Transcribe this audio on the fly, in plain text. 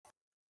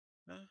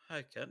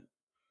Hi, Ken.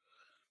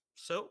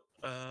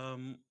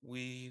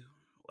 We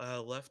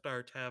left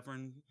our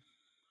tavern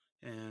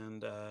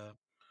and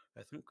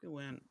I think we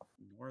went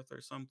north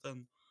or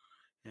something,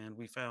 and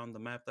we found the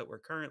map that we're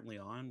currently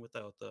on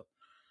without the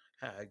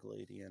hag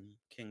lady and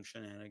King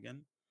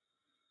Shenanigan.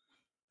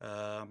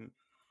 Um,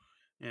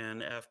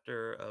 and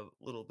after a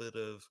little bit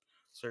of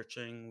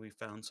searching, we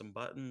found some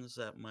buttons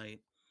that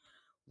might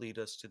lead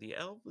us to the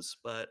elves,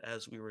 but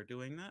as we were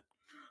doing that,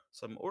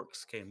 some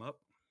orcs came up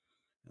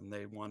and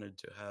they wanted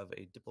to have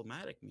a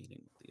diplomatic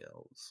meeting with the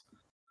elves.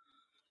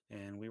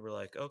 And we were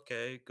like,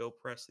 okay, go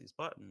press these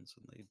buttons.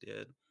 And they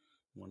did.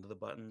 One of the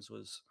buttons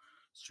was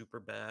super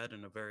bad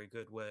in a very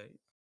good way.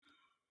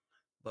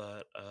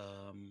 But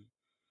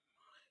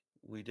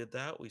we did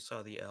that. We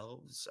saw the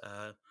elves.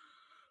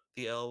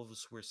 The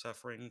elves were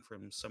suffering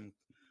from some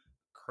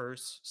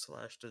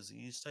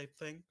curse/disease type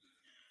thing.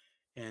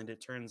 And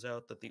it turns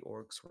out that the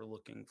orcs were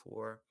looking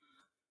for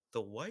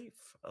the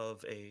wife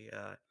of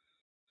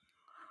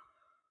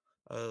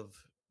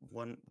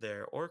one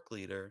their orc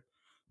leader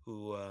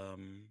who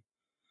um,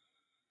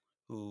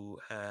 who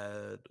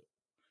had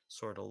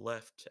sort of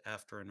left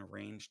after an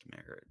arranged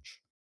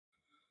marriage.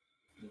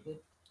 Mm-hmm.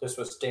 This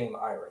was Dame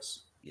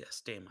Iris.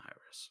 Yes, Dame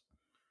Iris.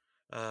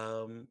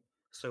 Um,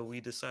 so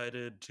we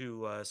decided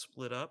to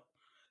split up.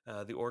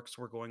 The orcs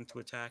were going to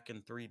attack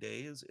in 3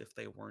 days if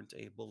they weren't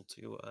able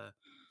to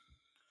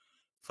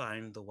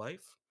find the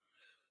wife.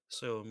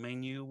 So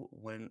Menu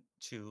went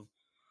to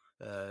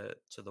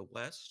the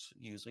west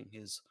using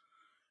his,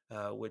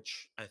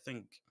 which I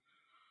think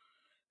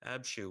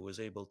Abshu was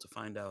able to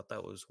find out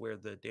that was where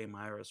the Dame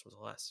Iris was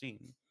last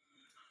seen.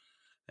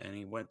 And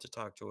he went to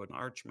talk to an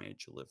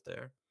archmage who lived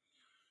there.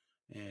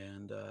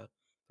 And the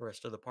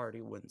rest of the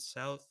party went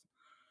south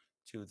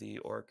to the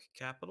orc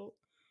capital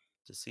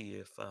to see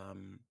if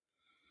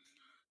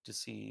to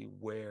see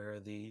where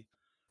the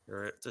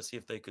or to see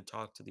if they could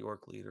talk to the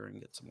orc leader and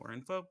get some more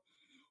info.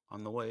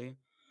 On the way,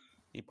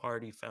 the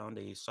party found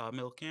a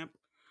sawmill camp,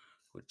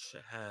 which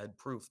had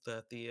proof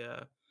that the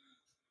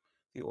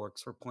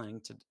orcs were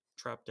planning to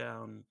chop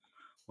down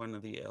one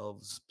of the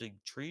elves'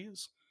 big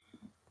trees.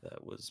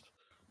 That was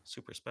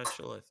super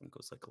special. I think it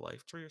was like a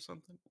life tree or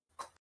something.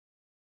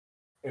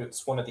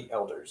 It's one of the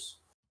elders.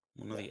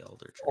 One of Yeah. the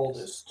elder trees.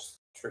 Oldest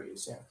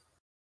trees, yeah.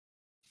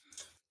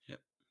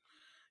 Yep.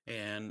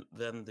 And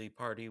then the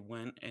party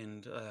went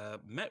and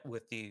met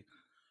with the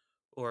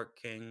Orc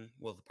King.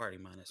 Well, the party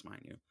minus,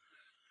 mind you,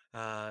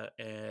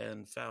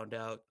 and found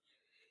out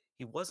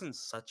he wasn't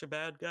such a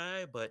bad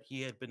guy, but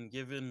he had been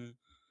given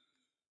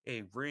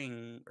a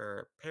ring or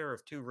a pair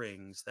of two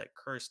rings that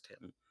cursed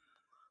him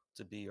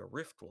to be a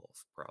rift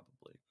wolf,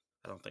 probably.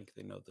 I don't think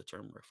they know the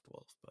term rift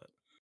wolf, but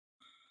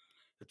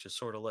it's just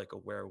sort of like a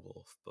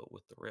werewolf, but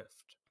with the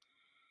rift.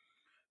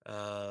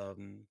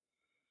 Um,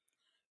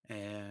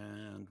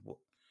 and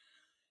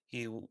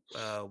he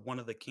one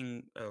of the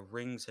king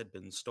rings had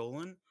been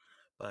stolen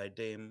by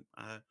Dame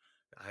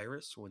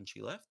Iris when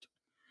she left,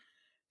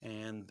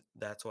 and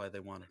that's why they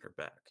wanted her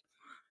back.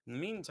 In the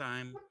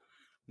meantime,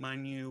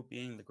 mind you,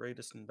 being the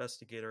greatest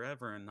investigator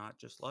ever and not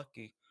just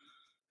lucky,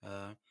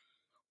 uh,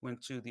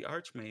 went to the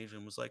Archmage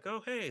and was like,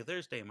 "Oh, hey,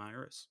 there's Dame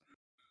Iris."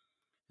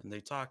 And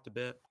they talked a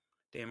bit.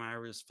 Dame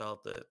Iris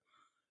felt that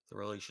the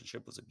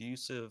relationship was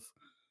abusive.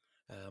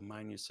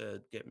 Mind you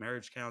said, "Get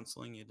marriage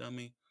counseling, you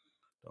dummy.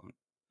 Don't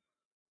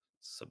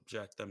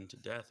subject them to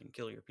death and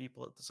kill your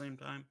people at the same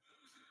time."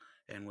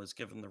 And was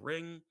given the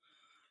ring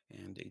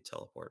and a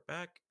teleport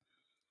back.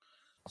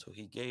 So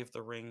he gave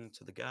the ring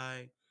to the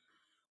guy,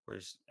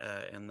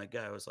 and the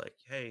guy was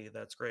like, "Hey,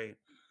 that's great.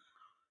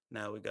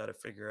 Now we got to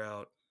figure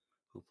out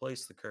who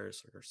placed the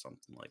curse or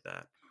something like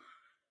that."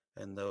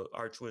 And the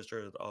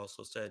archwizard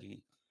also said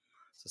he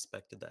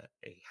suspected that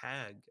a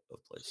hag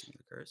of placing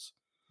the curse.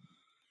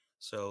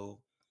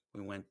 So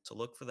we went to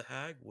look for the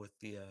hag with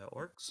the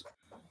orcs,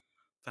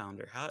 found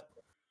her hut.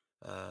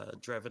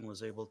 Drevin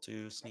was able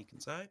to sneak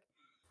inside,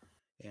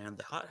 and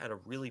the hut had a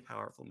really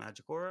powerful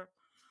magic aura,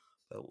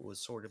 but was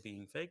sort of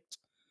being faked.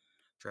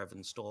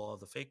 Drevin stole all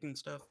the faking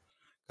stuff,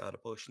 got a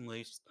potion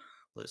list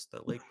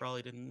that Lake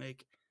probably didn't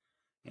make,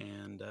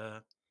 and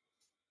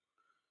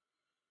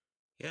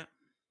yeah.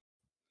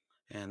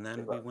 And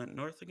then we went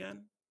north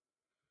again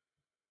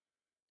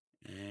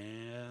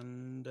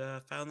and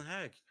found the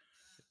hag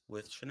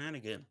with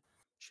Shenanigan.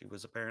 She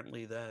was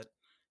apparently that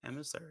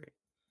emissary.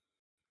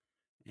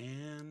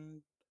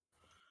 And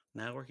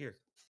now we're here.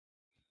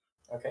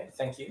 Okay,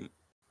 thank you.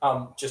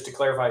 Just to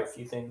clarify a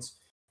few things,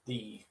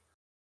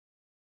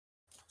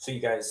 so you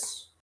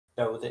guys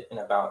know that in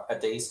about a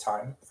day's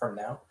time from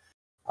now,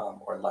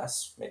 or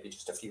less, maybe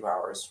just a few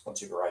hours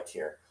once you've arrived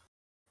here,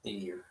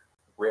 the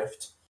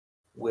rift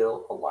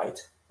will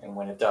alight, and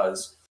when it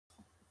does,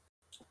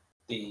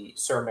 the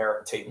Sir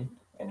Merrick Tatum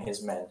and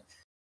his men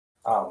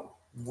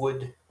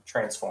would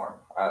transform.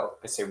 I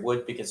say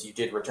would because you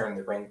did return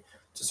the ring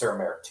to Sir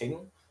Merrick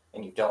Tatum,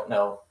 and you don't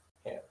know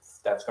if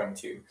that's going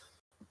to.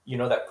 You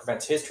know that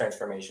prevents his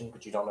transformation,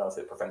 but you don't know if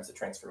it prevents the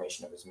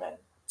transformation of his men.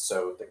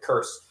 So the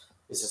curse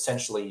is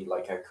essentially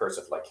like a curse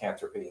of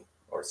lycanthropy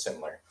or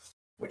similar.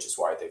 which is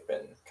why they've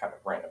been kind of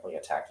randomly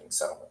attacking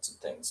settlements and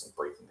things and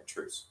breaking the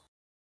truce.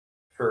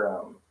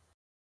 Her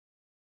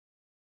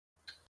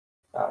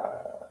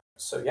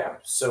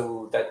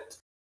so that,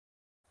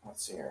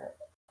 let's see here.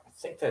 I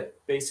think that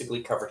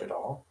basically covered it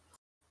all.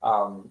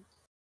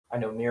 I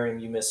know Miriam,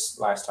 you missed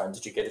last time.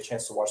 Did you get a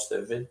chance to watch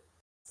the vid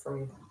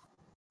from?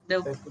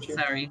 Nope.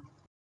 Sorry.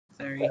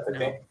 That's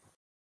okay.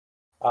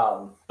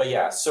 But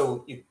yeah,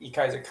 so you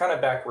guys are kind of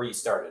back where you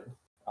started,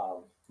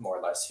 more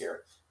or less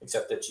here,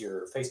 except that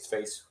you're face to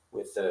face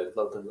with the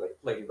local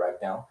lady right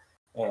now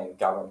and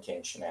Goblin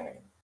King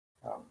Shenanigan.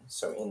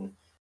 So in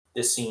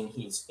this scene,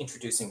 he's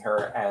introducing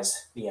her as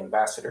the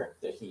ambassador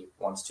that he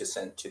wants to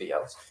send to the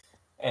elves,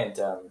 and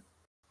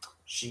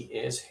she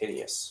is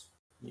hideous.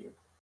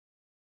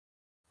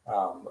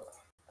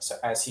 So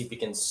as he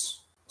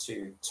begins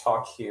to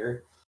talk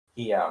here,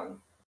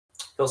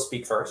 he'll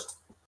speak first.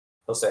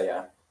 He'll say,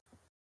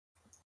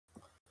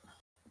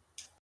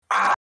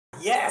 "Ah,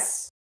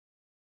 yes!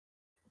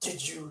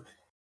 Did you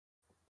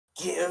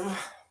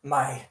give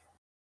my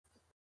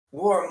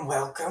warm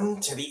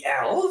welcome to the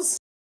elves?"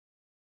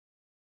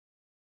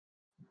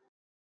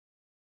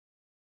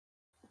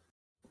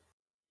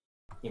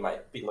 He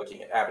might be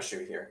looking at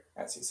Abishu here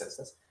as he says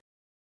this.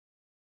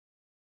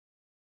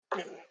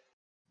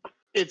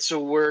 It's a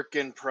work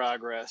in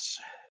progress.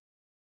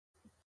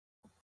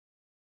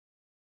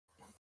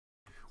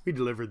 We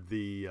delivered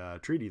the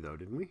treaty, though,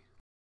 didn't we?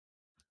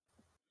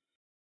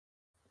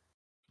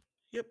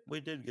 Yep, we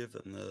did give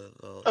them the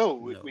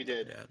we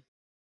did. Yeah.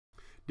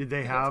 Did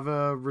they have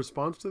a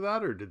response to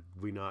that, or did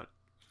we not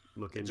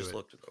look into it? They just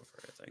looked it over,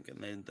 I think,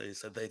 and they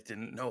said they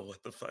didn't know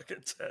what the fuck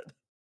it said.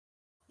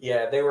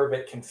 Yeah, they were a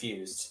bit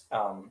confused.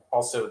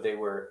 Also, they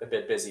were a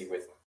bit busy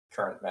with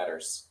current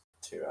matters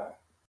to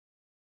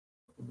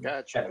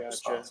Gotcha.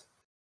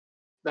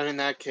 Then in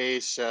that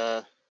case,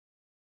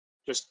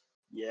 just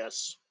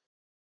yes.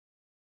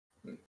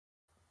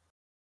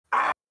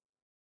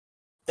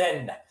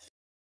 Then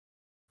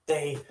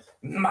they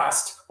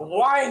must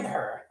wine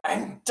her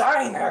and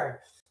dine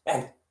her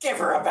and give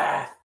her a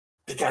bath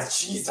because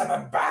she's an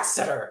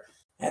ambassador,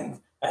 and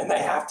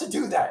they have to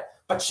do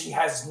that. But she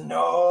has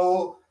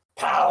no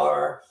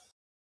power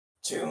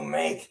to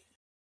make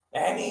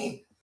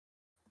any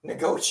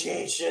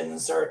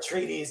negotiations or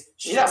treaties.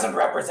 She doesn't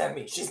represent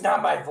me. She's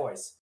not my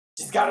voice.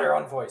 She's got her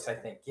own voice, I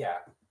think. Yeah.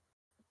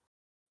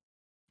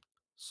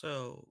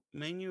 So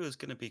Menu is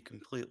going to be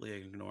completely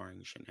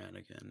ignoring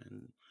Shenanigan,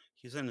 and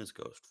he's in his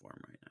ghost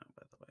form right now,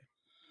 by the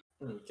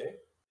way. Okay.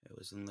 It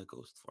was in the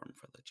ghost form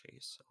for the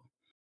chase, so.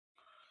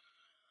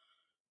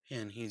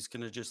 And he's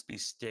going to just be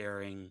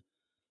staring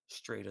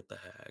straight at the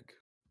hag.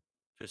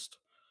 Just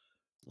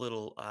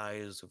little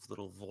eyes of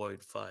little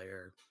void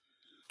fire,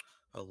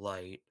 a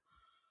light,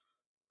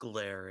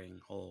 glaring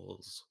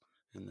holes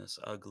in this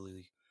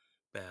ugly,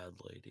 bad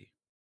lady.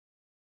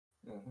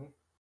 Mm-hmm.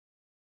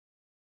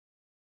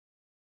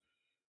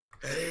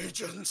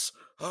 Agents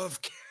of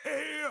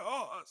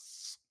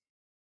chaos!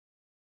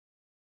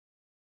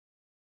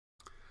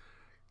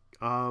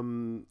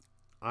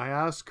 I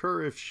ask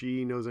her if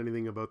she knows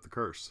anything about the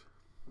curse.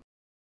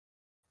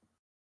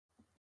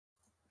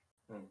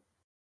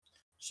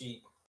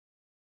 She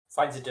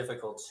finds it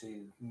difficult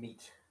to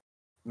meet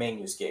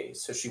Menu's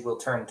gaze, so she will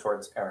turn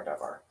towards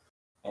Erdavar,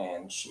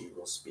 and she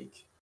will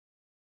speak.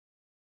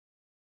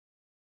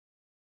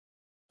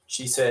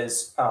 She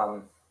says,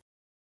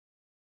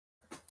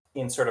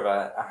 in sort of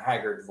a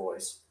haggard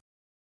voice,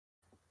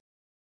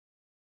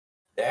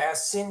 "Their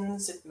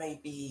sins it may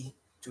be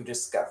to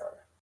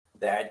discover,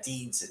 their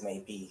deeds it may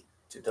be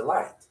to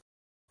delight.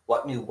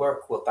 What new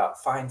work wilt thou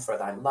find for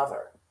thy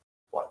lover?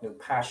 What new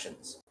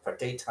passions for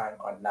daytime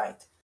or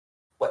night?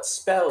 What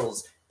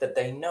spells that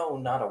they know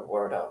not a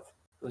word of,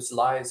 whose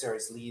lives are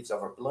as leaves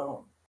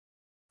overblown?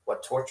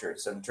 What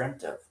tortures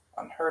undreamt of,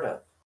 unheard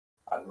of,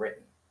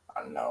 unwritten,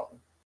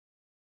 unknown?"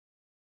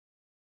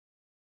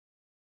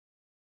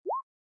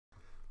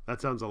 That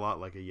sounds a lot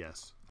like a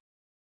yes.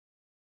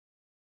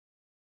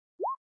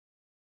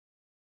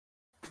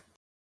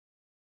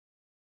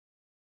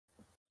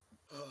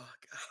 Oh,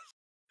 God.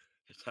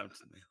 You're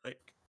tempting me.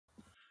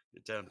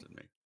 You're tempting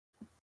me.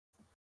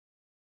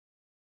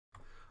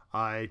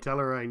 I tell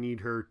her I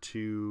need her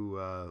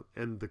to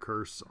end the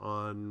curse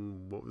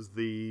on, what was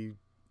the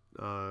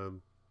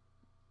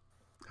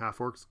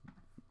half-orcs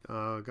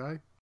guy?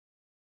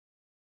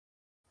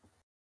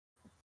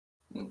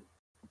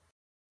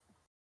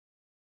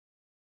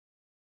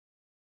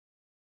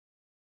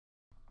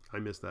 I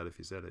missed that if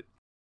you said it.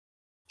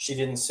 She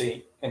didn't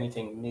say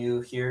anything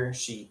new here.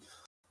 She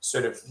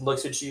sort of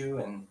looks at you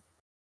and...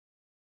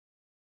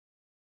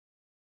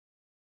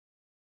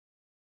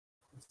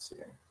 Let's see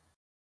here.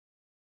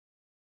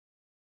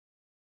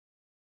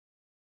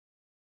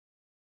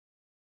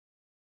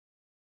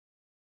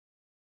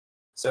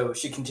 So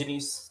she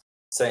continues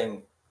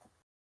saying,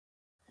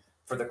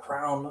 "For the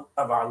crown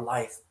of our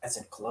life as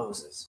it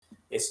closes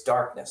is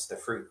darkness, the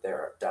fruit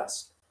thereof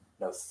dust.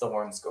 No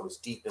thorns go as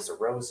deep as a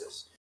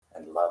rose's,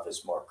 and love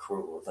is more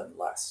cruel than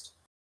lust.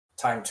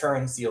 Time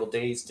turns the old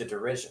days to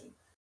derision.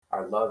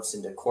 our loves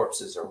into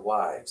corpses or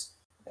wives,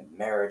 and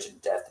marriage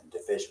and death and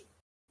division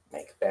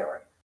make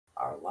barren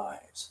our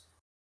lives.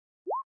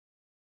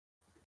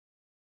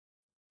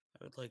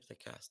 I would like to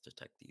cast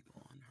Detect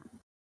Evil on her.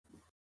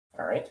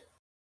 All right.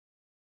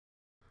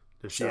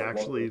 Does she So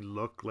actually maybe-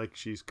 look like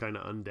she's kind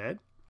of undead?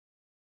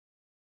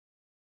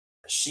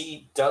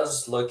 She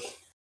does look.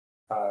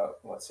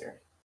 What's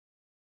here?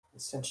 I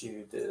sent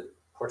you the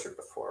portrait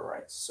before,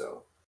 right?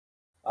 So,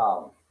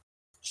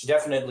 she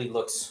definitely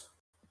looks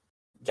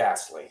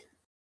ghastly.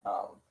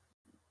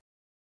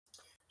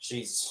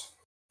 She's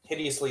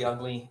hideously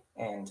ugly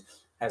and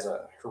has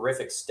a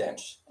horrific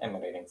stench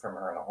emanating from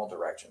her in all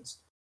directions.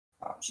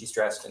 She's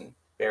dressed in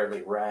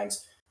barely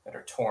rags that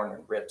are torn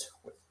and ripped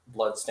with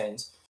blood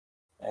stains,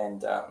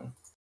 and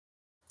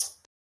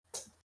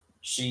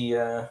she,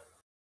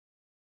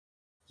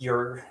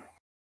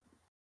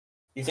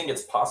 you think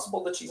it's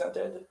possible that she's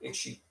undead?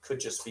 She could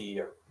just be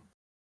a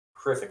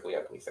horrifically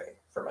ugly fae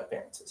from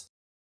appearances.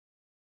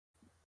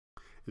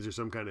 Is there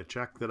some kind of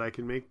check that I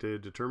can make to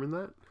determine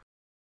that?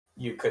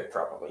 You could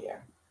probably, yeah.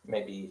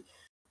 Maybe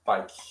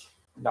like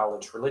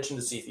knowledge religion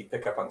to see if you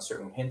pick up on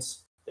certain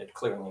hints that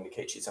clearly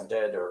indicate she's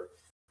undead, or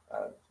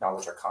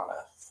knowledge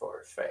arcana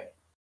for fae.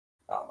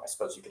 I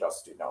suppose you could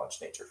also do knowledge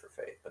nature for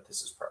fae, but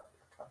this is probably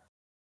arcana.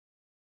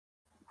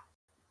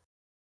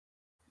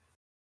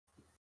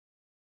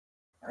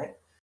 All right.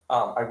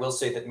 I will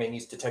say that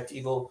Manny's Detect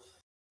Evil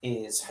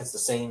has the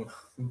same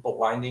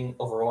blinding,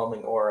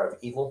 overwhelming aura of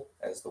evil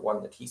as the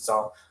one that he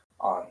saw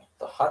on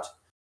the hut.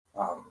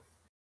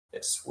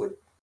 This would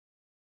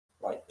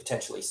like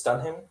potentially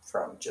stun him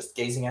from just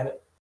gazing at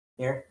it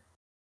here.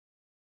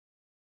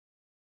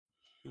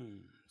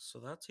 So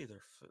that's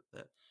either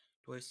that.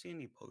 Do I see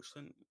any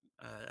potion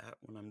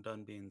when I'm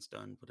done being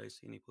stunned? Would I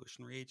see any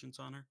potion reagents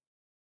on her?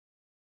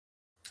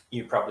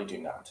 You probably do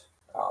not.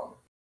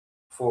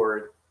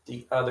 For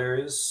the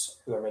others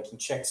who are making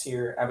checks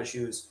here,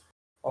 Abishu's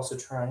also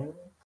trying.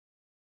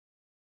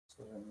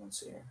 So let's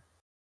see here.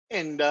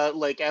 And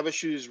like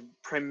Abishu's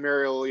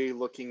primarily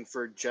looking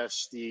for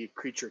just the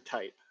creature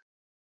type.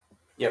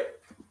 Yep.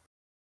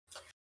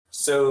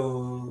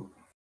 So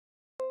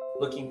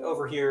looking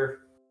over here,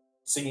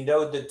 so you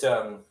know that.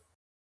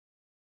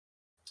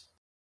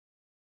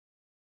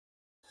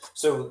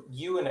 So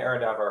you and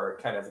Eradav are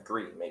kind of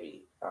agree.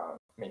 Maybe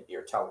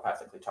you're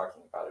telepathically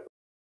talking about it.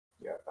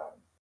 You have,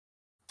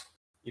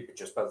 you could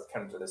just both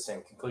come to the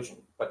same conclusion.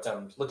 But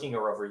looking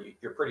her over,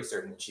 you're pretty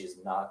certain that she is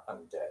not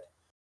undead.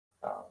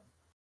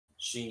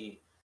 She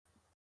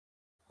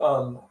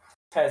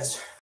has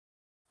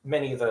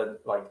many of the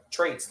like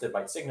traits that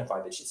might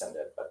signify that she's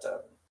undead, but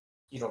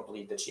you don't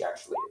believe that she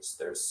actually is.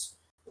 There's,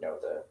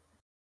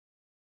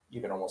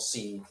 you can almost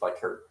see like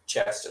her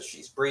chest as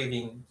she's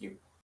breathing. You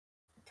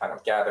kind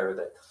of gather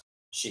that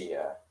she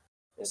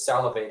is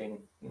salivating,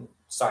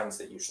 signs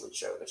that usually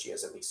show that she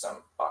has at least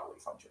some bodily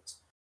functions.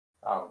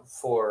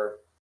 For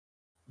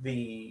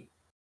the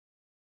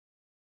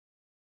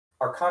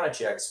Arcana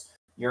checks,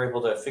 you're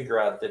able to figure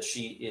out that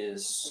she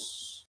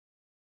is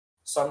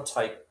some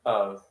type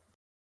of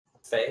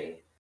fae,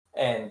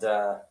 and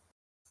that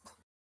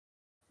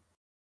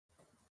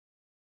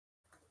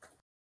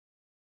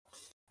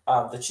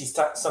she's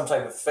some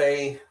type of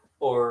fae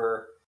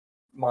or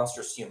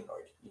monstrous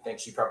humanoid. You think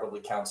she probably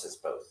counts as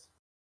both.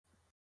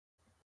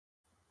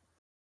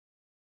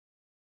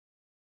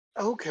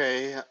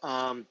 Okay.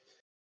 I'm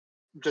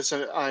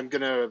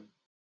gonna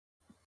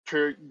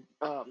turn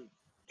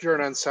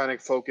on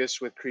sonic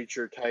focus with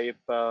creature type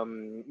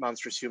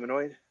monstrous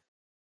humanoid.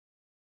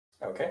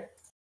 Okay.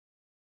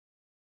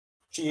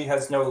 She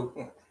has no.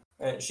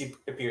 She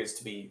appears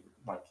to be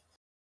like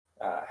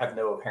have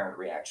no apparent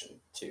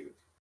reaction to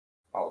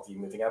all of you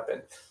moving up,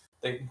 and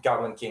the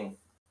Goblin King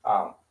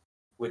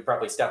would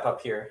probably step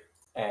up here,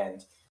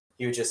 and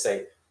he would just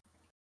say,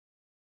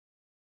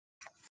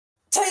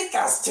 "Take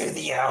us to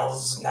the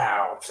elves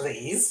now,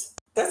 please.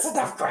 That's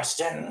enough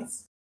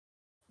questions."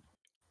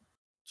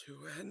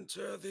 To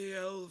enter the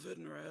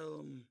elven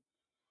realm,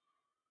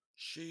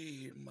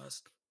 she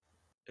must.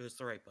 It was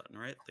the right button,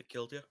 right? That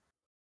killed you?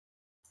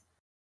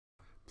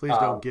 Please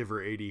don't give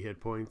her 80 hit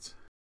points.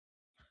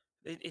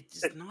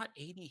 It's not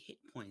 80 hit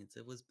points.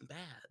 It was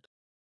bad.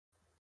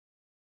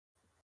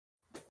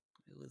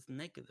 It was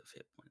negative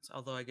hit points.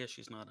 Although I guess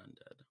she's not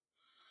undead.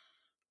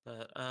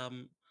 But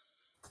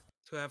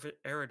to have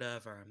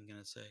Eradavar, I'm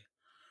gonna say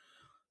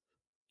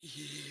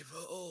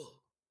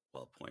evil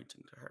while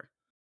pointing to her.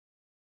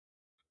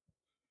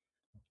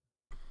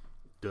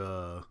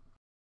 Duh.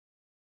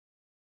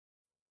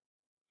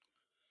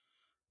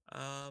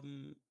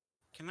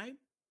 Can I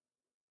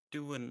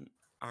do an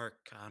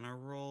Arcana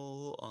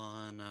roll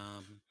on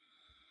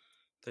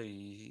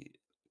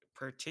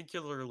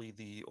particularly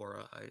the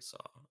aura I saw?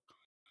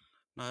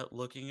 Not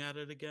looking at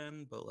it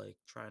again, but like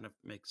trying to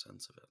make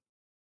sense of it.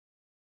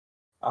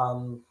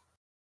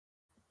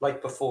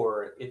 Like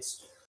before,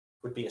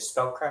 would be a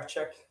spellcraft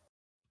check.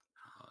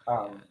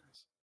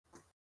 Yes.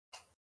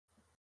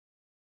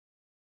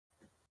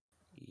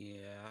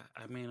 Yeah,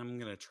 I mean, I'm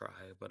gonna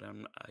try, but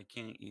I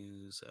can't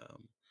use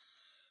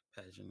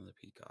Pageant of the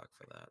Peacock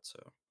for that, so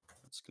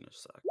it's gonna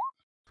suck.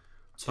 I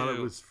thought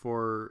it was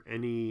for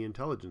any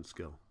intelligence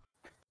skill.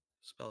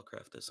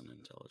 Spellcraft isn't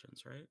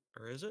intelligence, right?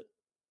 Or is it?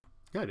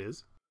 Yeah, it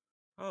is.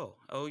 Oh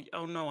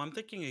no, I'm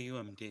thinking of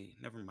UMD.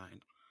 Never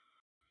mind.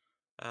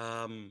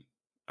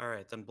 All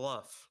right, then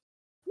bluff.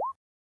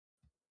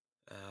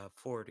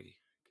 40,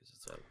 because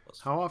it's a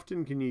plus. How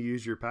often can you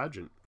use your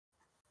pageant?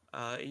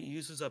 It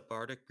uses up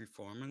bardic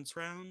performance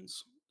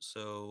rounds,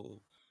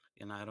 so,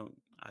 and I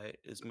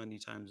as many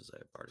times as I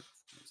have bardic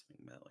performance, I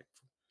think about like,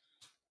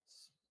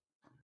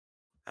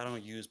 I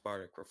don't use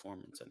bardic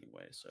performance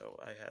anyway, so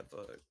I have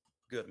a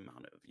good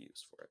amount of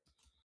use for it.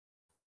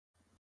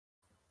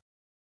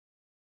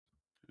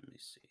 Let me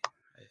see.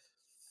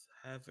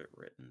 I have it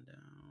written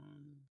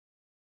down.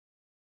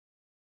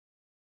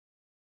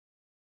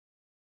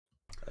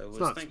 It's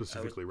not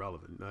specifically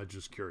relevant. I'm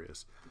just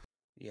curious.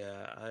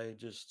 Yeah, I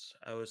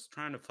was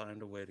trying to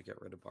find a way to get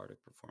rid of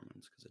bardic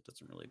performance because it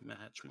doesn't really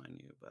match my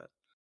new, but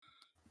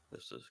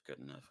this is good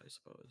enough, I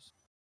suppose.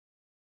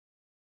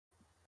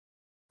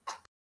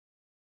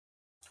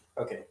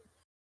 Okay,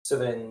 so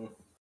then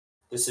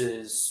this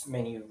is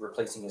Menu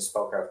replacing his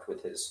spellcraft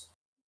with his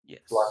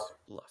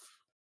bluff.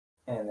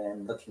 And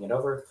then looking it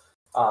over,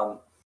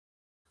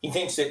 he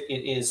thinks that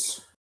it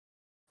is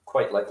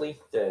quite likely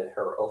that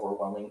her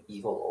overwhelming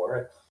evil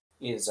aura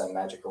is a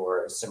magic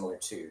aura similar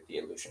to the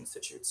illusions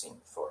that you had seen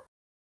before.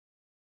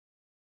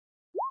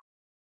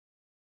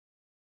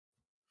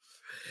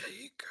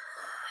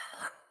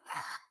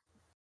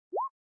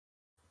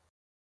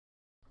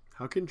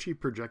 How can she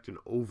project an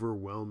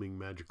overwhelming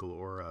magical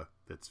aura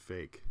that's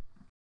fake?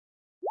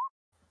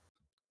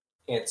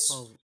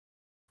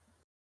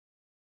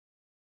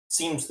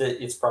 Seems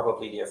that it's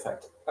probably the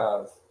effect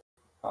of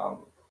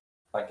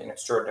like an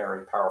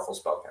extraordinary powerful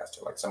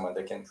spellcaster, like someone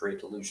that can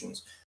create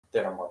illusions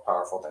that are more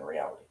powerful than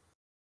reality.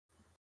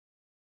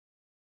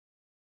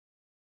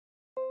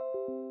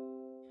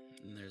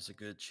 And there's a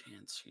good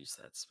chance she's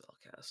that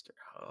spellcaster.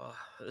 Oh,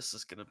 this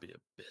is gonna be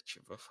a bitch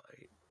of a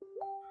fight.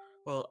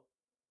 Well,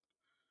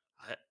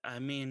 I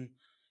mean,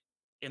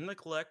 in the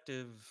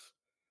collective,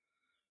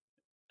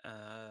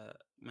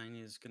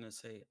 Manu's gonna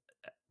say,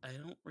 I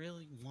don't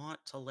really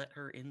want to let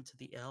her into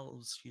the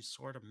elves. She's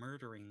sort of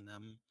murdering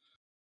them.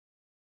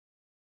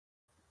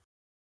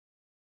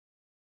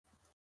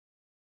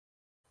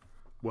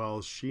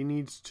 Well, she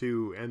needs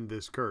to end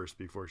this curse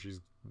before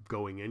she's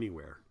going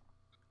anywhere.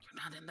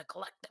 You're not in the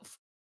collective.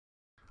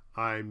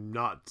 I'm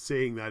not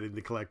saying that in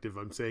the collective.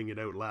 I'm saying it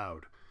out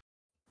loud.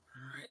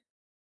 All right.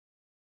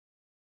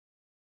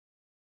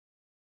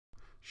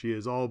 She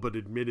has all but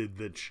admitted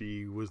that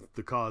she was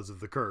the cause of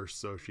the curse,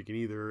 so she can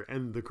either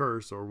end the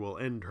curse or will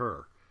end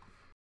her.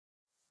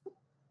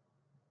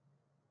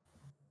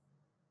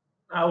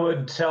 I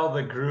would tell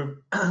the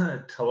group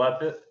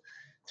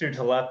through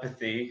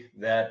telepathy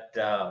that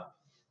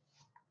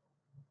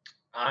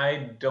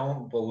I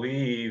don't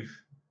believe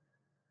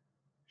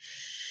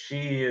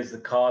she is the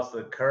cause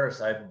of the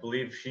curse. I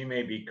believe she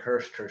may be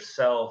cursed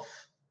herself,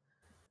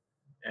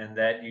 and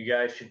that you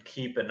guys should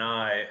keep an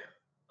eye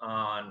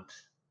on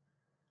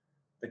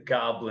the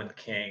Goblin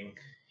King.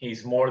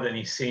 He's more than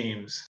he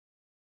seems.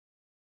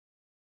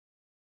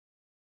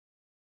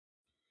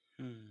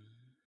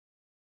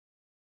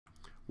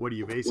 What are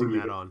you basing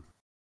that on?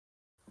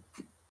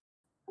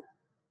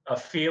 A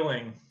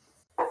feeling.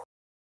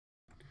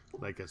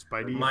 Like a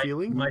spidey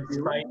feeling? My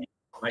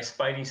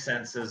spidey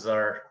senses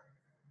are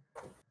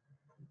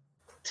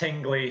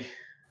tingly.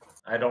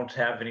 I don't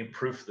have any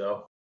proof,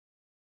 though.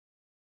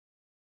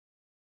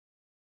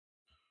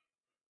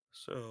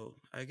 So,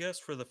 I guess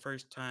for the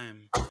first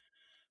time,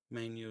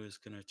 Manu is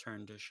going to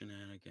turn to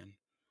shenanigan.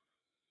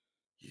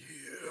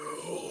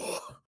 You.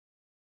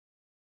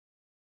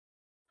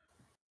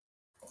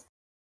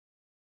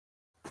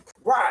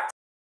 What?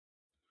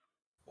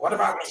 What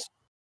about me?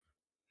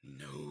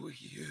 Know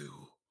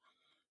you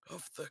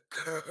of the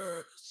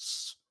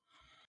curse.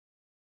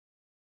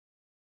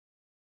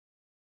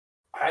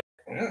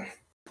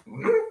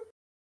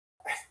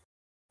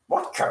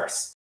 What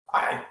curse?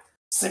 I'm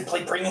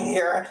simply bringing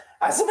here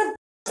as an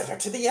ambassador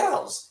to the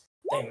elves.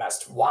 They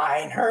must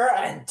wine her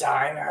and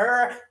dine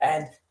her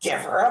and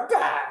give her a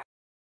bath.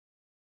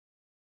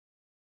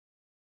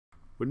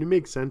 Wouldn't it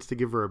make sense to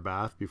give her a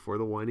bath before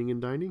the wining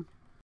and dining?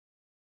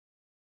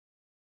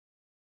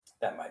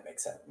 That might make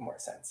more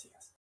sense,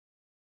 yes.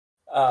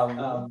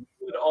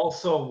 Would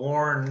also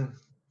warn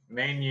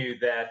Manu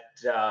that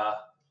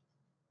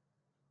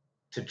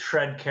to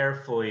tread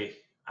carefully.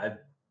 I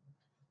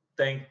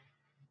think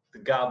the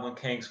Goblin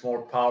King's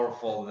more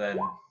powerful than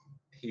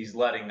he's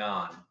letting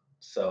on.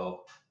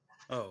 So,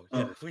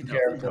 we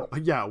know.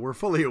 Yeah, we're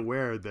fully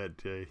aware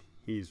that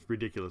he's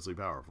ridiculously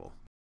powerful.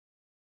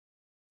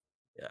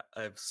 Yeah,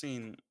 I've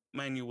seen.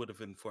 Manu would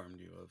have informed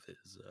you of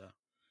his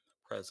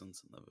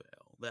presence in the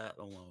Vale. That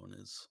alone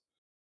is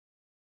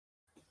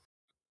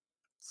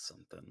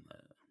something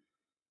that.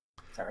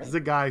 All right. This is a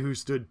guy who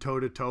stood toe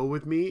to toe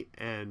with me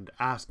and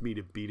asked me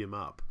to beat him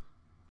up.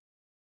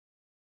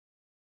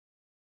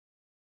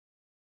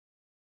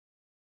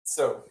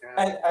 So, Yeah.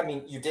 and I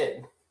mean, you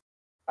did.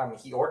 I mean,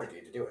 he ordered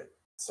you to do it.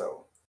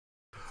 So,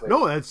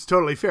 No, that's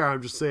totally fair.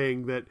 I'm just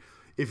saying that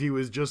if he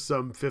was just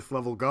some 5th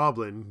level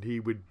goblin, he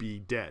would be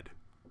dead.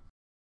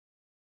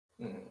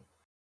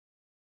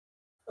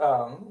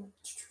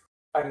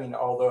 I mean,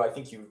 although I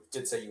think you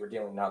did say you were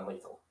dealing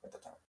non-lethal at the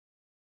time.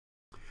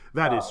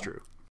 That is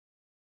true.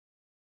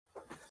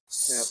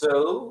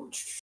 So,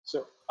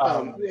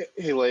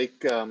 hey,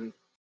 like,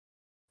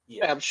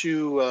 yeah.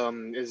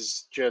 Abshu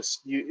is trying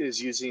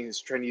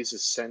to use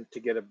his scent to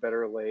get a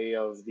better lay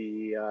of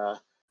the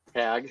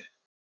hag.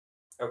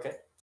 Okay.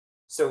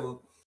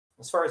 So,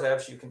 as far as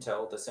Abshu can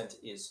tell, the scent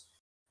is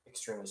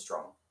extremely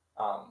strong.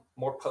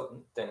 More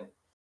potent than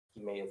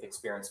he may have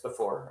experienced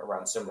before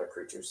around similar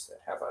creatures that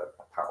have a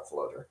powerful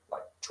odor,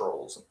 like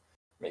trolls and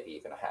maybe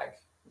even a hag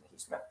that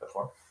he's met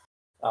before.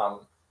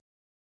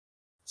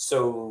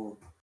 So,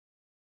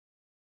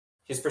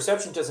 his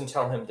perception doesn't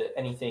tell him that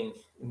anything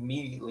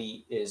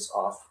immediately is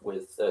off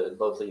with the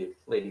lovely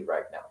Lady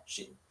Ragnar.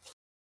 She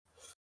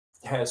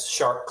has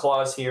sharp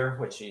claws here,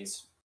 which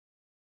she's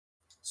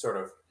sort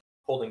of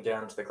holding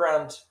down to the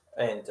ground,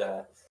 and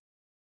her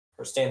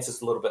stance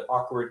is a little bit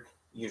awkward.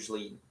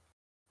 Usually,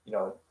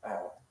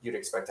 you'd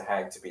expect a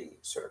hag to be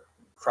sort of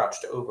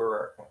crouched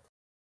over,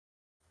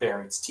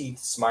 baring its teeth,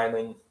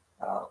 smiling,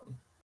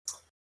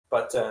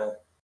 but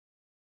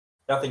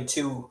nothing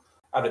too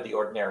out of the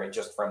ordinary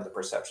just from the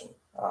perception.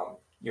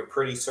 You're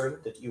pretty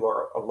certain that you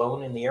are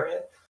alone in the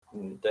area,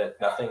 and that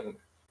nothing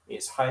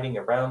is hiding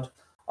around,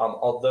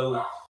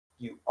 although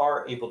you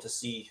are able to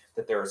see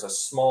that there is a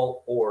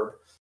small orb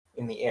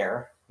in the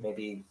air,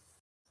 maybe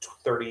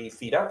 30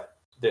 feet up,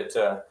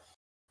 that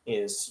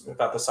is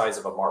about the size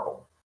of a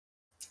marble.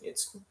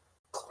 It's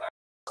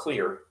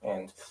clear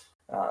and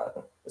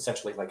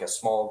essentially like a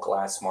small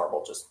glass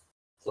marble just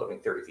floating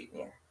 30 feet in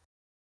the air.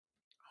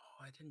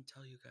 Oh, I didn't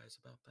tell you guys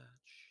about that.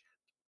 Shit.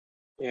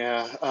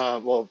 Yeah,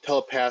 well,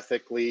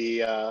 telepathically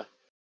to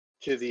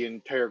the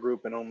entire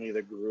group and only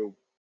the group.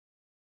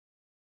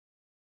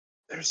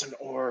 There's an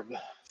orb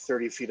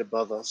 30 feet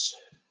above us.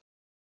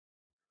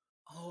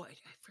 Oh, I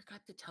forgot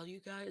to tell you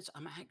guys,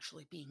 I'm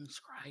actually being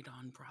scryed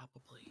on,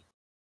 probably.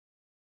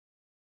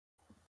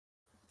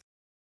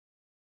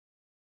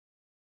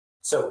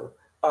 So,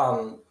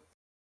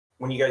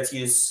 when you guys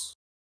use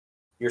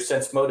your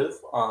sense motive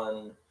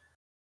on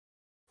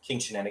King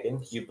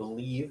Shenanigan, you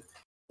believe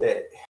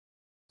that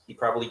he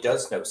probably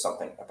does know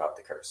something about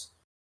the curse.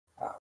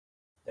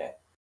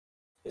 That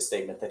his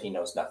statement that he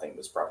knows nothing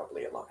was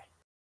probably a lie.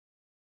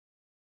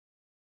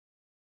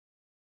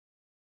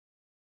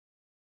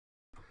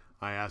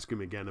 I ask him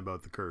again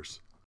about the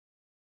curse.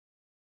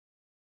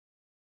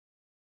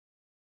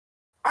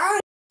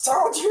 I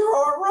told you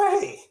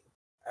already.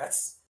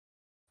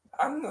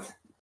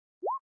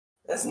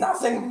 There's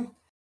nothing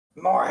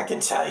more I can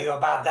tell you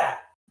about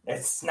that.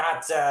 It's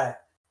not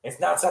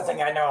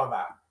something I know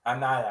about. I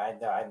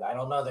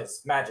don't know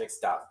this magic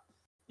stuff.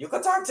 You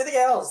can talk to the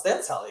elves,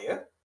 they'll tell you.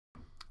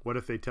 What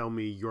if they tell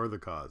me you're the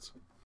cause?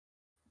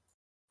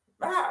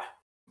 Ah.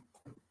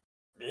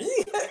 Me?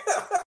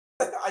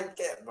 I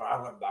can't. I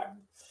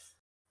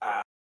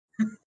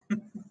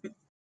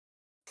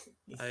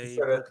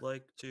would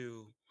like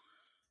to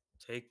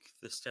take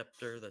the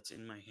scepter that's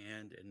in my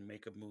hand and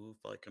make a move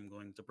like I'm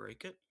going to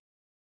break it.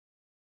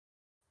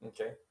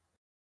 Okay.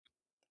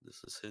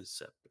 This is his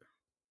scepter.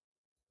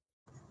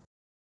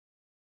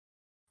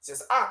 He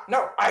says,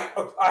 no, I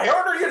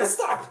order you to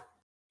stop.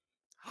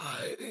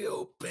 I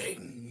obey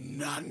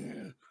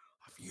none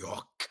of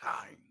your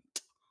kind.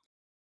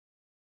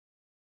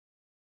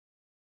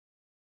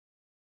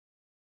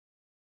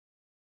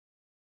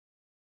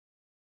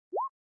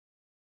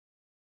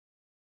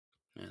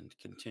 And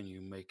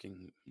continue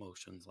making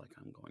motions like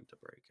I'm going to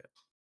break it.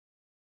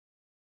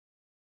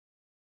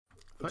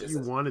 I thought you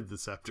wanted the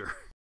scepter.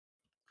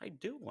 I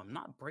do. I'm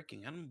not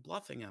breaking it. I'm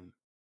bluffing him.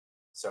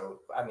 So,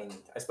 I mean,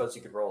 I suppose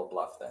you could roll a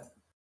bluff then.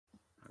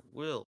 I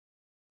will.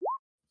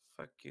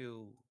 Fuck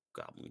you,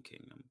 Goblin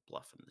King. I'm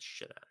bluffing the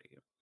shit out of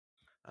you.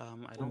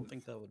 I don't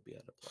think that would be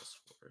at a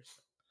 +4.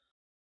 So.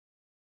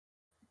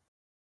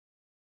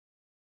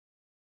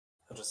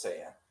 I'll just say,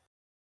 yeah.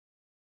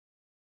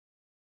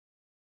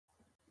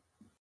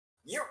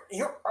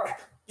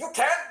 You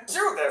can't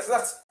do this.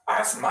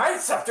 That's my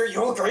scepter.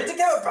 You agreed to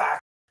give it back.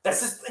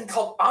 There's this thing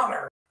called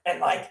honor, and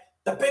like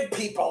the big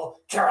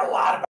people care a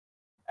lot about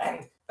it.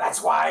 And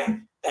that's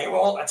why they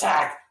won't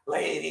attack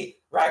Lady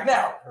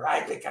Ragnar,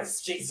 right?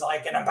 Because she's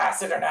like an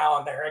ambassador now,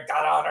 and they're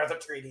gotta honor the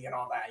treaty and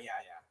all that. Yeah.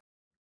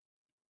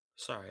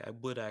 Sorry, I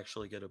would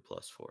actually get a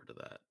 +4 to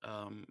that.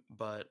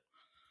 But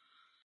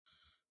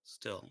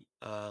still,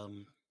 I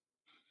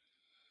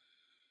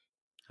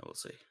will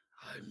say,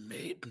 I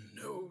made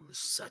no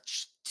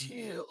such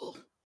deal.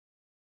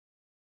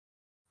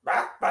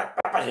 But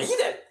he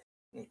did.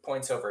 And he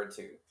points over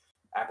to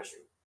Abishu.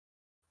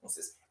 He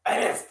says,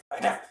 and if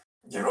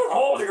you don't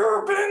hold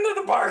your end of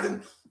the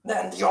bargain,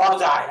 then you all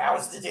die. That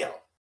was the deal.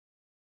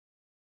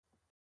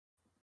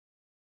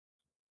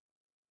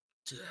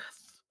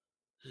 Death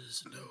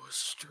is no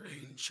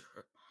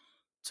stranger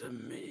to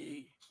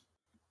me.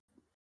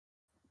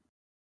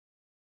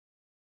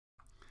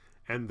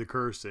 end the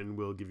curse, and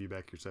we'll give you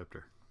back your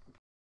scepter.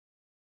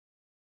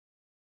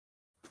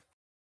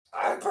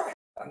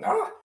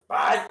 No,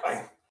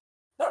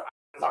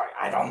 sorry,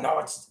 I don't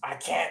know. I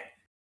can't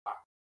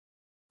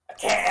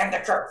end the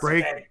curse.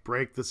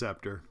 Break the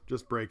scepter.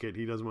 Just break it.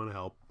 He doesn't want to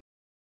help.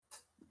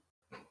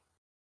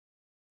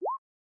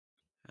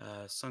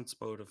 Sense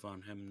motive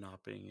on him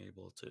not being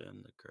able to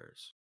end the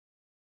curse.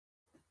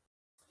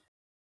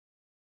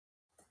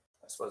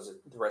 I suppose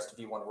the rest of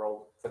you want to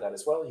roll for that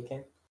as well. You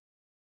can.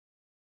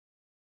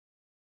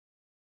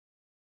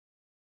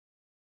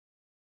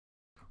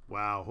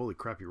 Wow, holy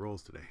crap, he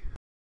rolls today.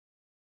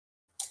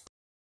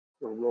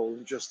 We'll roll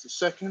in just a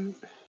second.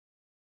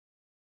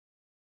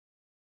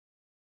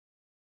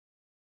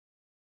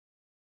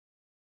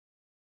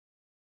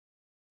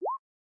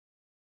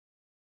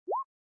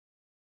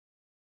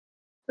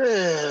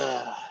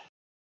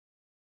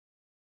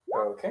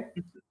 Okay.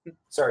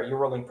 Sorry, you're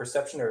rolling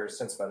perception or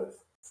sense motive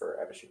for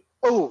Abishu?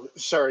 Oh,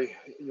 sorry.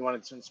 You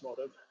wanted sense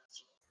motive.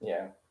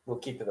 Yeah, we'll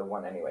keep it the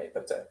one anyway,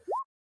 but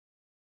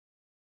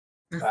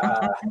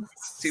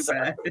Too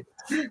bad.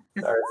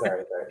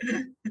 Sorry.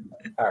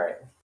 All right.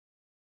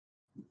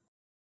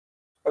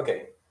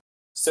 Okay.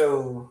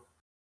 So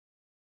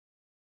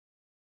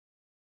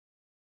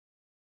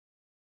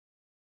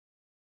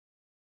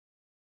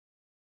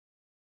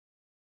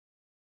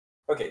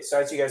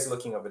as you guys are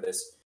looking over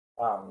this,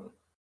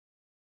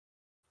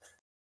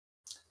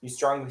 you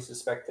strongly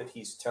suspect that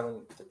he's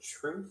telling the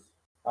truth.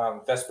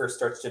 Vesper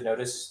starts to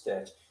notice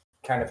that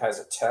he kind of has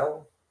a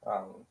tell.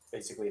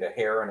 Basically, the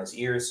hair on his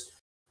ears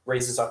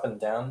raises up and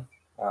down,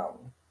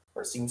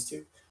 or seems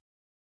to.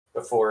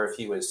 Before, if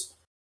he was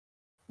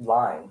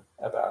lying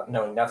about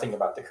knowing nothing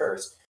about the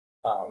curse,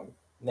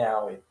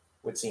 now it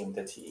would seem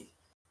that he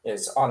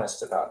is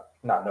honest about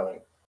not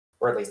knowing,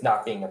 or at least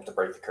not being able to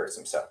break the curse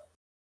himself.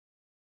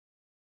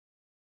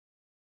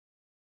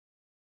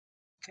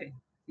 Okay,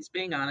 he's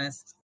being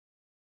honest.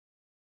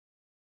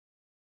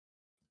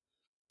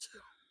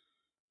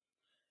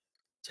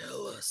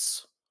 Tell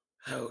us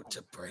how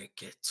to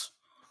break it,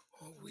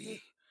 or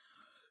we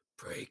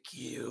break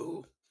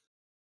you.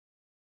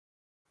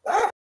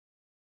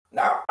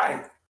 No,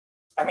 I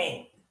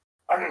mean,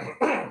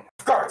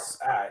 of course,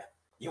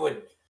 you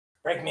would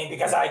break me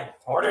because I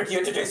ordered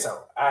you to do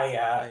so.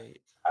 I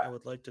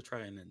would like to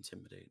try and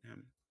intimidate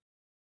him.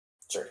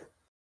 Sure.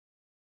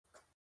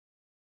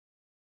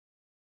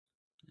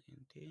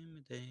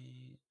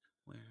 Intimidate.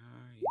 Where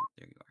are you?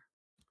 There you are.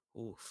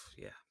 Oof.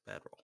 Yeah,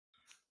 bad roll.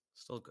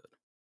 Still good.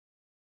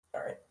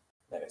 All right,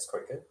 that is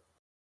quite good.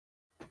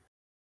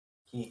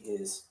 He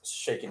is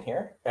shaken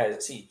here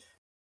as he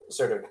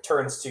sort of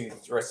turns to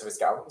the rest of his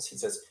goblins. He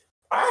says,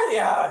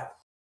 I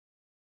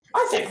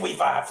think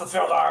we've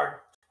fulfilled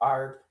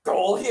our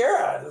goal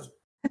here.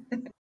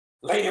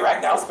 Lady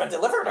Ragnell's been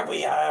delivered, and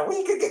we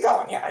could get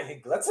going. Yeah,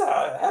 let's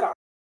head on.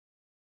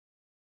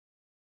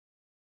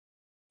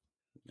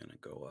 I'm gonna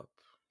go up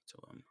to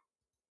him.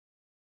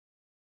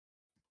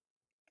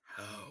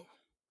 How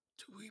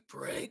do we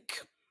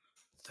break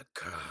the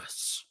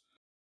curse?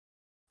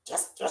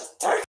 Just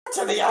take it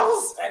to the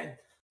elves and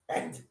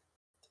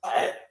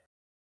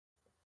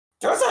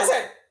do as I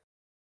say.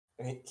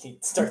 And he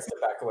starts to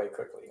back away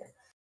quickly here.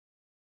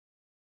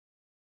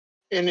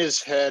 In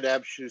his head,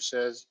 Abshu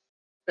says,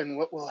 and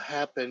what will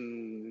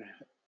happen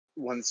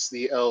once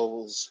the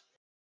elves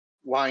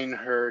wine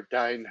her,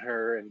 dine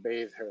her, and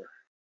bathe her?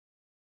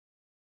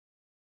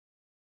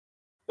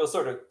 He'll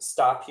sort of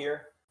stop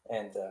here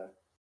and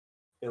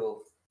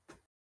he'll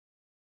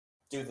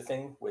do the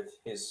thing with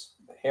his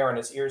hair on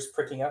his ears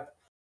pricking up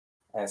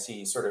as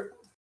he sort of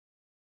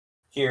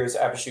hears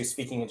Abishu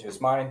speaking into his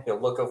mind. He'll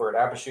look over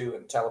at Abishu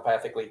and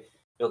telepathically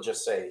he'll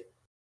just say,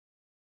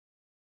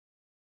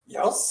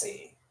 "You'll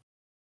see."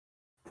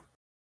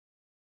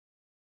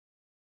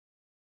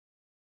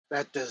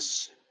 That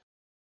does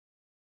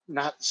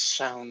not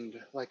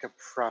sound like a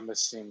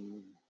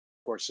promising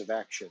course of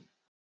action.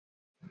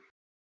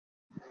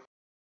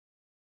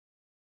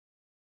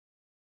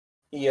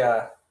 He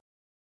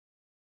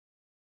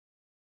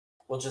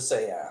we'll just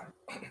say,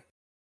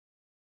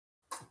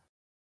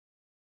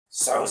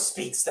 so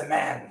speaks the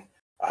man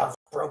of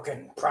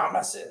broken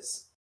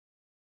promises.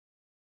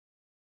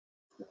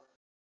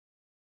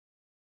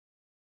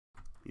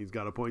 He's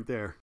got a point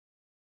there.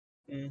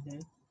 Mm-hmm.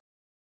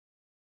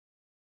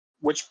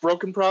 Which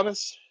broken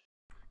promise?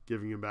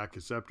 Giving him back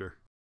his scepter.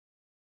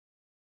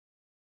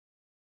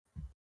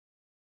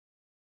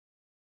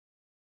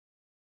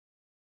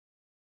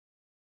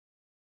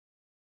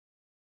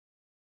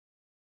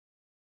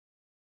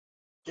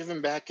 Give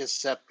him back his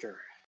scepter.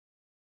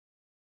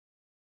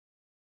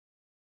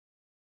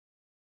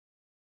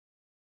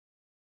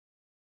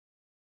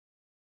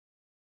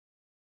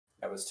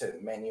 That was to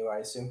Manu, I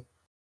assume.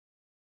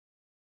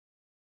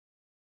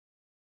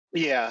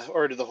 Yeah,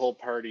 or to the whole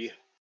party.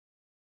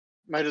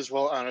 Might as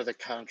well honor the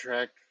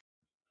contract.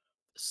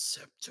 The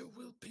scepter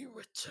will be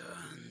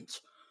returned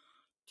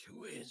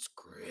to his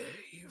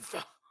grave.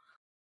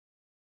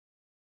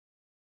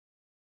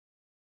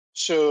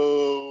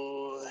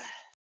 So,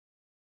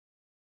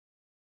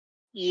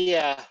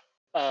 Yeah.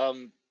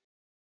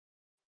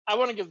 I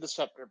want to give the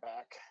scepter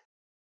back.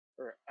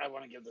 Or I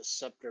want to give the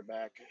scepter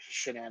back,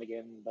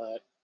 shenanigan,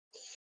 but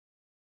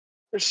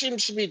there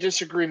seems to be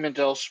disagreement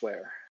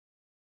elsewhere.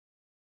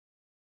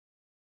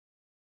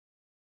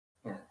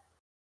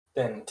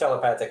 Then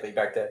telepathically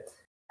back to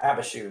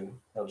Abishu,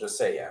 he'll just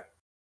say, yeah.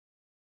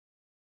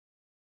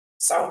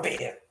 So be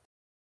it.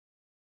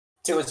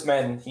 To his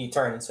men, he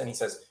turns and he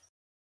says,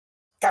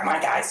 come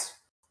on, guys.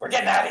 We're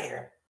getting out of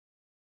here.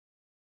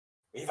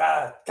 We've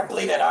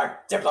completed our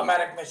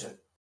diplomatic mission.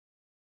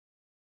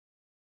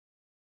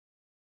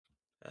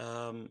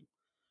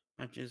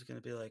 Matthew's gonna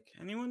be like,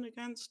 anyone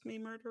against me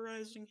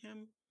murderizing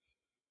him?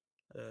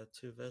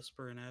 To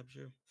Vesper and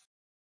Abju.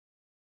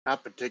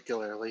 Not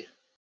particularly.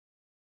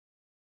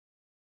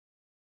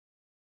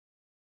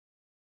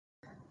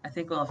 I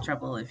think we'll have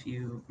trouble if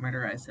you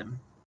murderize him.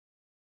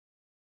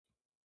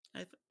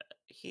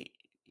 He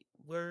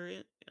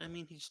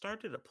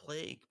started a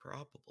plague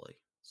probably,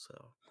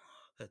 so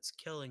that's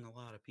killing a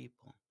lot of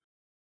people.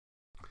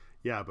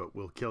 Yeah, but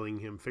will killing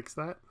him fix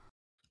that?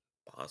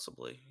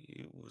 Possibly.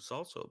 He was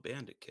also a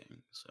bandit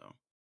king, so.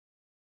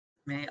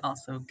 May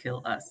also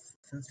kill us,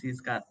 since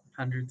he's got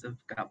hundreds of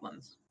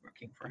goblins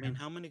working for him.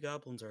 How many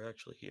goblins are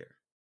actually here?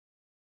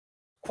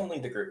 Only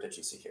the group that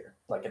you see here,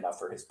 like enough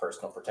for his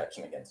personal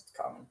protection against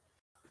common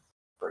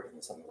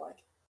brigands and the like.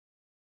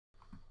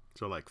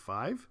 So like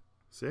 5?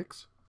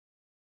 6?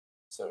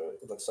 So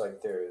it looks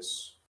like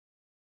there's...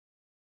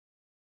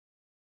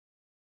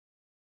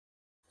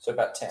 So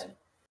about 10.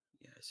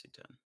 Yeah, I see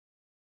 10.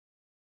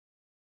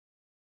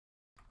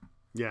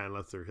 Yeah,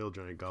 unless they're hill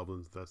giant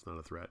goblins, that's not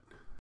a threat.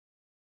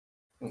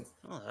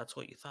 Well, that's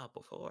what you thought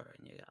before,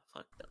 and you got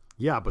fucked up.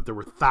 Yeah, but there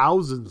were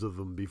thousands of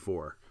them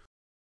before.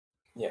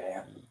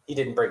 Yeah. He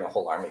didn't bring a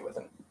whole army with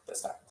him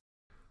this time.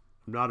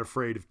 I'm not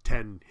afraid of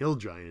 10 hill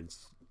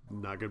giants.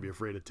 I'm not going to be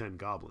afraid of 10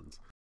 goblins.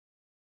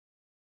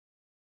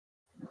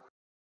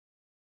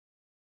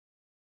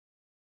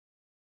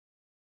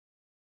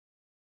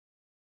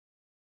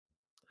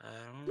 I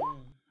don't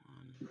know.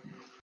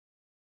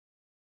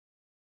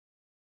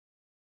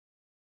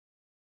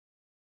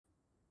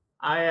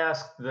 I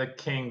asked the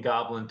king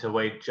goblin to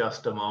wait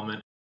just a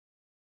moment.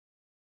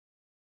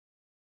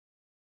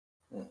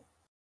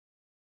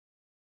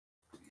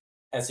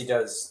 As he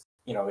does,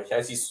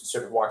 as he's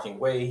sort of walking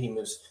away, he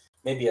moves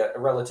maybe a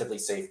relatively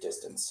safe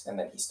distance, and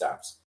then he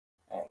stops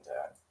and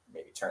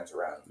maybe turns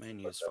around.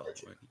 Menu's following.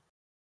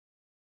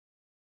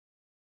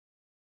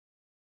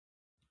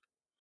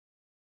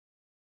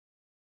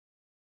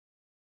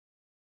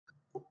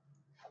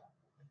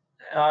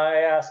 I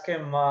asked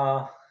him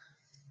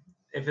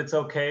if it's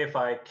okay if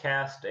I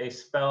cast a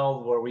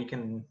spell where we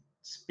can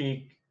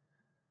speak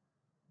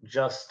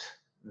just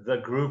the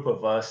group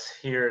of us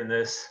here in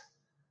this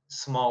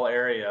small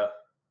area.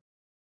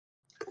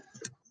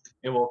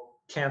 It will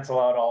cancel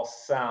out all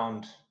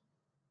sound.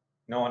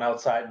 No one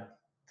outside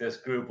this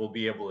group will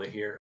be able to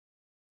hear.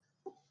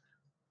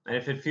 And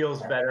if it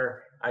feels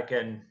better, I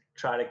can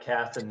try to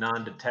cast a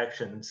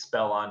non-detection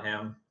spell on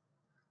him,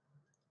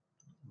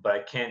 but I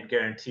can't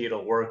guarantee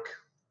it'll work.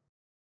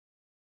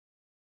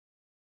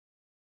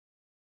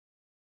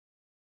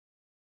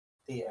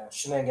 The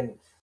shenanigan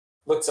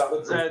looks up.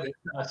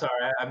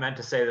 Sorry, I meant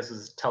to say this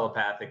is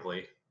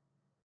telepathically.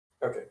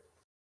 Okay.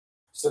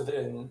 So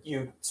then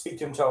you speak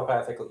to him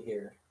telepathically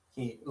here.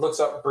 He looks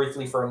up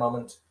briefly for a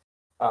moment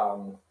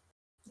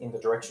in the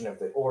direction of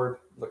the orb,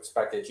 looks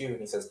back at you, and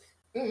he says,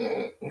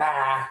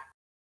 nah.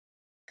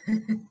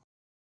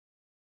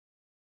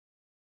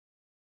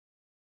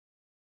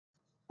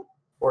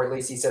 Or at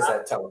least he says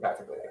that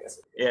telepathically, I guess.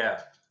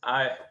 Yeah,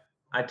 I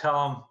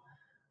tell him,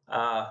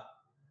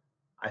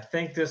 I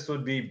think this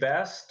would be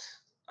best,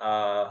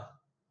 because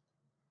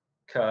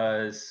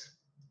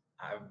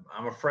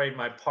I'm afraid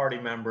my party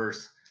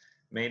members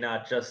may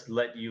not just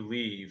let you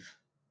leave.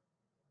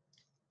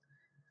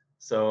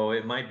 So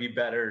it might be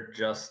better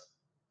just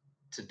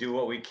to do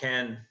what we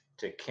can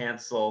to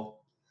cancel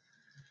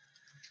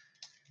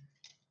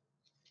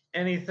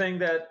anything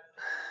that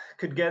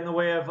could get in the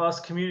way of us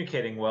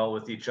communicating well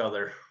with each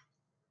other.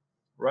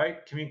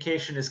 Right?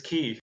 Communication is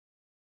key.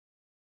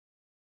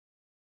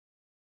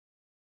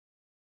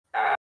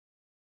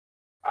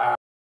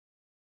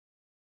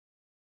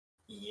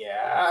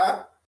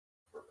 Yeah.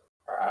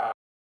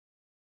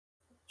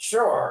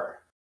 Sure.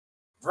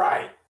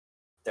 Right.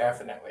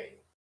 Definitely.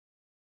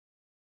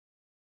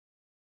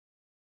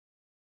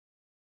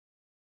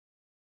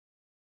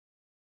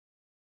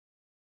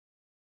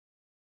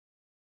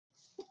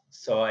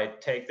 So I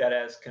take that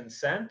as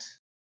consent.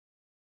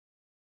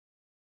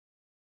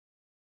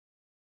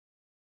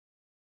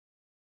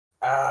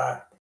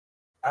 I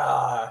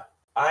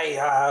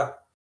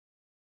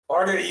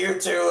order you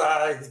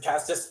to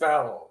cast a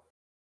spell.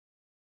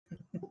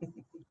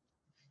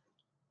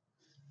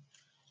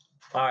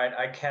 All right,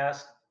 I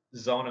cast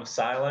Zone of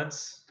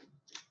Silence,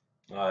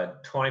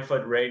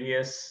 20-foot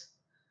radius.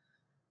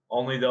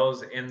 Only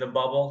those in the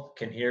bubble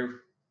can hear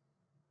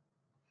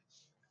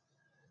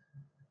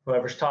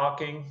whoever's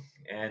talking,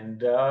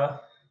 and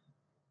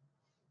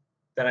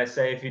then I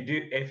say,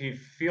 if you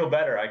feel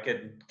better, I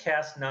could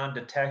cast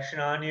non-detection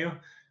on you,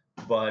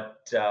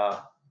 but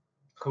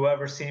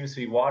whoever seems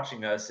to be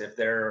watching us, if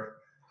they're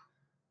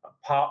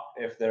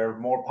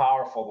more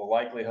powerful, the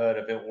likelihood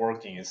of it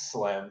working is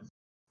slim.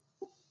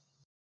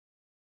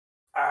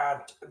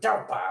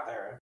 Don't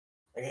bother.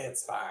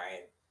 It's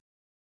fine.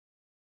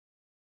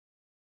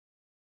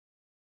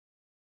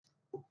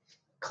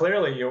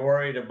 Clearly, you're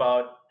worried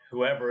about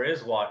whoever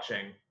is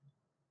watching.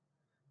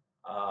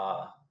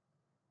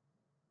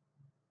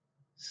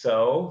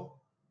 So,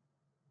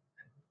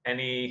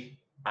 any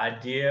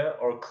idea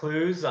or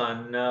clues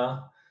on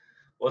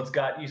what's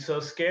got you so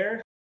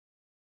scared?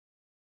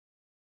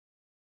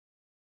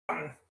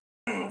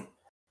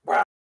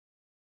 Well,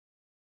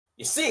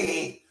 you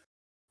see,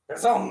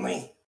 there's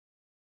only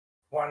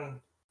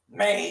one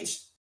mage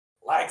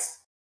likes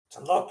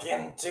to look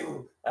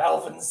into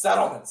elven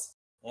settlements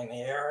in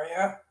the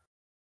area,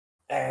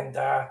 and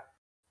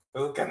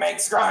who can make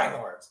scrying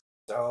orbs.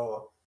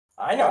 So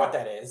I know what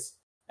that is,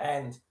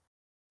 and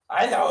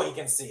I know he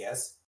can see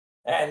us,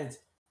 and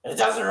it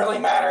doesn't really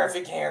matter if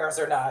he can hear us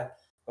or not,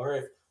 or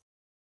if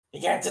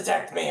he can't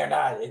detect me or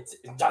not. It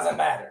doesn't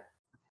matter.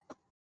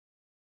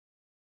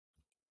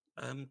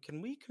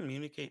 Can we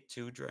communicate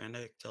to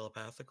Dranik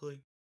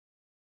telepathically?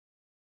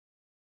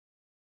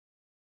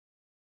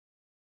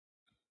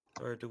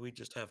 Or do we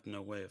just have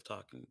no way of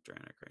talking to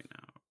Dranik right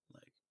now?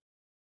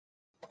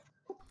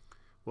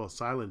 Well,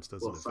 silence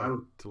doesn't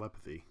affect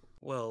telepathy.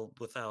 Well,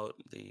 without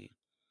the...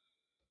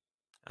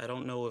 I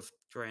don't know if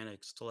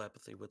Dranik's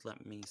telepathy would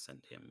let me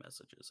send him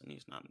messages, and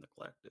he's not in the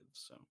collective,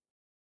 so...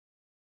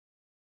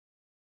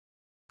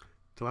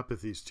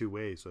 Telepathy's two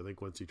ways, so I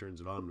think once he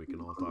turns it on, we can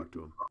all talk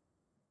to him.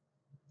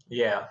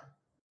 Yeah.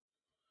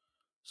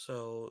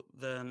 So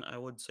then I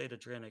would say to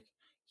Dranik,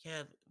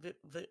 yeah,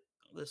 the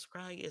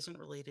scry isn't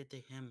related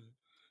to him.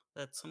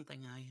 That's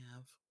something I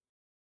have.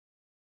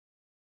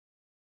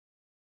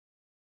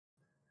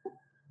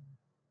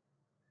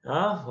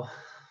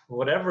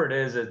 Whatever it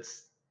is,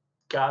 it's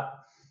got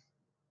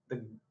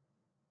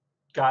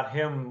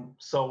him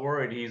so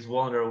worried he's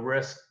willing to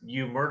risk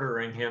you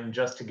murdering him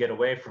just to get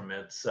away from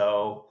it.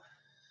 So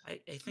I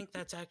think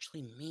that's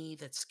actually me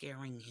that's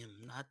scaring him,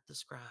 not the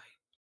scry.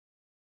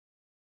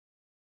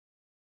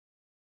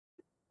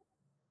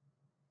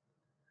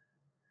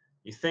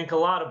 you think a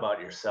lot about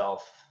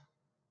yourself.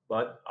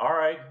 But all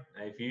right,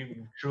 if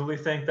you truly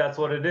think that's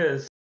what it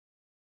is.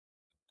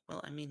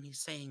 Well, I mean, he's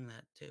saying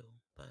that too,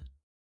 but...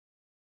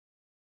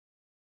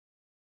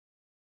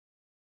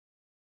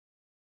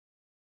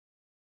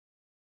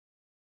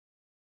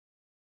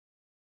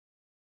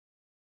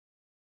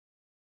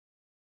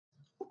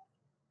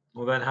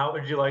 Well, then how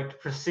would you like to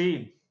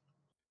proceed?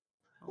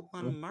 I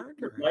want to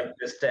murder I'd like him.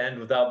 this to end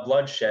without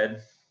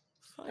bloodshed.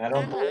 Fuck I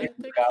don't believe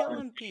that. They're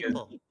killing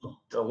people.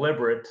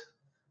 Deliberate.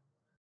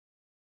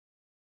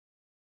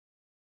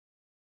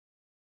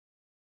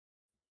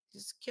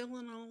 He's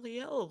killing all the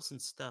elves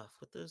and stuff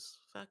with this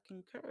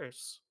fucking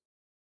curse.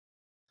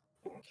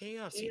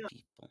 Chaosy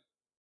people.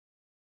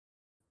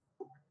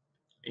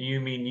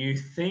 You mean you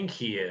think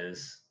he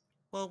is?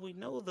 Well, we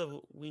know the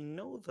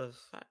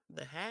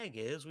hag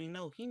is. We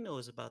know he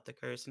knows about the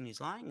curse and he's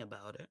lying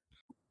about it.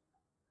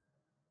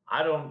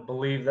 I don't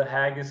believe the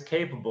hag is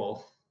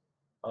capable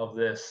of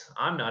this.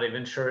 I'm not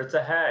even sure it's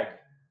a hag.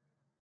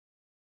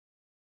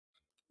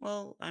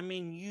 Well, I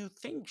mean, you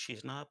think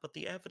she's not, but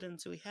the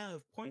evidence we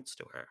have points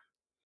to her.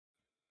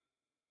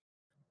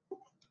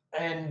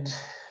 And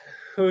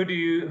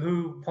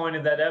who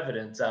pointed that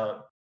evidence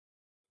out?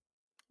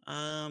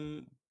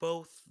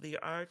 Both the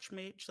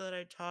archmage that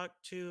I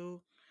talked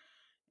to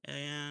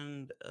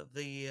and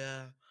the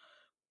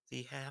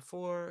half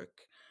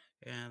orc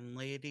and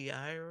Lady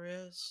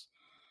Iris.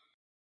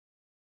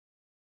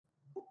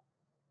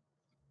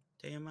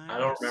 Damn Iris. I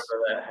don't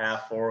remember that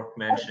half orc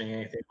mentioning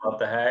anything about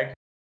the hag.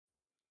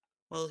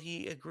 Well,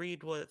 he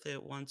agreed with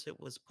it once it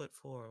was put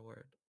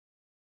forward.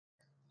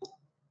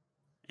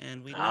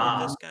 And we know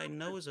this guy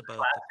knows about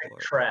the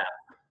court. Trap.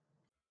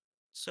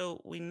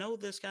 So we know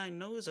this guy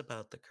knows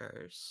about the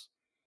curse.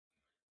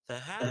 The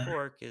half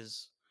orc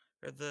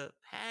the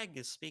hag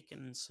is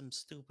speaking some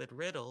stupid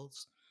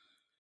riddles.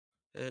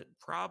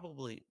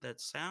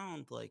 That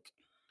sound like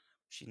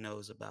she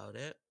knows about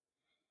it.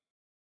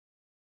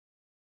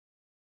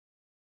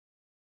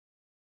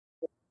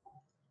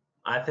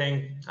 I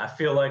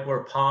feel like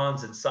we're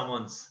pawns in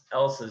someone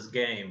else's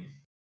game.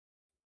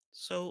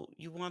 So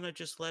you want to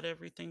just let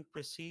everything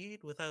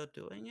proceed without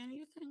doing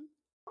anything?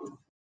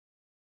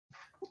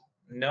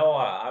 No,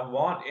 I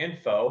want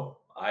info.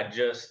 I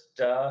just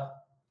How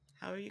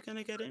are you going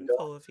to get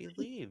info if he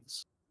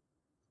leaves?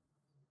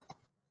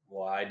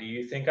 Why do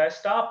you think I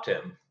stopped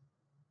him?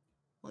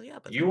 Well, yeah,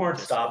 but you weren't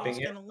stopping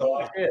him, so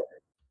I did.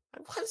 I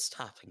was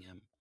stopping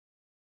him.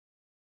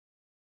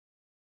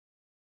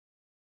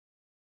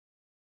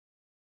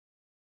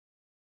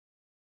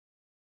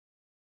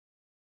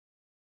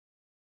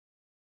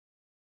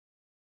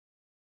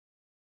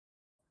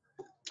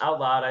 Out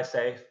loud, I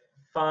say,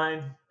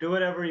 fine, do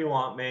whatever you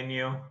want,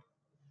 menu.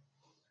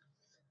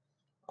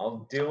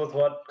 I'll deal with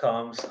what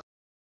comes.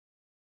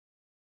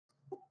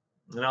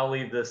 And I'll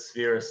leave this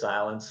sphere of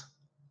silence.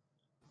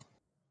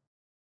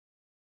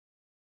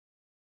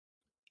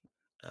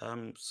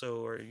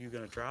 So are you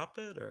gonna drop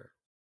it or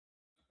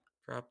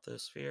drop the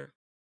sphere?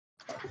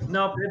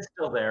 Nope, it's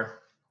still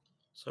there.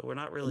 So we're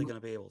not really gonna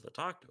be able to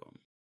talk to him.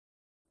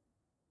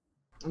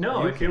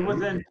 No, You if you're can.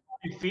 within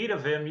 20 feet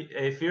of him,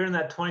 if you're in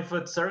that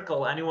 20-foot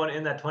circle, anyone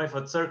in that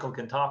 20-foot circle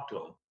can talk to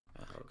him.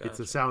 Oh, It's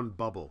gotcha. a sound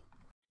bubble.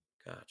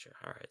 Gotcha.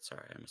 All right.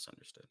 Sorry, I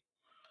misunderstood.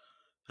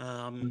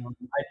 I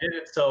did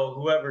it so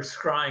whoever's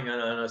crying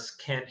on us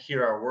can't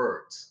hear our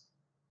words.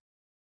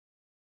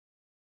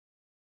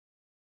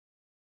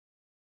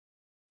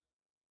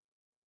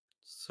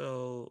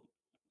 So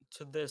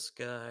to this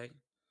guy,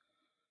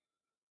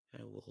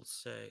 I will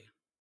say,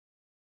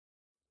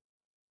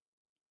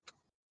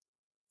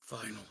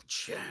 final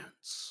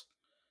chance.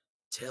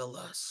 Tell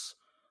us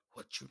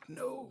what you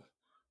know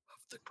of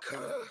the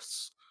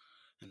curse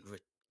and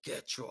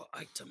get your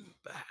item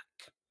back.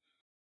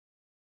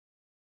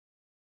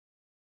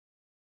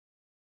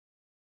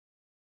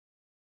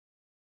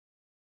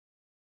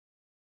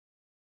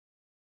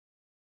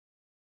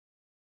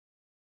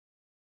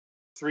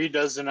 Three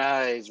dozen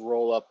eyes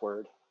roll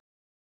upward.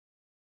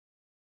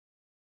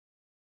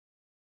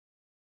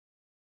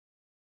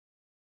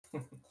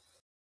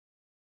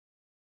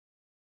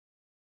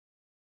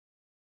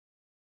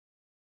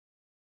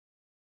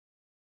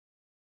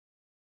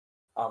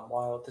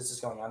 While this is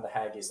going on, the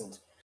hag isn't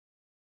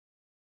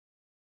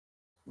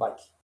like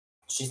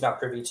she's not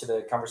privy to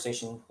the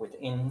conversation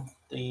within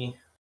the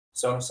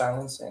zone of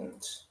silence,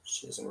 and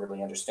she doesn't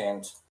really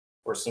understand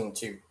or seem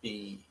to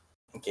be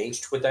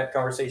engaged with that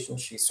conversation.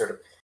 She's sort of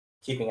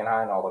keeping an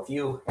eye on all of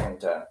you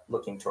and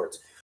looking towards,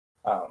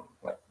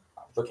 like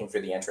looking for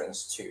the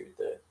entrance to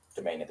the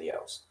domain of the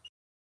elves.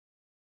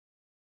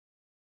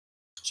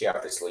 She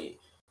obviously,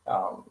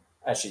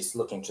 as she's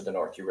looking to the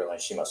north, you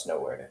realize she must know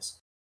where it is.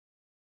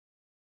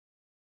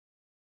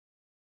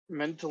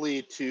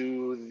 Mentally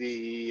to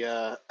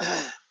the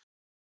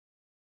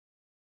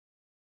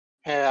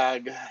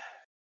hag.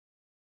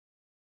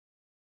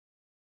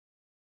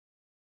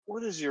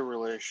 What is your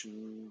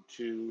relation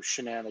to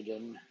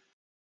Shenanigan?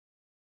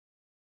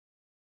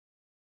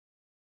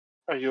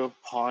 Are you a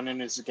pawn in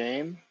his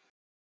game?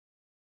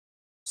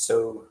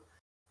 So,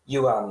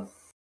 you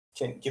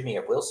can give me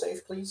a will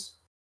save, please.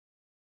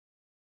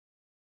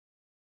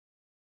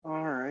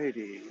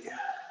 Alrighty.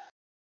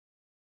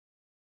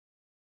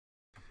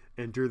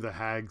 Enter the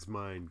hag's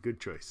mind.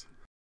 Good choice.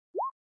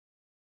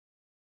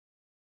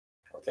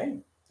 Okay,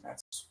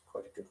 that's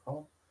quite a good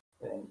roll.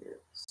 And your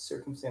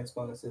circumstance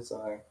bonuses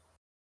are.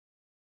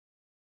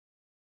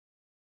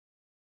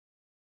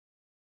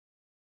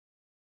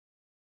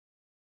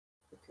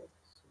 Okay,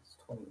 so it's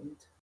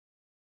 28.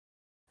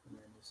 And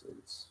then this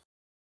is.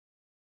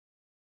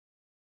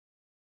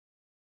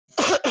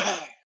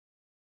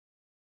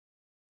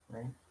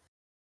 Right?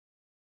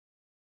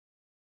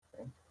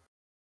 Okay.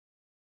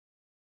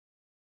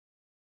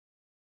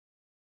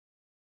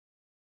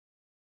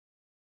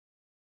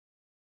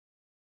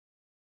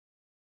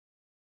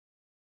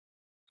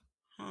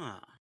 Huh.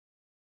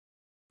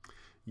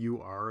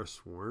 You are a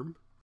swarm?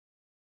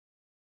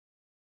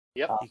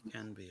 Yep. He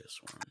can be a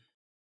swarm.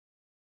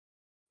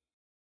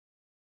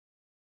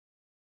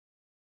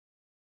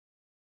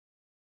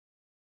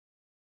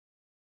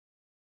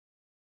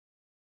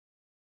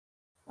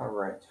 All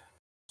right.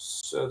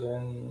 So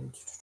then.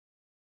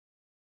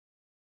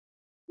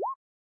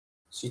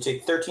 So you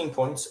take 13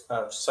 points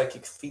of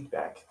psychic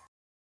feedback,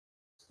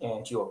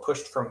 and you are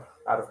pushed from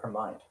out of her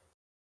mind.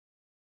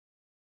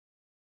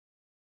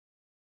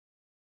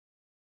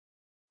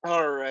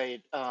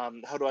 Alright.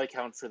 How do I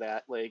count for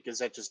that? Like, is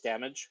that just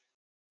damage?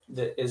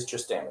 That is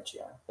just damage,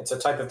 yeah. It's a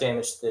type of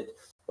damage that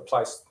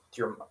applies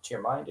to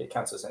your mind. It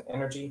counts as an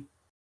energy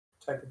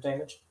type of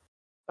damage.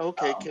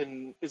 Okay,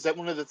 is that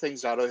one of the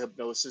things auto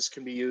hypnosis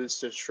can be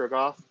used to shrug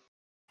off?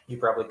 You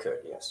probably could,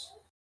 yes.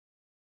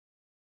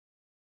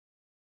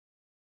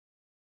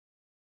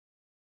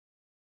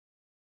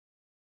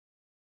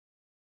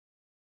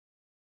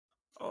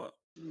 Oh,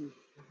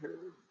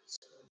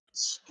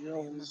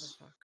 Skills.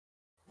 motherfucker.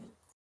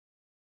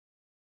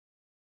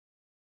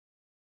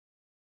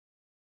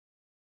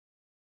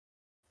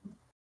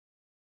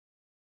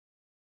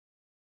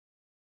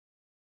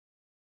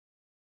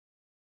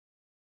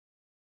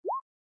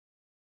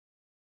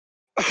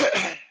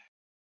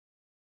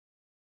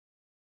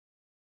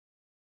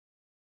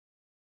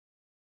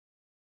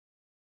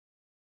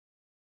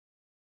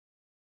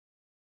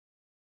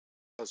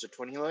 How's it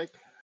 20 like?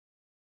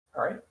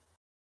 All right.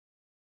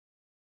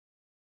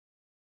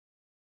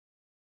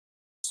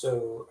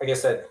 So I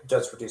guess that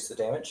does reduce the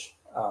damage.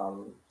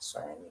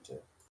 Sorry, I need to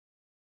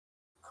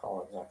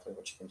call exactly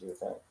what you can do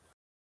with that.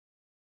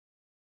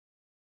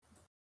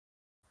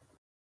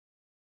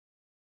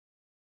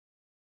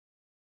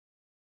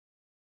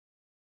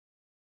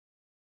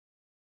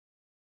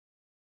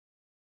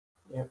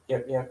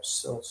 Yep.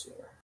 So let's see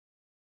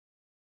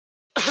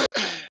here.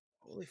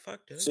 Holy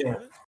fuck, did I So, do yeah.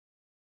 it?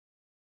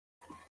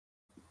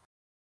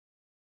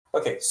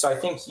 Okay, so I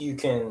think you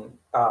can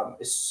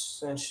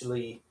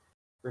essentially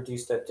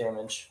reduce that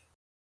damage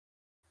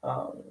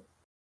to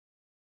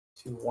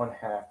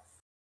 1/2.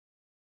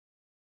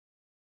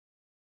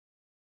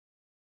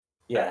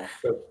 Yeah,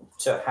 so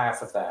to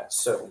half of that.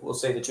 So we'll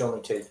say that you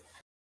only take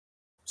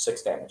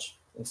 6 damage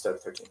instead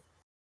of 13.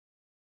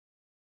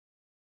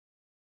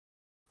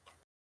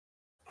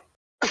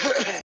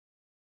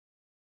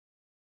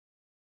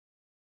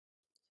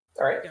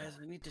 All right. Guys,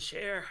 I need to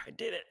share. I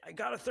did it. I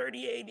got a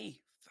 30/80.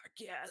 Fuck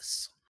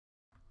yes.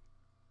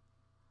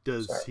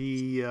 Does Sorry.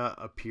 he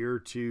appear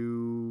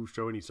to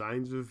show any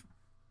signs of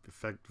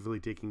effectively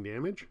taking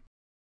damage?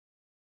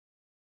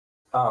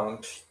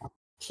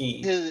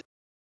 He.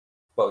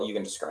 Well, you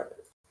can describe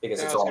it because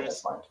Yeah, it's I was all in gonna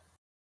his mind.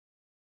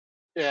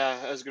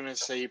 Yeah, I was gonna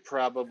say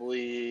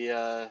probably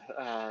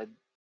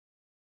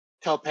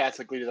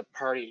telepathically to the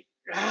party.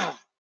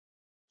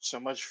 So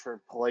much for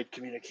polite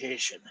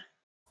communication.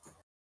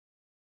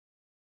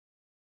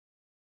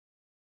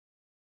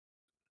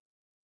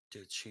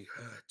 Did she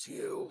hurt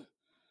you?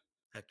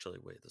 Actually,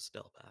 wait, the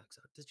spell backs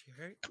out. Did she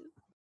hurt you?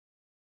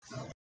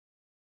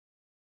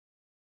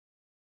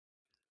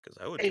 Because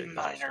I would A take that as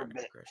minor strong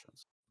bit.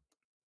 aggressions.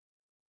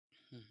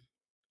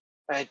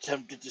 I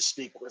attempted to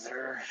speak with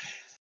her.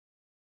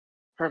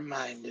 Her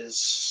mind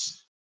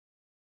is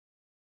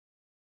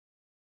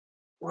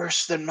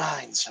worse than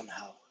mine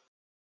somehow.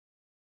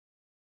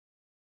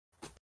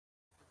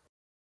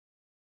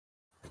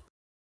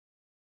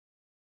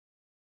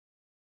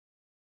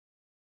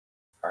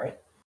 All right.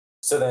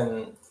 So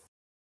then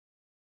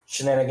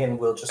Shenanigan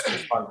will just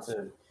respond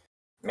to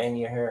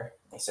Mania here.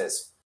 He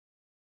says,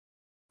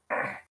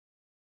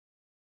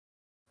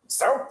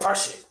 so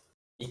pushy.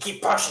 You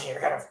keep pushing, you're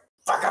gonna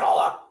fuck it all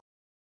up.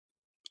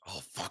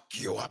 I'll fuck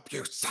you up,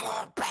 you son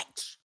of a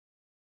bitch.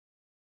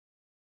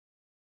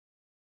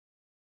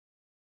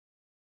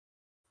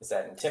 Is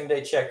that an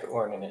intimidate check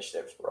or an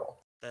initiative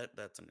roll?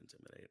 That's an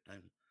intimidate.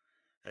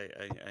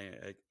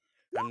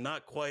 I'm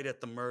not quite at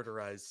the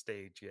murderized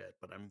stage yet,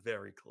 but I'm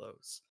very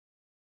close.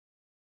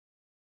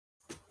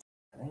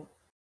 All right.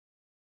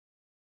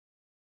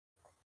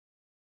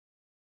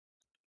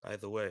 By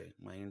the way,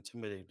 my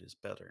intimidate is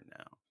better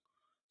now.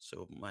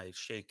 So my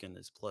shaken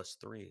is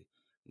 +3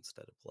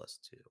 instead of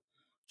 +2.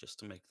 Just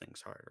to make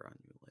things harder on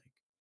you,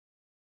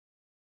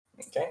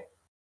 Lake. Okay.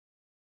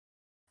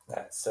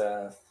 That's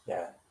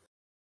yeah.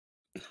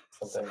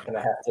 Something I'm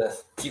gonna have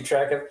to keep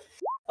track of.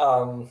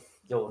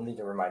 You'll need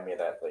to remind me of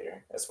that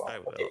later as well. I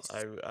will.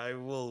 Okay. I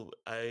will.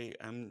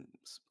 I'm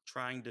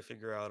trying to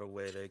figure out a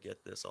way to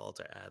get this all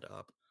to add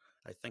up.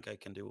 I think I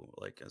can do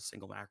like a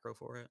single macro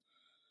for it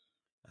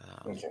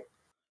Okay.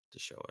 to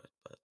show it.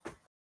 But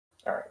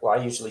All right. Well,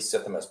 I usually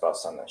set them as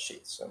buffs on that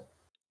sheet. So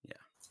yeah.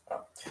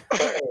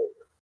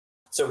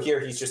 So here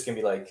he's just gonna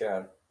be like,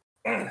 hey,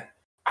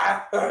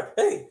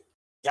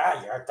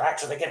 yeah, you're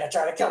actually gonna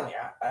try to kill me,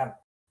 huh?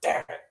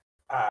 Damn it.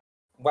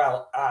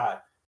 Well,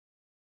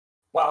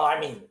 I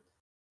mean,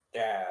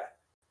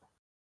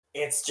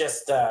 it's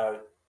just,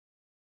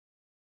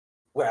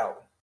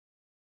 well,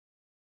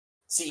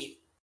 see,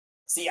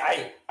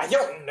 I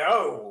don't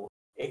know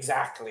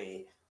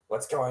exactly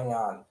what's going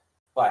on,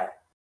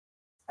 but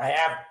I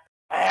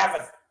have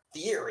a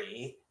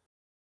theory.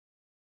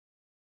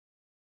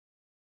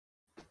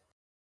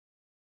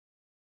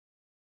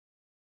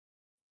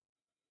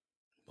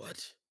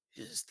 What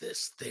is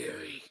this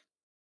theory?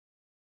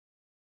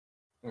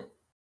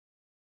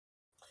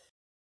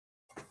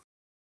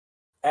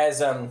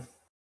 As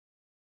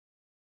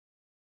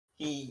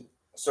he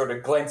sort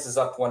of glances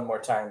up one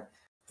more time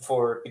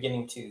before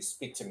beginning to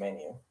speak to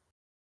Manu,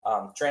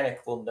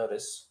 Dranik will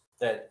notice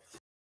that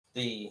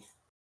the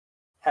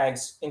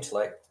hag's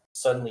intellect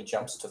suddenly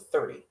jumps to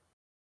 30.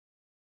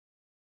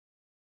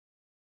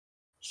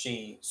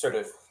 She sort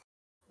of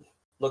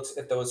looks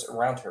at those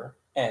around her,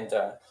 and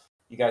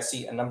you guys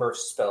see a number of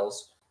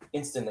spells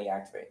instantly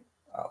activate,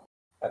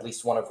 at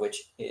least one of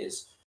which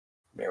is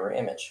Mirror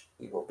Image.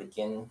 We will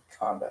begin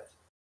combat.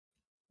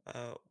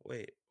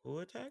 Wait, who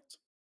attacked?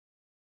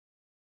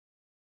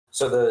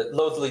 So the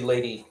loathly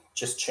lady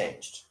just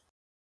changed.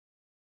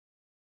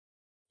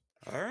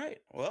 All right.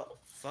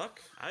 Well,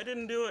 fuck. I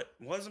didn't do it.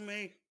 Wasn't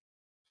me.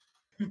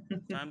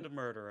 Time to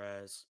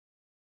murderize.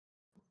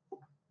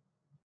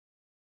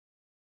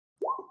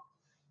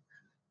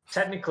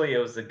 Technically, it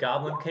was the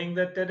Goblin King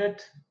that did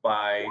it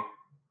by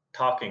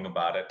talking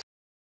about it.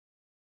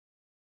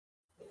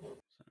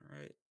 All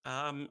right.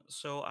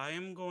 So I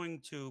am going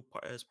to,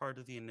 as part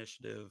of the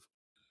initiative,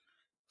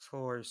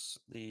 force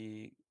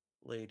the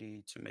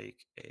lady to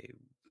make a,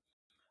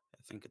 I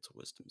think it's a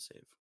wisdom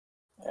save.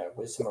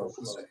 Wisdom or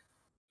wisdom.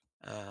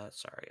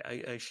 Sorry,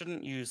 I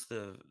shouldn't use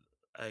the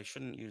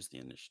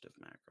initiative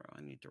macro.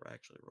 I need to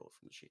actually roll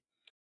from the sheet.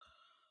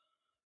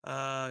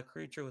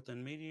 Creature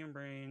within medium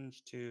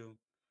range to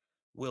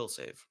will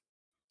save.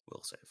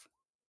 Will save.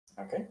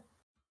 Okay.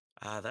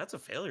 That's a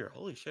failure.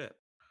 Holy shit.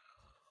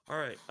 All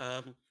right.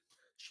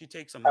 She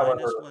takes a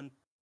However, -1.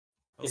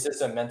 is this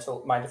a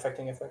mind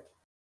affecting effect?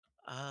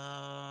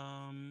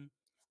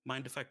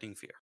 Mind affecting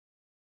fear.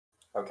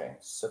 Okay,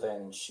 so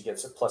then she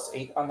gets a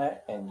 +8 on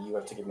that, and you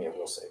have to give me a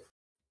will save.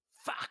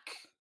 Fuck.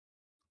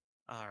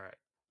 All right.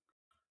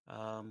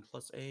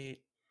 +8.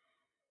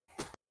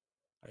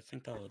 I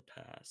think that would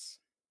pass.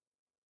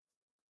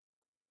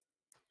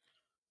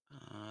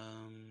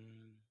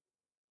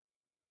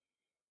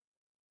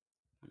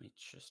 Let me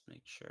just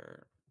make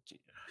sure.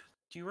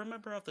 Do you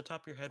remember off the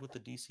top of your head what the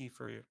DC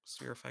for your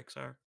sphere effects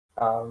are?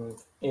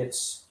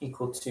 It's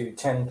equal to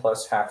 10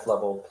 plus half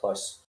level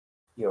plus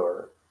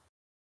your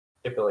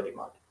ability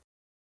mod,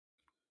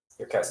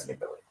 your casting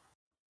ability.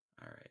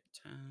 All right,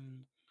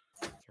 10,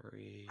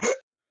 3.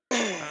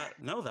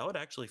 No, that would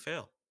actually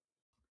fail.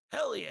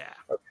 Hell yeah.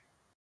 Okay.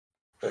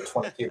 So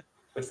 22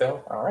 would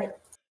fail. All right.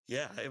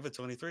 Yeah, I have a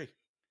 23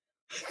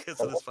 because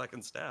of Okay. this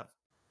fucking staff.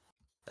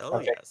 Hell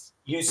Okay. yes.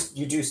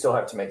 You do still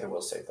have to make a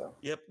will save though.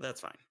 Yep, that's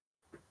fine.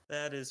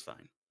 That is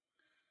fine.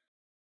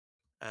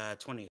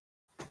 20.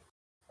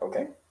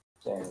 Okay.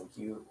 Then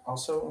you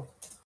also.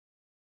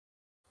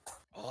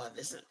 Oh,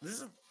 this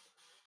is.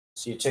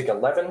 So you take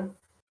 11.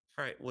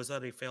 All right, was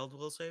that a failed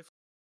will save?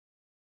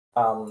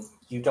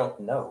 You don't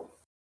know.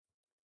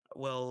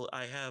 Well,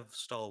 I have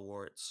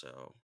stalwart,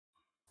 so.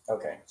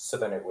 Okay, so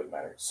then it would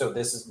matter. So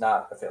this is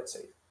not a failed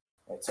save.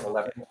 It's an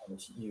 11, Okay.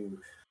 and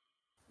you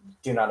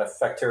do not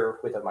affect her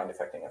with a mind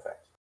affecting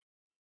effect.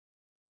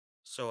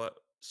 So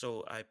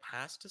I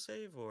passed to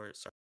save, or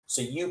sorry?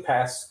 So you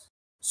passed.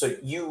 So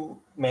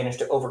you managed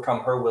to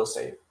overcome her will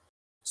save.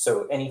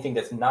 So anything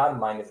that's not a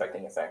mind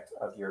affecting effect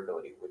of your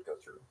ability would go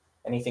through.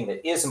 Anything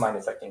that is a mind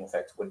affecting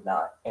effect would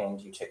not,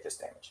 and you take this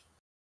damage.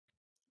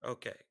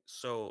 Okay,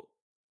 so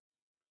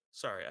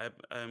sorry,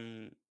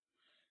 I'm.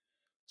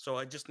 So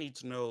I just need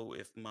to know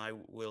if my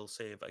will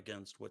save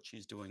against what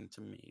she's doing to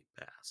me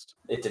passed.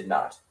 It did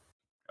not.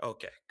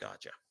 Okay,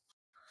 gotcha.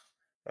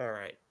 All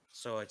right,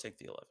 so I take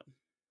the 11.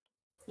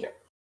 Yeah.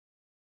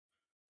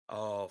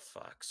 Oh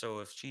fuck. So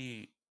if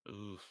she,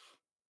 oof.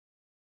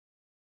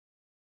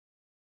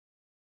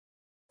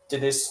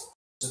 Did this?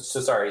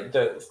 So sorry.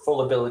 The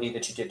full ability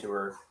that you did to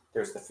her.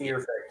 There's the fear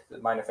effect, the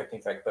mind affecting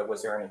effect, but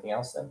was there anything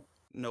else then?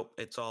 Nope,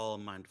 it's all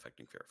mind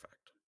affecting fear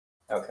effect.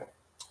 Okay.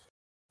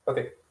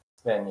 Okay.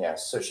 Then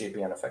yes, so she'd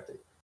be unaffected.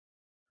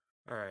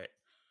 All right.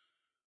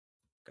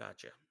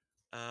 Gotcha.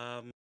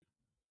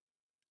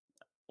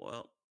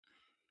 Well,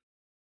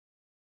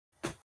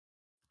 I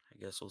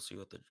guess we'll see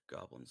what the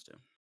goblins do.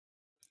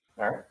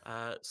 All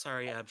right.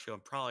 Sorry, Abshu, I'm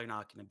probably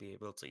not going to be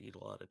able to eat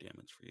a lot of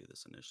damage for you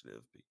this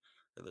initiative,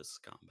 or this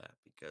combat,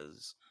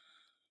 because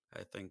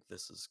I think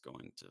this is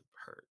going to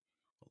hurt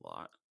a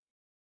lot.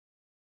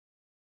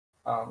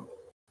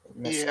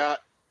 Yeah,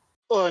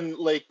 on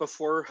like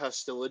before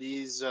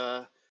hostilities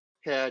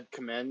had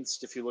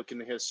commenced, if you look in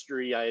the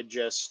history, I had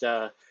just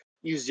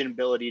used an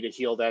ability to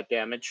heal that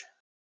damage.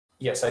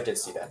 Yes, I did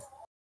see that,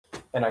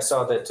 and I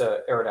saw that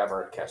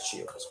Eradavar had cast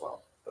shield as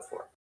well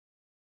before.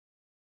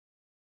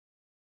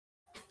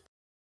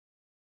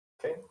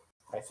 Okay,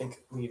 I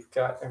think we've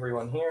got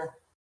everyone here.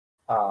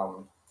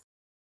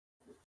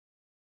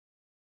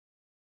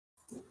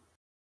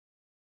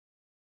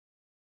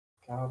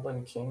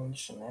 Goblin King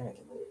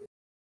shenanigans.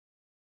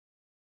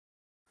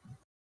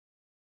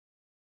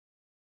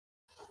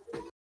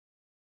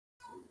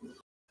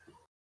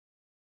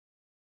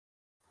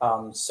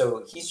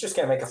 So he's just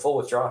gonna make a full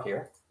withdrawal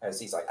here, as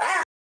he's like,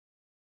 ah,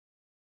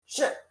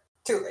 shit,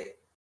 too late,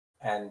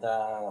 and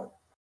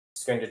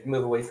he's going to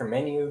move away from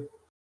menu.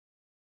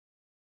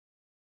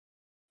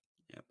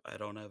 Yep, I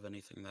don't have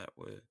anything that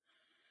would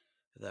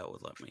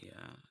let me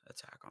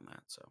attack on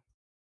that. So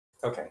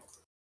Okay,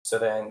 so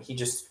then he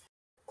just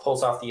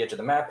pulls off the edge of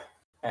the map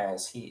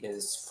as he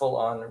is full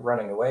on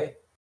running away.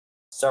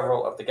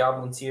 Several of the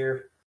goblins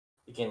here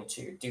begin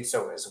to do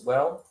so as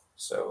well.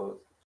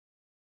 So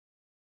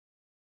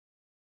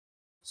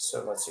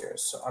let's hear.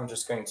 So I'm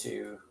just going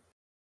to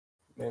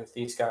move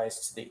these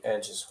guys to the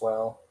edge as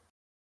well,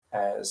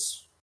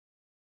 as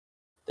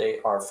they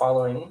are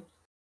following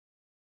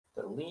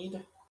the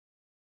lead.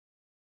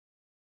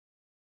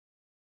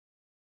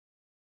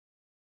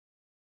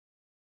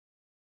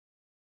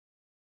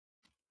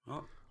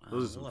 oh,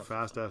 Those are some 11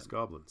 fast ass fucking-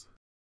 goblins.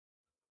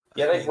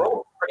 Yeah, I they mean,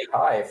 rolled pretty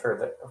high for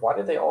the. Why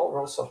did they all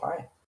roll so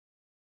high?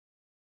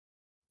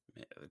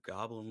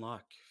 Goblin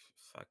luck,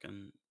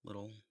 fucking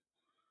little.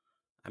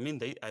 I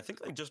mean, I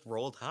think they just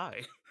rolled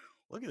high.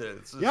 Look at it.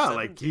 It's Yeah, 17.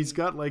 like he's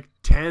got like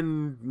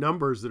 10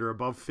 numbers that are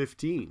above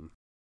 15.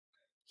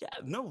 Yeah,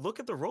 no,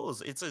 look at the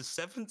rolls. It's a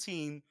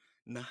 17,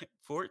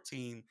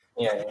 14,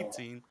 Yeah,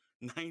 19,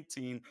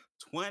 19,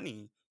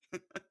 20.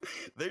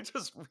 They're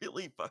just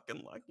really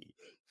fucking lucky.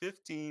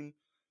 15,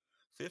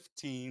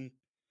 15,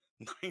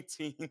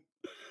 19,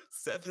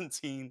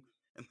 17,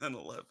 and then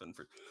 11.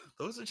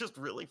 Those are just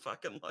really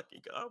fucking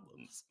lucky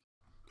goblins.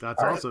 That's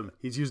All right. awesome.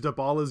 He's used up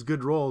all his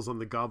good rolls on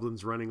the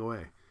goblins running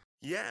away.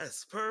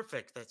 Yes,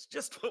 perfect. That's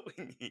just what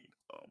we need.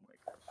 Oh my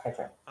god.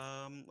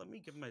 Okay. Let me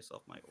give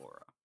myself my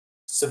aura.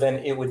 So then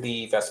it would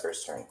be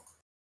Vesper's turn.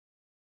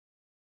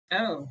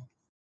 Oh.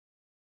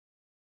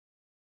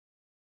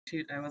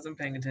 Shoot, I wasn't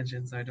paying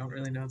attention, so I don't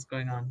really know what's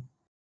going on.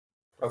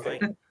 Okay.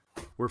 Fight.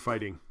 We're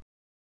fighting.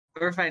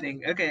 We're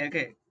fighting.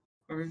 Okay.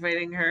 We're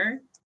fighting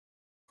her?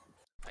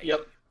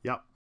 Yep.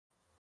 Yep.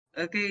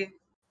 Okay.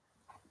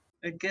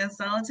 I guess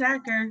I'll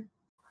attack her.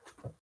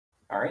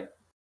 All right.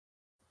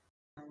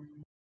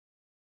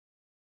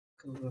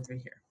 Go over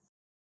here.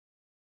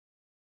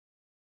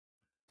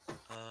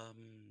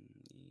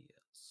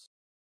 Yes.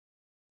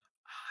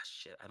 Ah,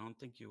 shit. I don't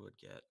think you would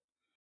get.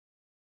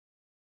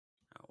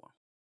 Oh well.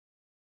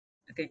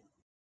 Okay.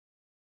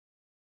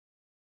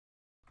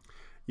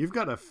 You've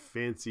got a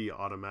fancy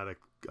automatic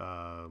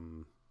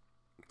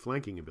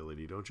flanking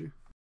ability, don't you?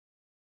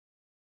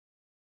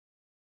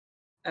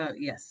 Oh,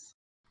 yes.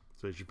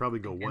 So you should probably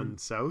go I can one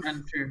south.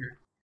 Run through her.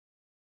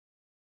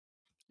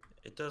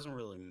 It doesn't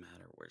really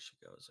matter where she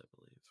goes, I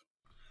believe.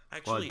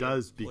 Well, Actually, it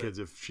does because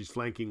if she's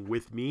flanking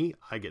with me,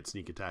 I get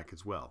sneak attack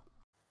as well.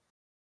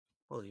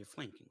 Well, you're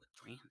flanking with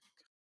Dranic.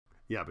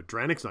 Yeah, but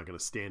Dranic's not going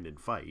to stand and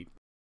fight.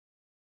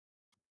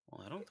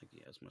 Well, I don't think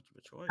he has much of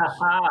a choice.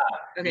 Haha.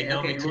 Okay, You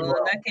know me okay. too Well, in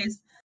well. that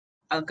case,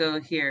 I'll go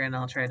here and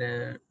I'll try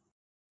to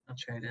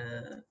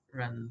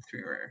run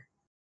through her.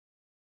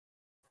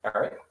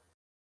 All right.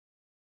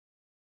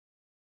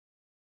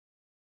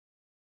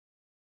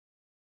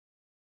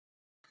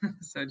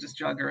 So just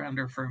jog around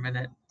her for a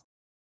minute.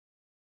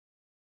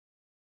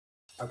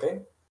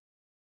 Okay.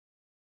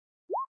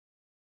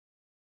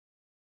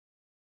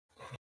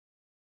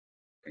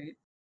 Great.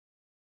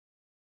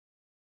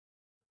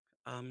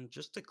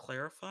 Just to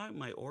clarify,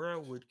 my aura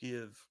would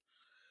give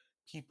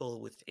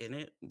people within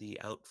it the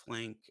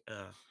outflank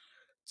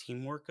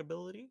teamwork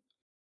ability,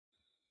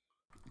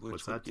 which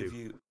What's would that give do?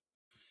 you,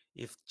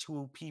 if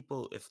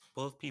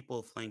both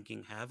people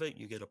flanking have it,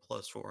 you get a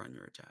 +4 on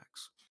your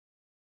attacks.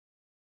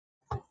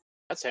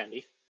 That's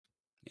handy.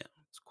 Yeah,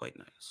 it's quite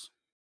nice.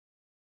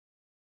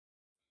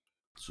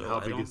 So So how I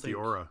big don't is the think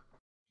aura?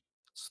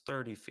 it's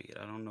 30 feet.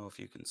 I don't know if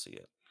you can see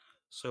it.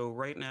 So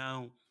right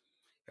now,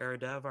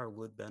 Eradavar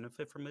would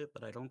benefit from it,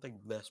 but I don't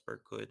think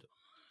Vesper could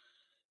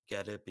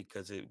get it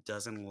because it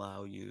doesn't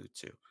allow you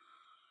to.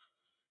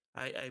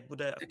 I would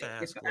have to Okay,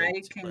 if ask I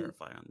Lake to can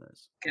clarify on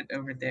this. get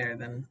over there,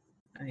 then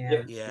I have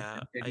Yep. Yeah,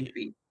 30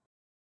 feet.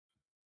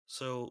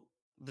 So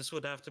this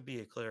would have to be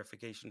a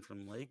clarification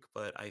from Lake,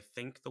 but I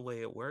think the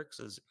way it works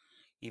is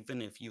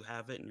even if you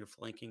have it and you're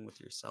flanking with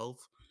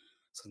yourself,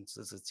 since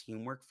it's a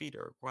teamwork feat,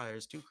 it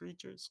requires 2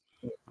 creatures.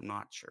 I'm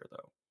not sure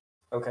though.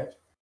 Okay.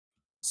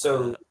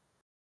 So Uh,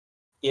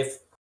 if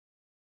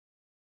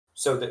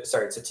sorry,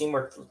 it's a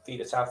teamwork feat.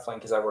 It's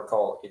outflank, as I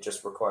recall. It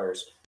just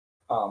requires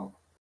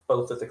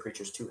both of the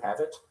creatures to have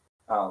it.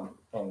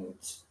 And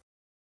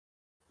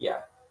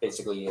yeah,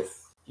 basically,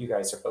 if you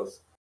guys are both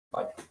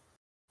like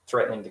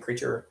threatening the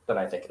creature, then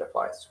I think it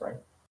applies, right?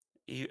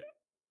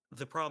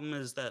 The problem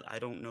is that I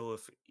don't know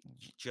if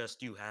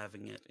just you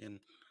having it in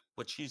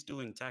what she's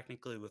doing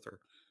technically with her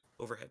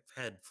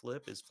overhead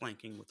flip is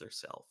flanking with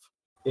herself.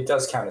 It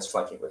does count as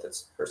flanking with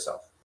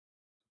herself.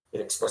 It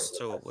Right, explicitly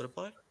so does. it would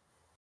apply?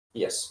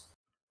 Yes.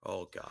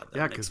 Oh god.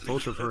 Yeah, because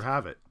both of her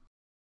have it.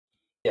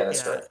 Yeah,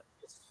 that's Yeah. right.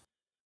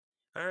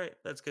 Alright,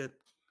 that's good.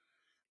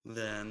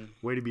 Then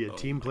Way to be a oh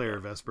team my player,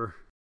 God. Vesper.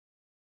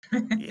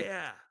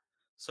 Yeah.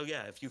 So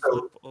yeah, if you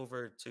flip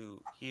over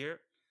to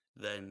here,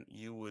 then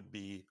you would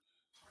be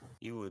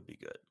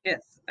good.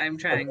 Yes, I'm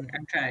trying.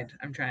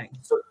 I'm trying.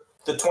 So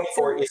the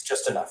 24 is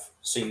just enough.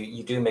 So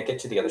you do make it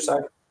to the other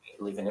side.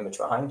 You leave an image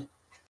behind.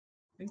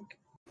 I think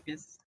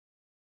yes.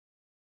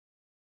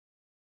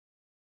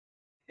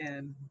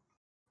 And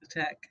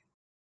attack.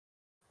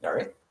 All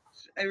right.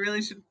 I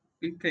really should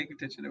be paying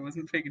attention. I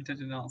wasn't paying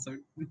attention at all, so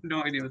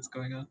no idea what's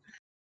going on.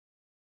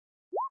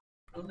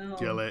 Oh no.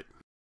 Kill it.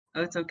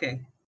 Oh, it's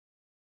okay.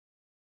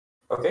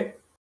 Okay.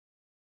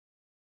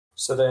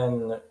 So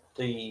then let's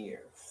see.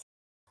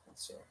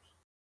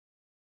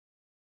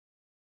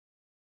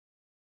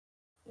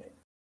 Yeah.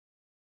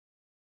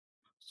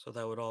 So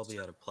that would all be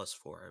at a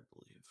 +4, I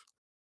believe.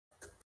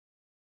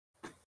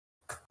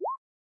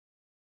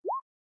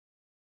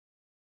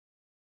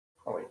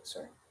 Oh wait,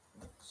 sorry.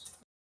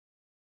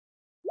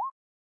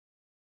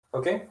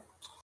 Okay.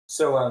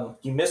 So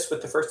you miss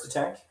with the first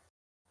attack.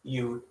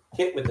 You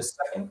hit with the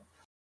second,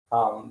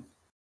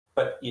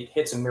 but it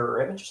hits a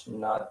mirror image,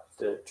 not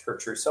her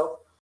true self.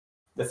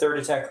 The third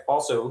attack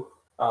also.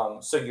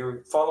 So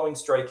your following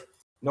strike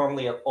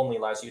normally only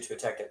allows you to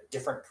attack a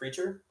different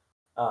creature,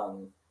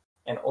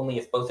 and only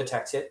if both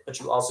attacks hit. But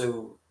you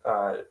also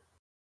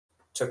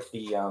took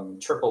the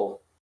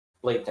triple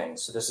blade thing.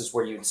 So this is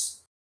where you'd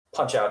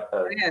punch out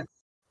a Yes,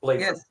 blade.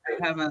 yes.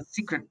 I have a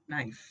secret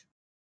knife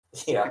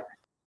Yeah.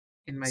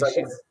 in my So I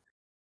shoe. guess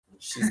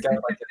she's got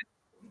like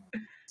a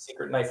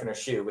secret knife in her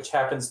shoe, which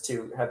happens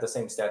to have the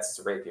same stats as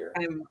a rapier.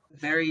 I'm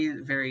very,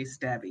 very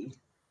stabby.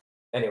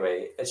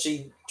 Anyway,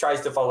 she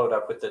tries to follow it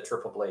up with the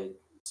triple blade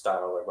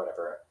style or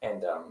whatever,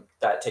 and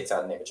that takes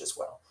out an image as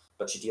well.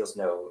 But she deals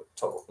no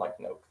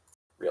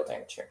real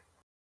damage here.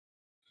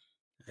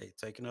 Hey,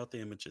 taking out the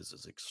images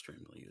is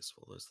extremely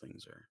useful. Those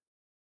things are.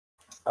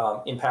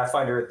 In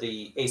Pathfinder,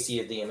 the AC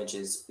of the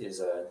images is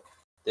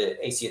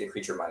the AC of the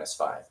creature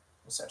 -5,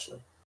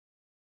 essentially.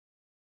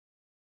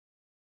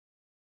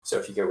 So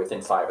if you go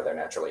within 5 of their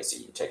natural AC,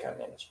 you take out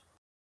damage.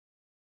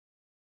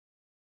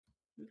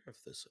 I wonder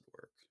if this would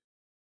work.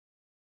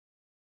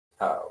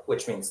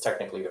 Which means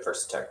technically the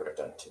first attack would have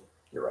done it too.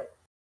 You're right.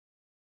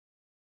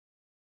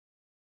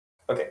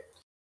 Okay.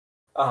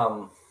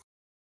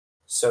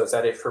 So is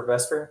that it for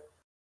Vesper?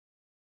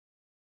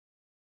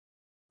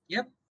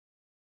 Yep.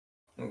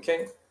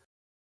 Okay.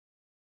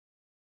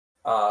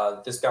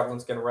 This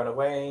goblin's gonna run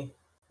away.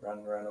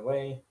 Run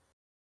away.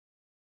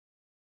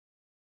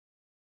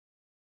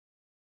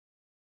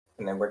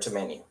 And then we're to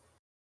Manu.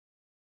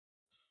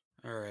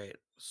 All right.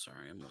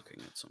 Sorry, I'm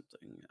looking at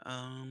something.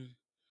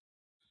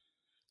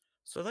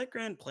 So that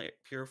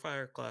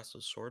Purifier class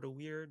is sort of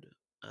weird.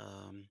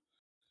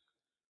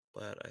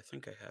 But I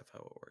think I have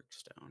how it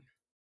works down.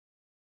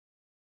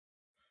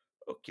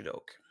 Okie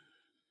doke.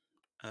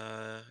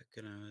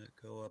 Gonna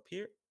go up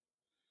here.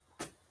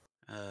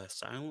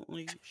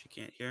 Silently. She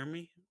can't hear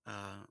me.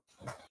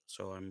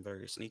 So I'm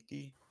very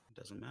sneaky. It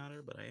doesn't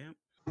matter, but I am.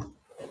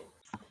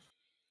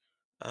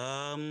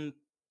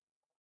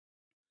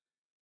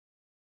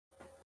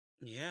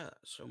 Yeah,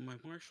 so my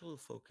martial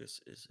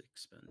focus is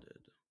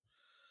expended.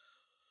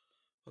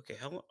 Okay,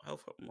 how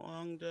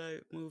long did I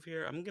move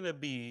here? I'm gonna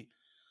be.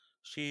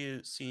 She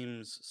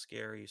seems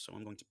scary, so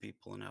I'm going to be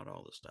pulling out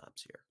all the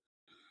stops here.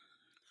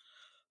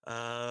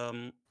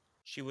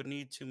 She would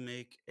need to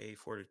make a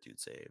fortitude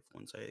save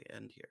once I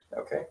end here.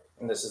 Okay.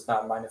 And this is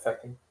not mind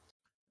affecting?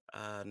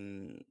 I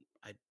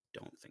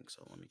don't think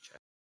so. Let me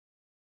check.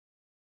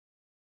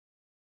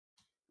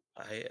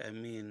 I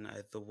mean,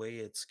 the way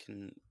it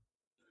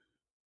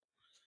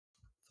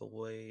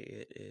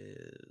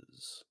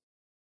is.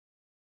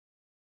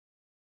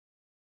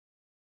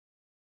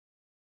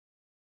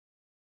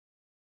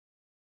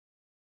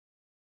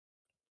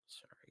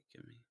 Sorry,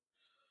 give me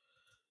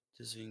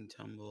dizzying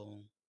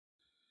tumble.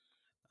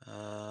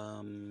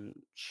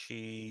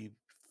 She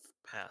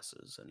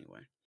passes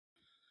anyway.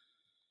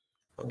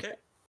 Okay.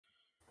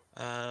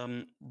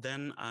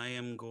 Then I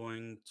am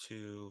going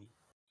to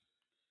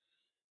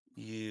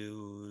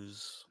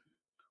use.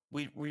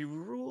 We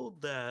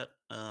ruled that.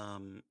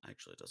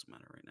 Actually, it doesn't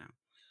matter right now.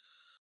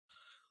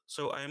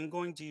 So I am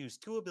going to use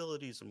 2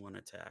 abilities in 1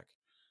 attack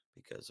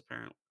because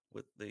apparently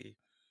with the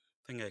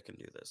thing I can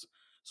do this.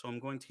 So I'm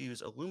going to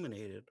use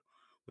Illuminated,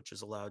 which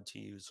is allowed to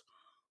use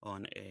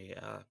on a.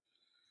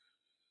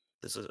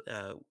 This is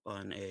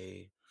on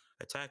a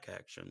attack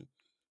action,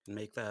 and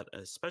make that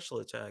a special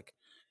attack,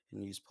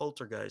 and use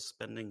Poltergeist,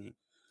 spending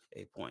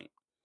a point.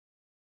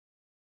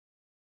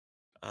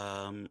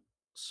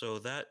 So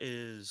that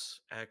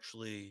is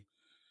actually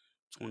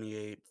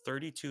 28,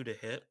 32 to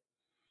hit,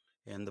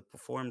 and the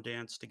Perform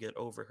Dance to get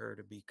over her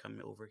to become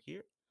over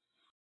here.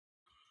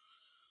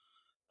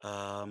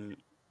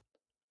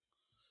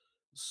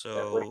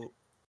 So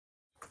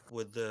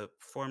would the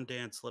Perform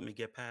Dance let me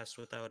get past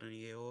without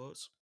any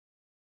AOs?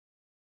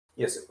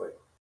 Yes, it would.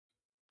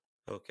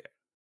 Okay.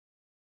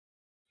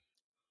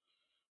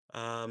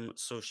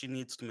 So she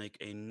needs to make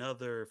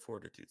another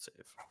Fortitude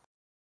save.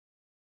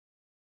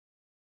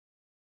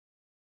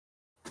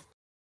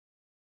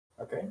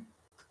 Okay.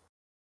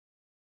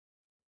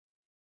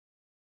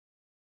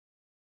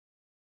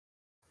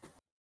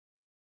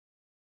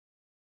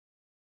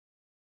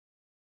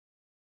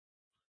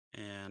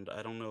 And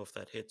I don't know if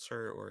that hits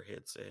her or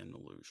hits an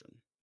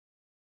illusion.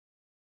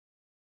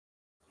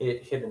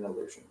 It hit an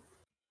illusion.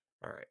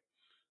 All right.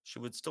 She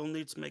would still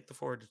need to make the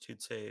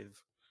Fortitude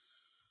save.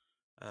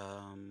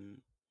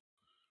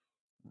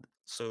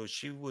 So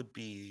she would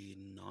be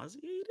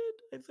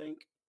nauseated, I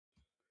think,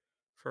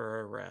 for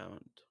a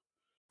round.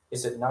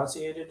 Is it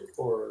nauseated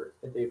or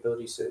the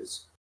ability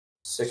says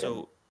sicken?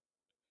 So,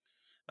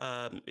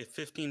 if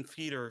 15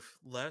 feet or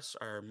less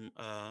are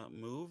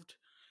moved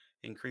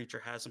and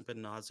creature hasn't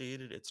been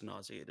nauseated, it's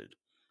nauseated.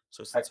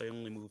 So since I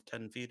only move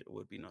 10 feet, it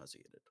would be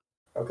nauseated.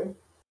 Okay.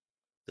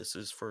 This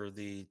is for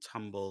the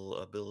tumble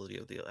ability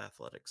of the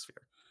athletic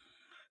sphere.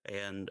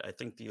 And I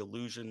think the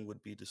illusion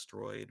would be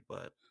destroyed,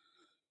 but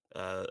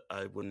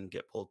I wouldn't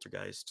get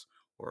poltergeist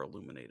or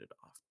illuminated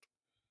off.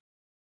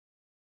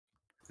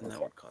 And that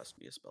would cost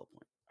me a spell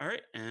point. All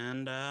right,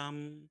 and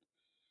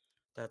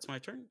that's my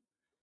turn.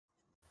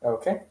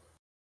 Okay.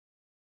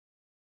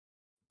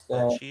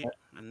 But she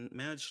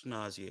managed to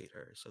nauseate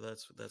her, so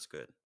that's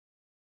good.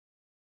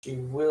 She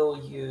will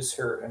use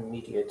her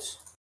immediate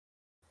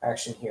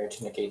action here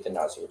to negate the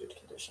nauseated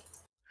condition.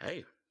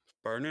 Hey,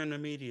 burning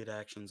immediate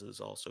actions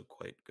is also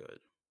quite good.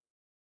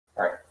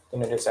 Alright,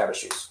 then it is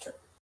Abishu's turn.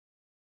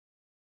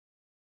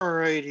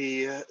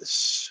 Alrighty,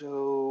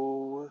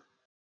 so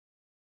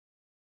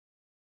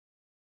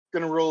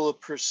gonna roll a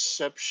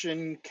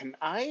perception. Can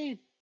I?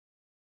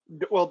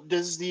 Well,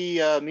 does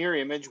the mirror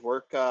image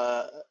work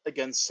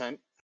against scent?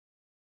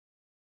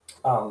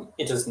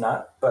 It does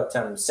not, but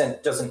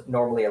scent doesn't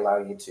normally allow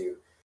you to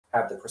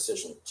have the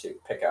precision to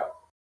pick out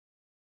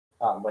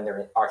when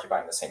they're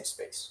occupying the same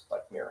space,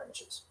 like mirror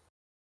images.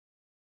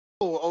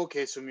 Oh,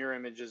 okay. So mirror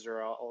images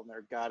are all in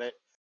there. Got it.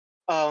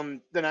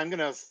 Then I'm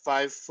gonna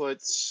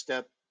 5-foot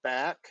step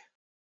back,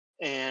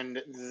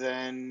 and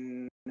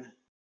then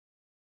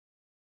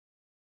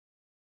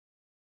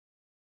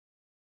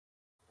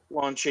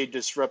launch a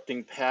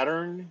disrupting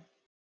pattern.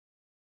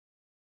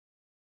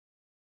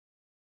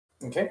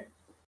 Okay.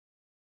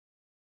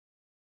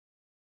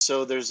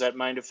 So there's that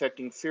mind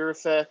affecting fear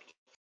effect.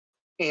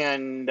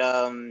 And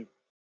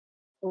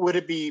would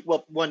it be,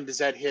 well, one, does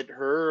that hit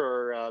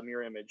her or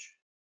mirror image?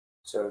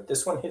 So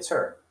this one hits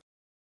her.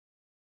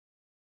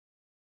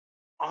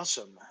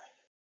 Awesome.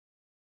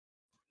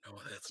 No,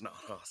 that's not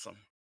awesome.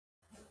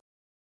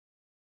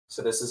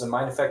 So this is a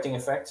mind affecting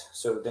effect.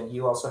 So then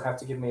you also have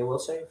to give me a will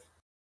save.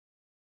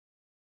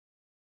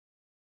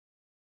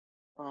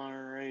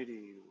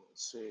 Alrighty, we'll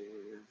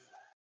save.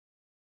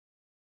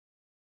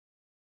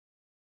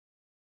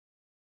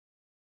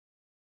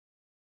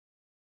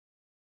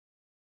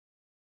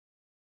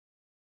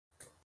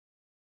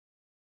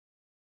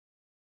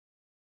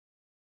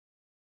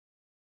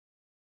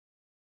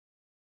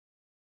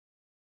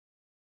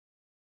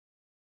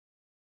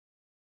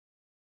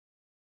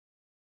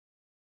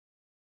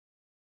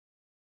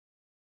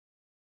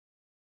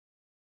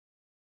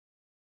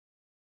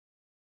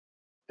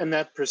 And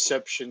that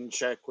perception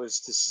check was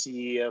to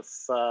see if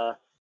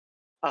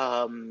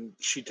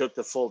she took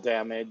the full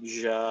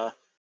damage, or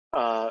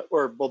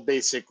well,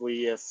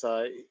 basically if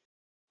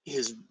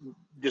his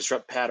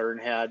disrupt pattern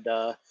had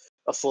a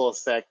full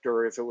effect,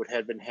 or if it would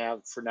have been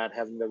halved for not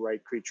having the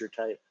right creature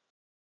type.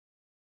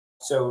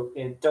 So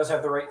it does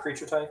have the right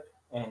creature type,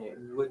 and it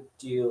would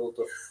deal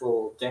the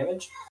full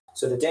damage.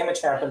 So the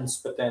damage happens,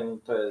 but then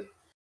the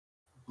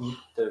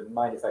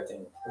mind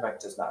affecting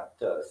effect does not,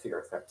 the fear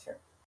effect here.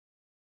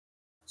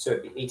 So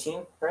it'd be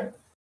 18, right?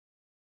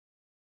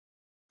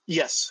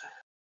 Yes.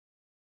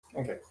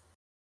 Okay.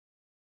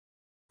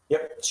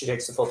 Yep, she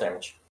takes the full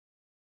damage.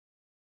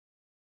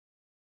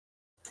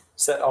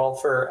 Is that all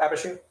for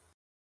Abishu?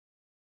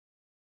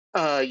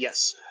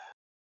 Yes.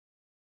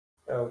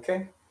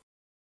 Okay.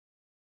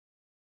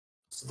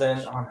 So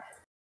then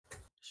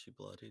She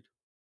bloodied.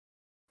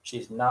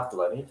 she's not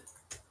bloodied.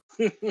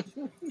 18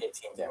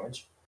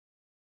 damage.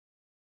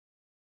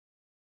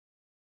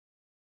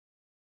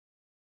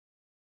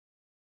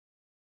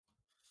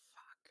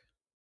 Fuck.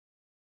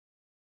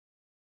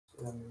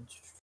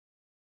 Damage.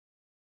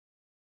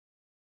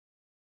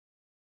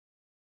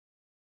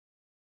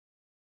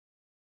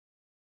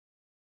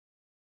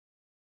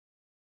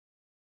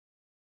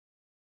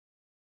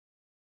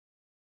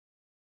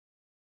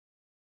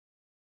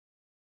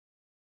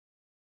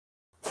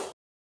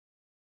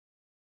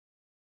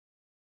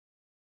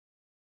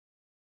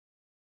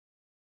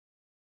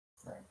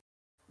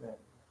 Right.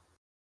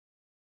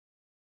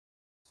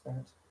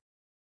 Then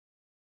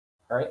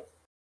all right.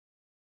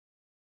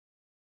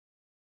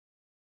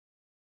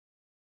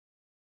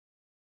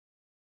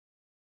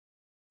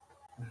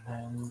 And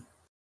then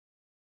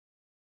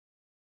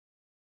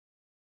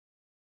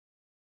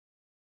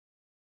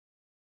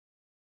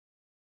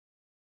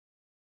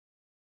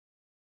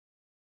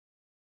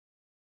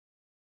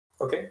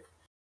okay.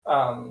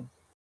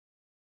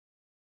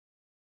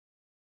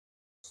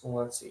 So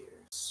let's see here.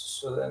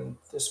 So then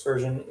this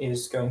version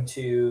is going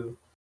to,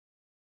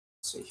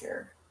 let's see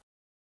here.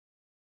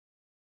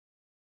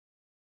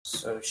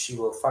 So she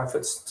will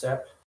 5-foot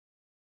step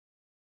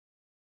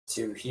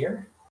to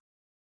here.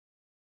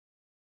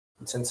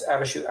 And since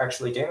Abishu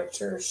actually damaged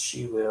her,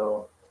 she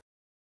will.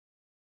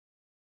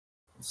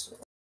 Let's see.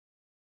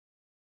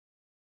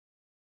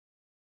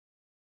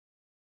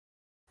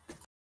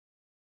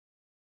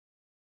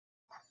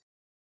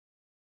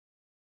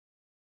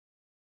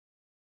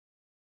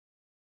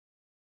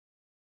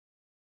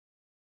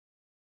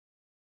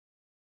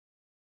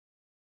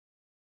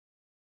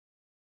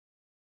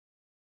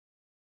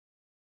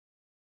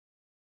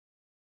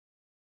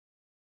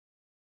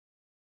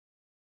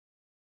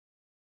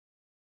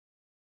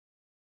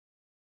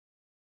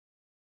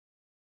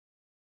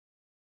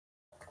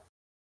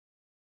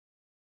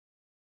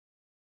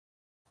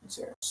 Let's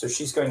see here. So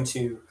she's going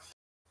to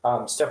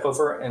step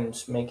over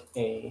and make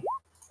an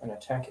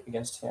attack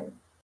against him.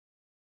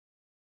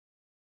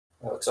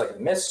 It looks like a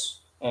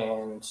miss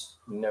and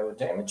no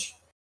damage.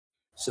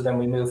 So then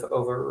we move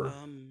over.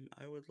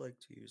 I would like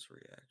to use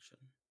reaction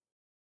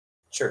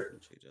Sure. when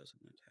she does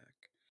an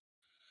attack.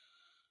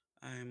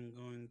 I'm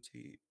going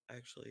to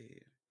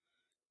actually.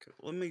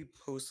 Let me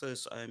post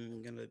this.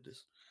 I'm gonna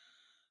just.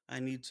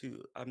 I'm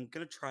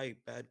gonna try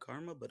bad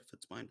karma, but if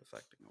it's mind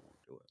affecting, I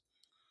won't do it.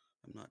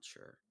 I'm not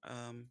sure.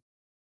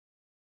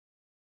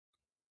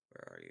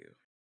 Where are you?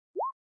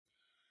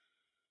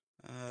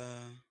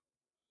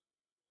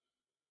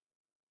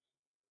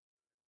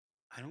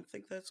 I don't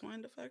think that's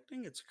mind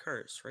affecting. It's a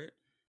curse, right?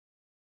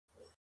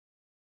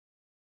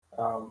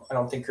 I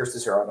don't think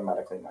curses are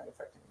automatically mind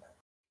affecting that.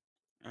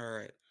 All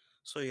right.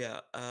 So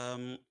yeah,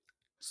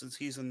 since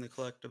he's in the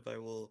collective, I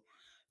will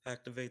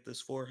activate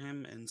this for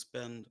him and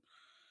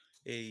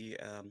a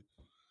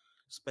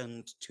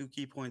spend 2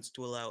 key points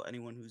to allow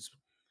anyone who's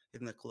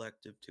in the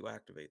collective to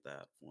activate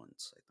that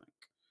once, I think.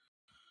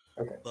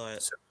 Okay.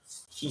 But So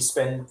he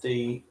spent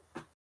the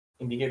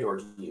immediate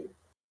or you?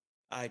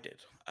 I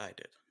did.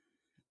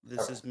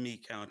 This Okay. is me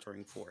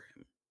countering for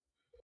him.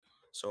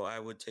 So I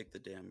would take the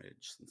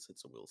damage since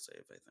it's a will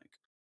save, I think.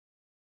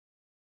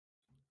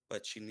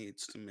 but she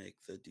needs to make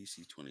the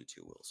DC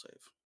 22 will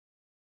save.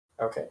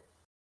 Okay.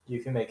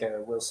 You can make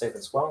a will save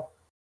as well.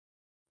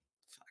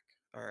 Fuck.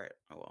 All right.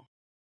 Oh well.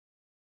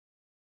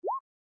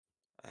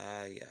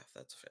 Yeah,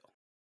 that's a fail.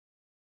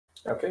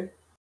 Okay.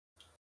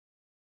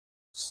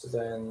 So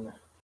then,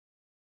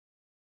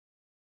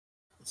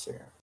 let's see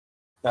here.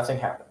 Nothing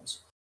happens.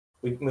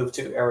 We move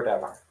to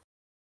Eradavar.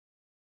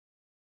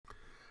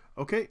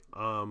 Okay.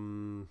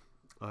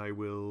 I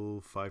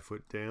will 5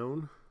 foot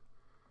down.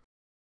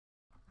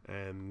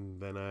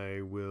 And then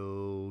I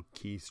will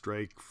key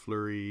strike,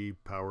 flurry,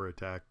 power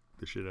attack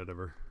the shit out of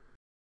her.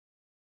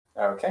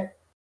 Okay.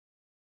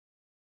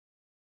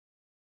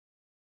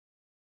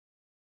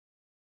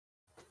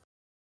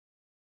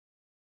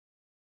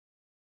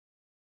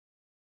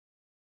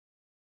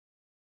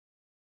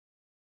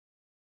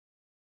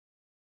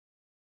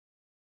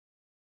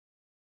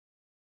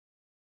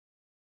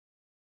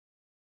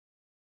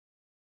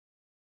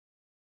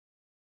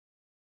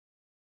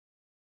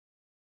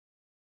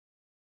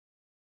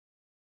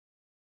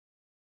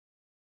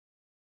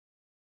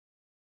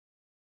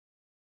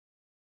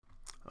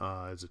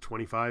 Is a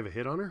 25 a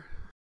hit on her?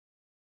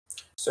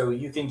 So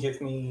you can give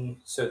me,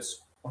 so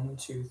it's 1,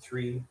 2,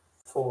 3,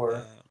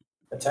 4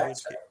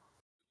 attacks.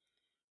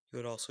 You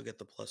would also get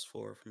the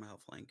 +4 from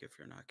outflank if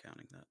you're not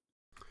counting that.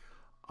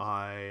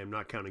 I am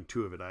not counting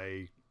 2 of it.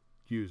 I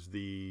use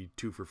the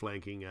 2 for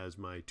flanking as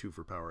my 2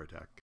 for power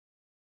attack.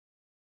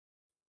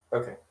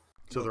 Okay.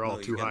 So Well, they're all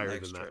no, 2 higher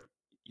than that.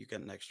 You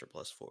get an extra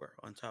 +4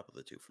 on top of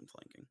the 2 from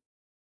flanking.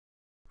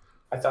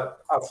 I thought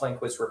outflank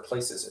was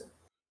replaces it.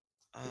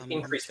 It Let me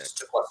check. increases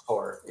to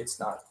 +4. It's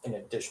not an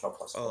additional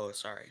 +4. Oh,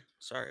 sorry.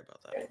 Sorry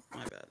about that. Okay.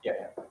 My bad.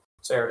 Yeah.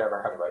 So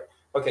Eradavar had it right.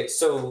 Okay,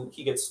 so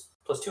he gets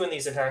 +2 in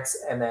these attacks,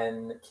 and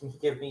then can he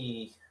give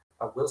me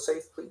a will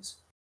save,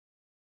 please?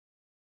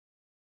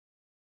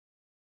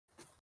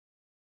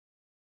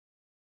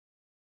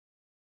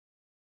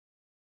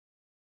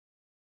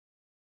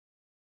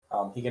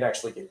 He can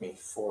actually give me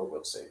 4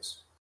 will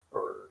saves.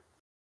 Or,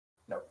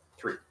 no,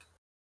 3.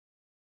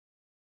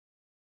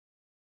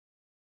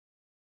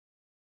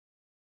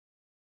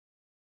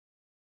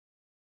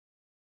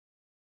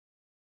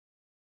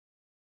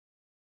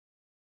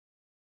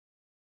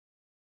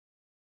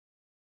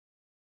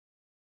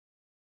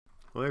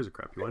 Well, there's a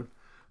crappy one.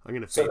 I'm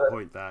going to So fate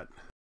point that.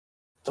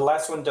 The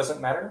last one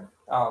doesn't matter.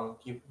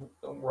 You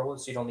roll it,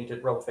 so you don't need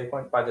to roll a fate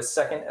point. By the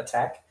second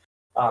attack,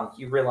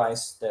 you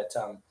realize that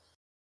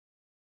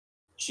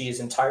she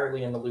is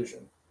entirely an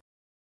illusion.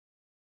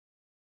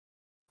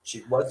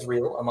 She was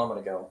real a moment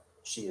ago.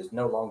 She is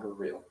no longer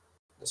real.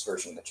 This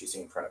version that you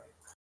see in front of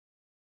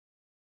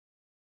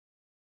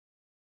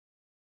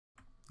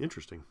you.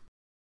 Interesting.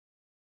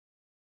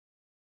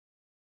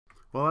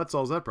 Well, that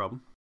solves that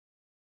problem.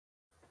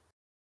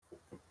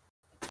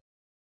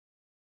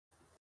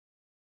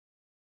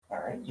 All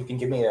right, you can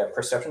give me a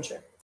perception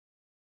check.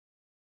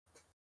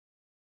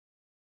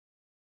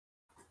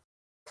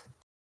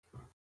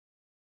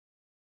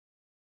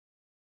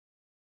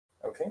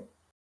 Okay.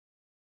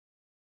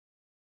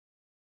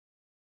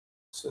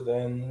 So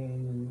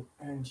then,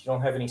 and you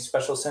don't have any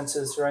special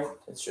senses, right?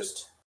 It's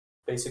just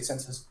basic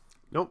senses?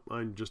 Nope,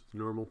 I'm just a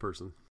normal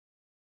person.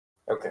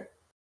 Okay.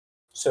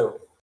 So,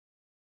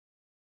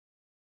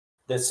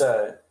 this,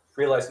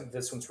 realizing that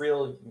this one's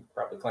real, you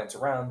probably glance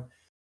around,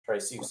 try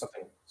to see if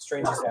something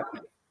strange is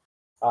happening.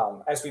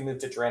 As we move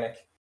to Dranik,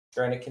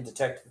 Dranik can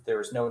detect that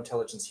there is no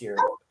intelligence here,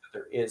 but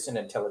there is an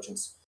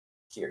intelligence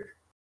here.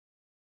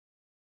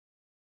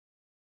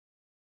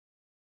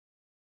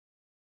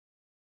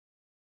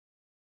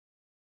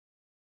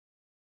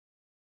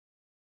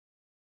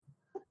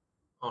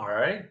 All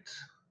right.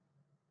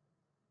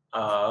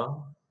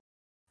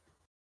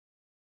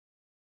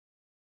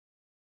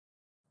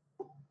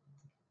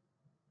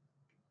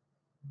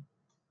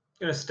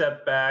 Gonna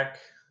step back,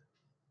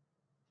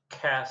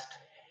 cast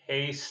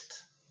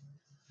haste,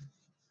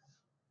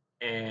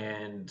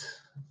 and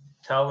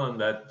tell them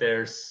that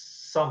there's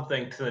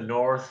something to the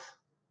north.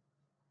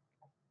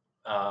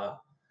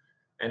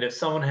 And if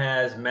someone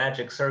has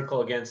magic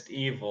circle against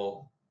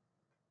evil,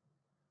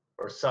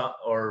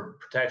 or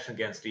protection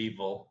against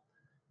evil,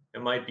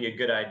 it might be a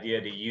good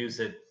idea to use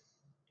it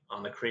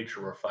on the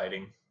creature we're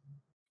fighting.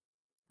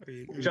 Are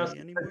you going to Just be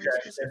any a more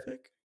suggestion.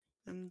 specific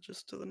than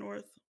just to the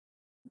north?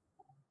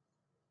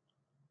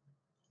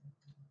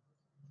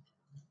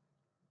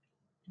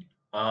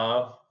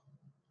 I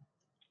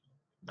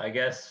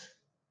guess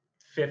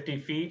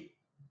 50 feet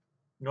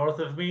north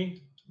of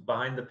me,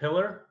 behind the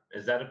pillar.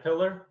 Is that a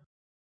pillar?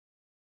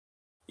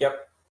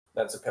 Yep,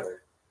 that's a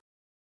pillar.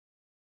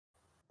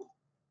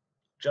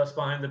 Just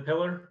behind the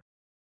pillar?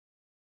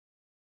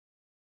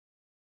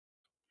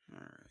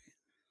 All right.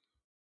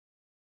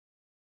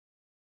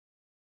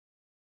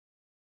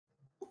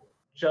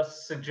 Just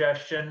a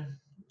suggestion.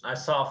 I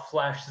saw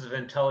flashes of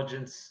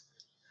intelligence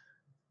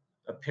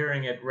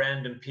appearing at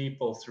random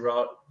people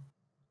throughout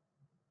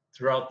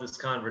this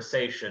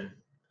conversation.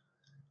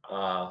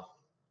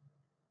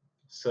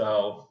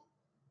 So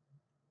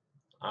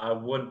I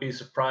wouldn't be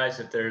surprised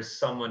if there's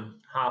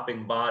someone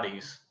hopping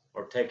bodies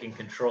or taking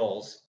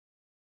controls.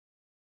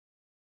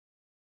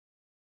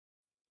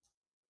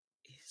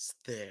 Is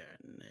there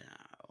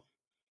now?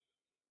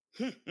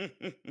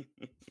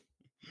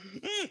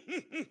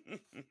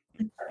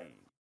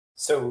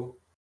 So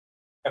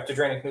after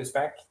Dranik moves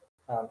back,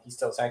 he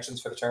still has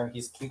actions for the turn.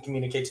 He can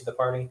communicate to the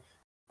party,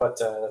 but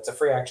that's a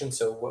free action.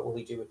 So what will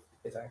he do with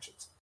his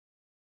actions?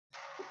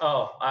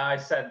 Oh, I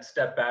said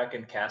step back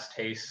and cast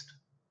haste.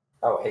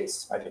 Oh,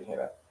 haste. I didn't hear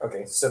that.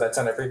 Okay, so that's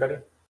on everybody?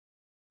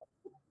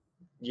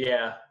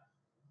 Yeah.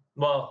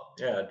 Well,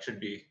 yeah, it should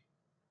be.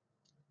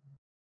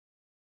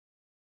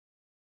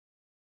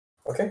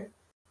 Okay,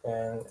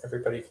 and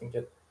everybody can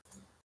get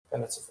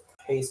benefits of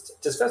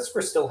haste. Does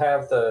Vesper still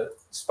have the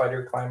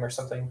spider climb or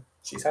something?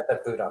 She's had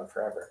that boot on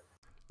forever.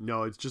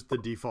 No, it's just the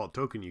default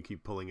token you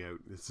keep pulling out.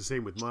 It's the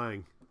same with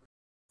mine.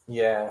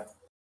 Yeah,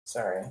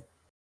 sorry.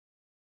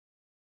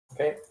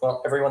 Okay,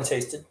 well, everyone's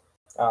hasted.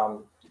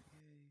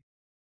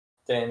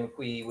 Then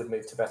we would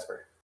move to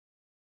Vesper.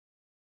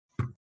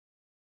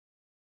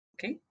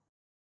 Okay.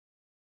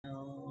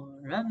 I'll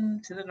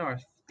run to the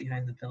north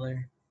behind the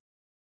pillar.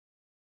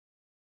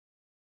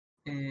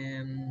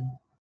 And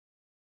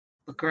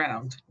look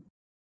around.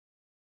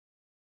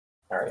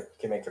 All right, you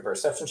can make a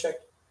perception check.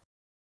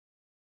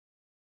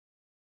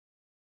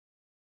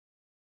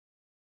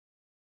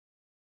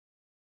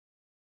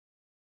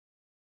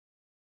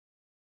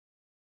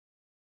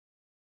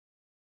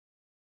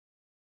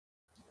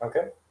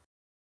 Okay.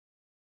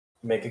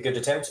 Make a good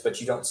attempt, but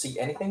you don't see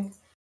anything.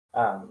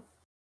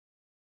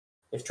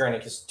 If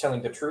Dranik is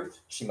telling the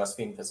truth, she must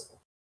be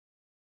invisible.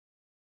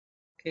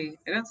 Okay,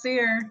 I don't see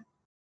her.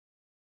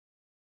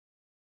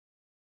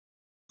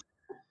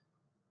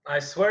 I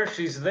swear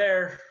she's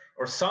there,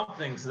 or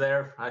something's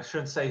there. I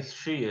shouldn't say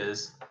she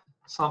is.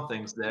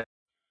 Something's there.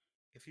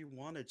 If you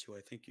wanted to,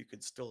 I think you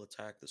could still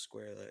attack the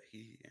square that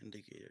he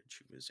indicated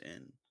she was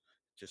in.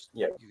 Just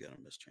Yeah. you got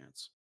a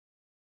mischance.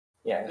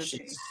 Yeah,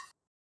 Okay.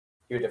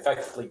 you would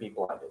effectively be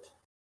blinded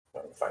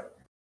when you find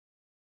her.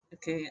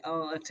 Okay,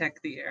 I'll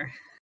attack the air.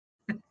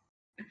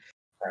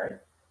 All right.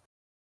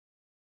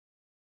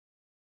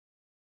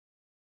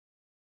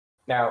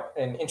 Now,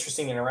 an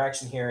interesting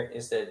interaction here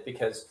is that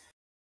because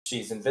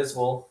she's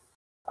invisible,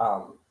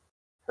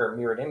 her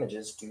mirrored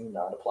images do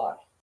not apply.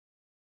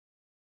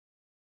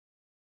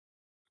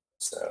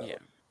 So Yeah.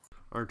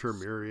 Aren't her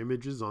mirror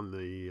images on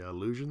the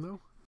illusion,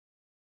 though?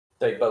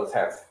 they both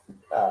have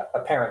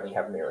apparently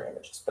have mirror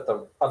images, but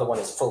the other one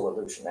is full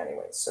illusion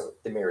anyway. So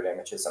the mirrored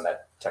images on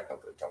that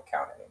technically don't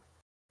count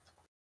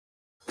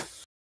anymore.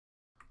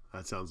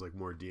 That sounds like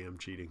more DM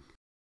cheating.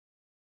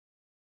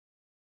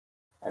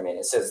 I mean,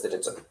 it says that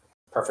it's a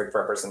perfect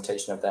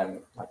representation of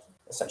them, like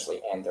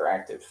essentially, and they're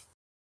active,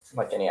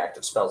 like any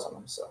active spells on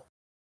them. So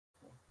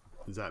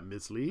Does that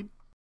mislead?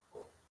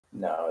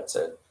 no, it's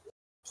a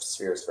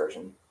Spheres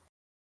version.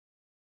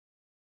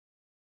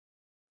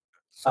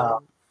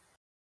 So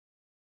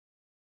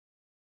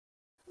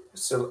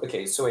So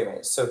okay, so wait a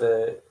minute. So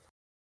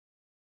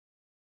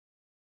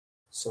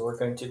we're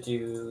going to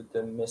do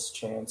the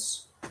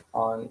mischance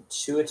on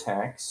 2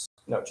 attacks.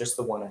 No, just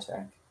the 1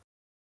 attack.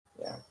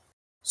 Yeah.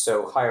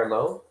 So high or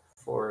low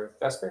for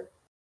Vesper?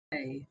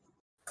 Hey.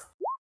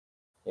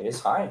 It is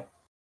high.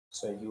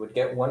 So you would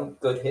get 1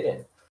 good hit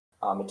in.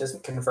 It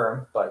doesn't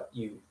confirm, but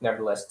you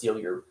nevertheless deal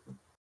your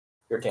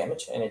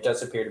damage, and it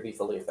does appear to be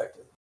fully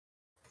effective.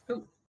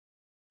 Oh,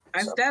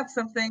 I So- stabbed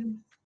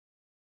something.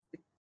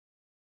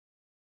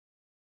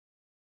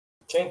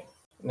 Okay,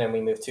 and then we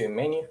move to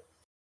Manu.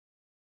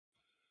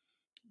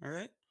 all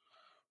right.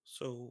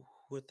 So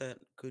with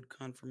that good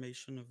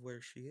confirmation of where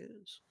she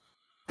is,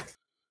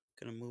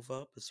 gonna move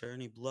up. Is there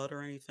any blood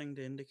or anything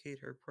to indicate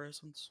her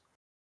presence?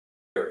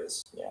 There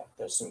is, yeah.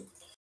 There's some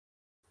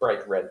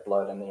bright red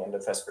blood on the end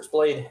of Vesper's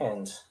blade,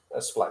 and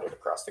splattered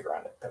across the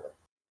ground at the pillar.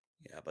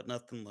 Yeah, but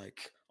nothing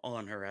like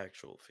on her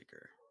actual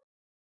figure.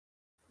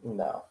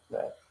 No,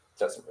 that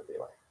doesn't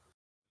reveal her.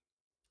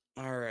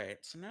 All right.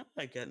 So now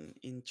I get an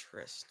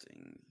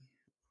interesting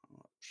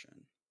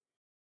option.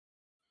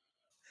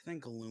 I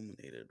think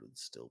illuminated would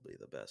still be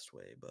the best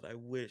way, but I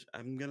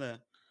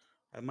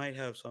might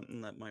have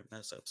something that might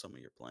mess up some of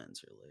your plans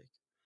here,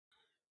 Lake.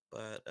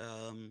 But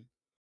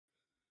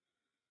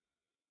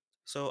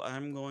so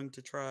I'm going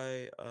to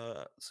try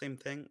same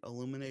thing,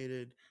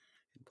 illuminated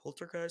and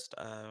poltergeist.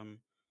 I'm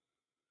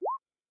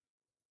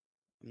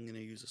gonna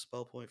use a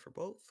spell point for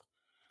both.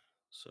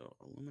 So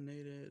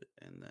illuminated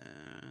and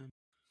then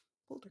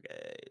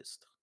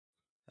poltergeist.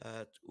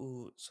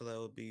 So that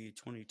would be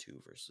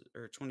 22 versus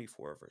or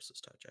 24 versus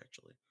touch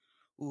actually.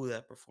 Ooh,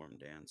 that performed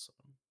dance.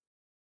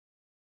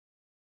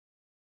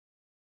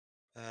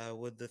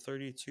 Would the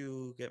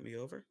 32 get me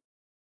over?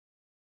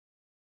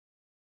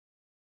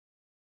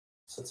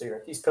 So let's see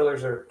here. These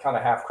pillars are kind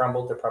of half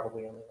crumbled. They're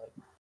probably only like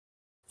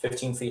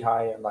 15 feet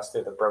high, unless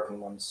they're the broken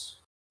ones.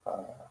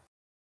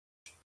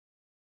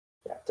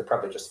 Yeah, they're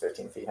probably just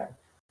 15 feet high.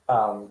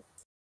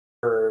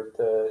 For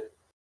the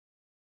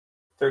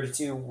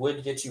 32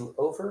 would get you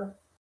over,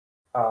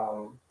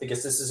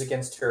 because this is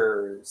against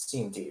her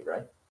CMD,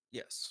 right?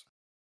 Yes.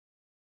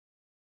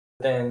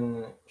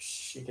 Then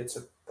she gets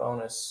a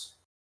bonus,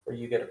 or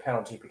you get a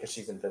penalty because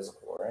she's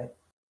invisible, right?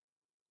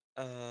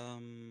 I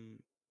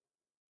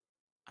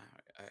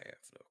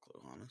have no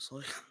clue,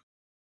 honestly.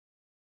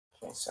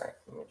 Okay, sorry.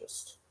 Let me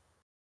just.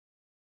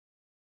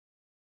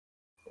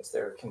 Is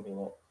there a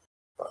convenient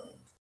button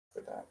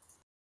for that?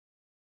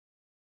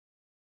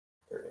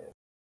 There it is.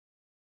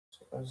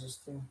 So what does this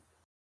do?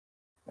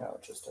 No,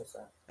 it just does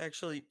that.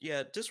 Actually,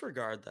 yeah,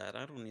 disregard that.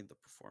 I don't need the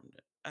perform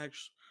dance.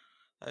 Actually,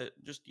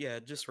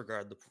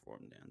 disregard the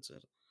perform dance.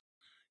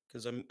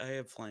 Because I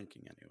have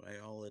flanking anyway.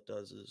 All it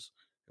does is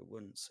it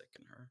wouldn't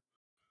sicken her,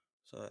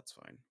 so that's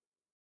fine.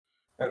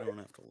 We Okay. don't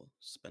have to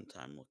spend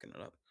time looking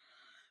it up.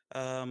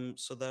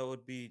 So that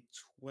would be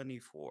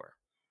 24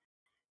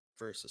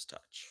 versus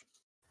touch.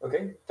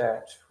 Okay,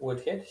 that would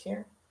hit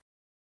here.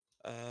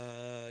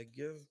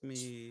 Give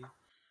me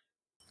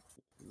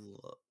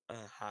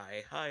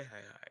high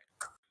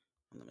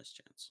on the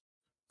mischance.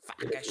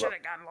 Fuck! It I is should low.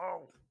 have gone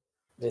low.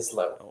 It is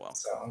low. Oh well.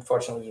 So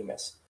unfortunately, you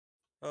miss.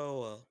 Oh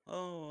well.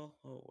 Oh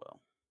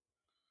well.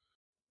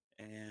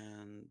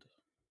 And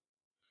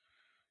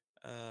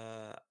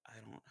I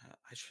don't have.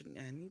 I shouldn't.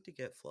 I need to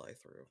get fly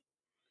through.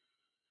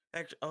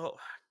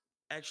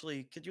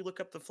 Actually, could you look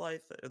up the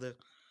the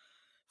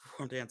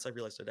perform dance? I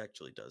realized it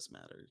actually does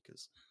matter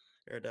because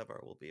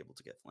Erdevar will be able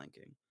to get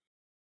flanking.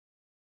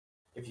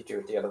 If you do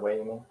it the other way,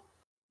 you mean?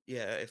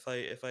 Yeah, if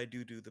I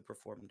do the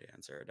perform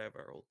dance,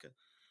 Erdevar will.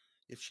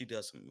 If she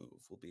doesn't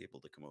move, we'll be able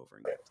to come over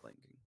and get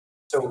flanking.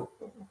 So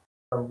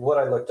from what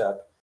I looked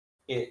up,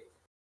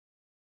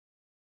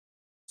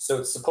 so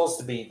it's supposed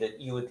to be that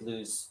you would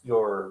lose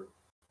your,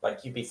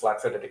 like, you'd be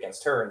flat-footed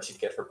against her and she'd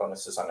get her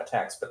bonuses on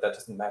attacks, but that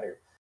doesn't matter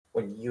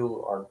when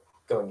you are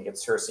going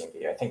against her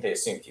CMP. I think they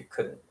assumed you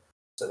couldn't,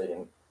 so they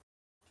didn't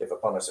give a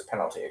bonus or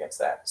penalty against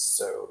that.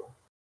 So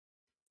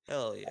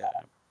Hell yeah,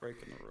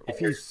 breaking the rules. If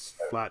he's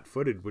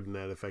flat-footed, wouldn't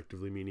that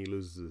effectively mean he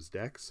loses his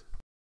dex?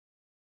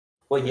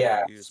 well,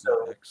 yeah. Use my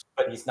So, dex.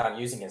 but he's not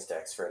using his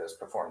dex for this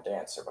perform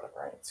dance or whatever,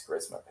 right? It's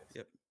charisma based.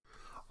 Yep.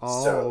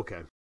 Oh, So,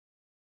 okay.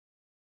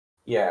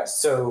 yeah.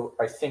 So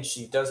I think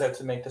she does have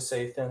to make the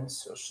save then.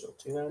 So she'll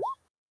do that.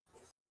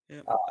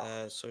 Yep.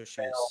 So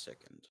she is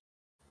sickened.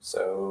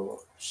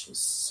 So she's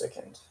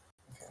sickened.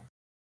 Okay.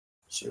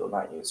 She will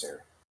not use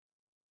her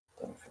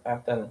thing for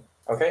that then.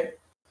 Okay.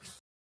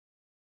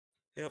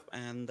 Yep,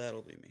 and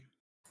that'll be me.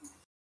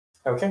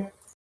 Okay.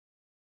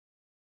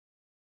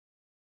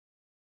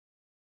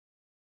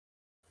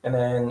 And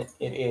then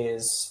it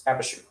is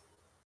Abishu.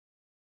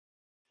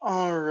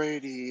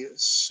 Alrighty,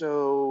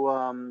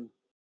 so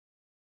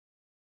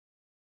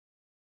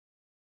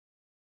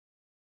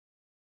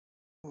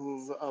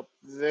move up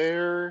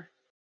there,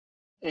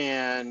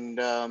 and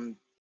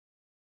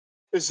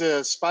is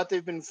a spot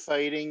they've been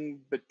fighting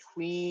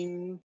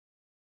between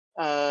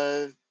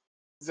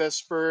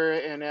Vesper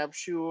and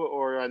Abshu,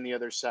 or on the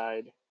other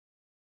side?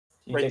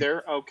 Right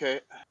there. Okay.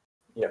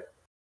 Yep.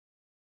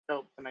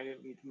 Nope, and I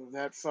didn't need to move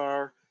that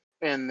far.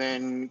 And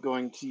then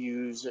going to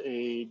use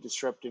a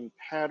disrupting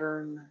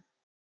pattern.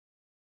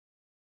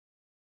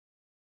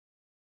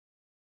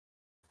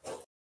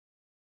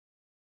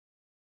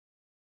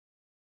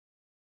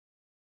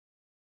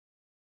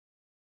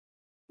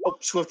 Oh,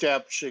 swift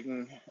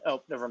action.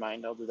 Oh, never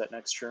mind. I'll do that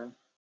next turn.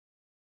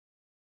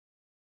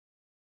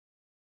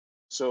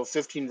 So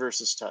 15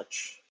 versus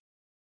touch.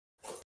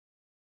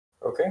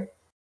 Okay.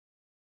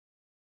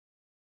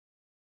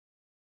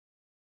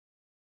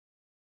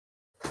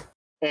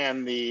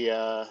 And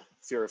the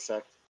fear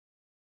effect.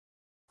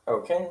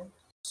 Okay.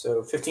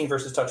 So 15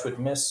 versus touch would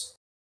miss.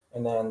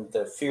 And then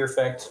the fear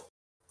effect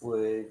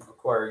would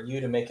require you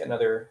to make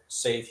another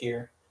save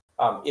here.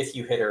 If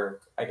you hit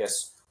her, I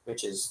guess,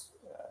 which is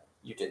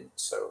you didn't.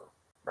 So,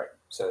 right.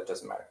 So it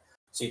doesn't matter.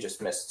 So you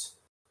just missed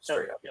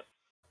straight up. Yep.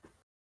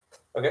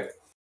 Okay.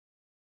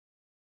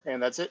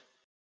 And that's it.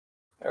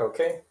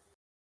 Okay.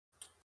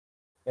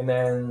 And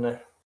then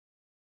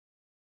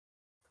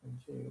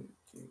do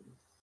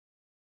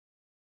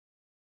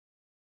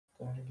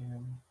that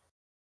again.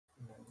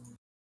 And then,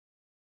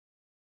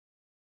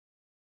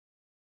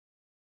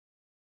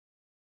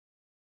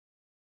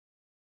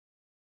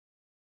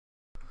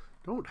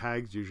 Don't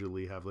hags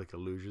usually have like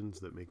illusions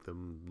that make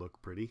them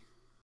look pretty?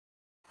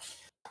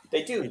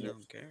 they do. I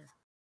don't care.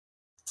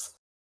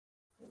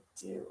 They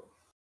do.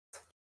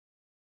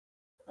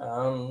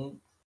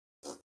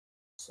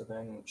 So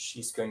then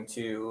she's going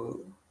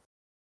to.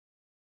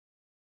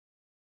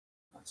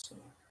 Let's see.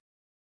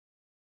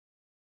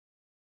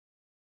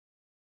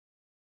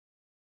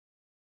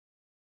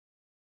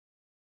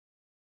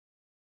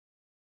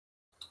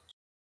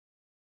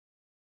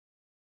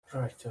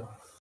 Right.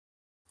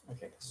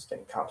 Okay, this is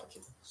getting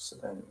complicated. So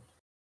then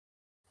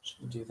she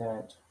can do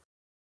that.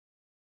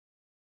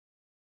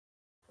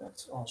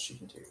 That's all she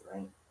can do,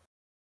 right?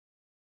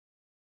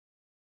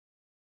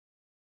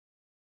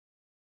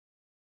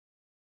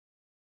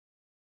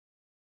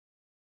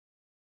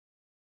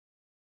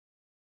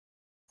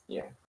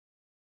 Yeah.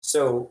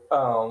 So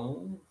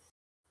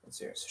let's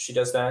see. So she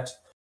does that,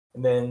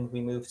 and then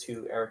we move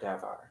to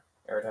Erdavar.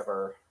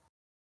 Erdavar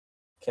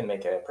can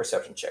make a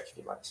perception check if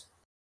he likes.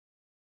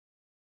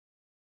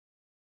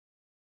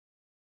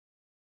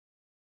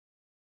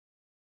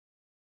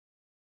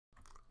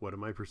 What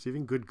am I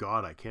perceiving? Good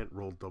God, I can't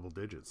roll double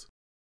digits.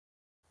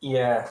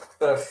 Yeah,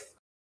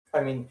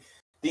 I mean,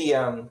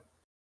 the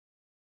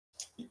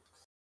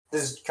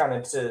this is kind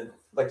of to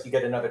like you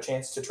get another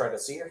chance to try to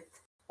see her.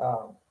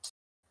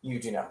 You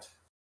do not.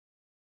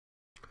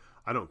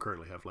 I don't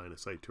currently have line of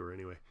sight to her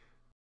anyway.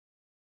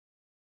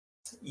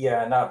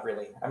 Yeah, not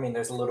really. I mean,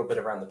 there's a little bit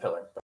around the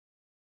pillar. But...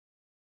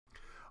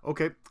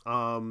 Okay.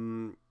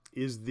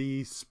 Is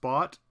the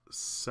spot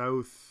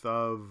south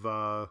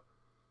of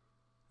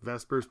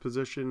Vesper's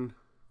position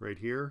right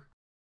here?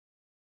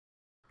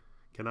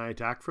 Can I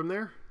attack from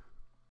there?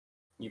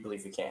 You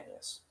believe you can,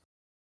 yes.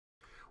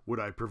 Would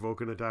I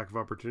provoke an attack of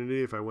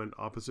opportunity if I went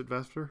opposite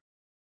Vesper?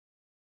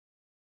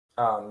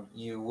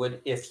 You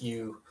would if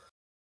you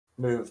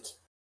moved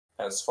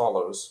as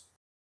follows.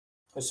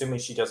 Assuming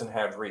she doesn't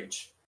have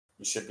reach,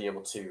 you should be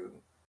able to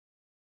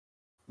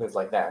move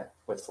like that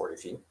with 40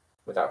 feet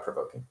without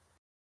provoking.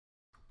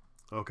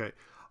 Okay.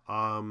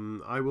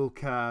 I will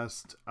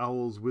cast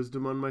Owl's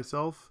Wisdom on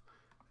myself,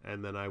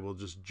 and then I will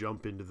just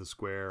jump into the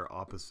square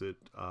opposite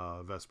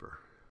Vesper.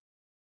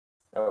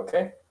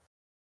 Okay.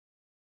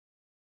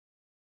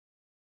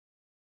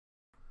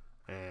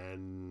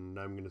 And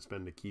I'm going to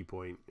spend a key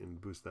point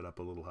and boost that up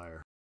a little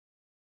higher.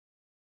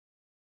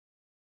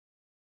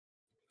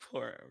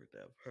 4-hour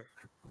Dever.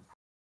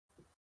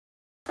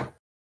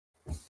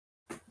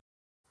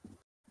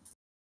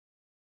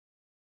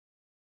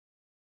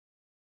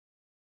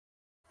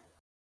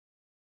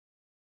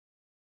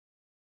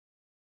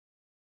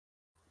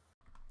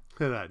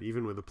 Look at that.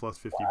 Even with a plus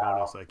 50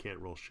 bonus, I can't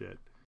roll shit.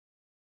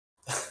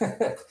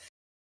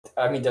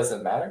 I mean, does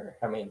it matter?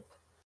 I mean,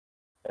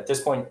 at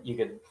this point, you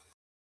could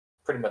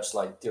pretty much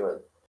like do a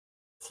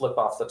flip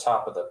off the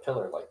top of the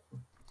pillar, like.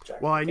 Jack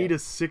Well, I need a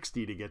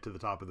 60 to get to the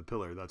top of the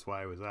pillar. That's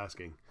why I was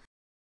asking.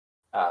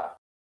 Yeah.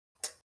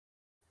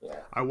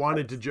 I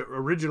wanted to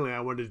originally I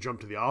wanted to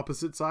jump to the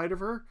opposite side of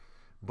her,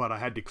 but I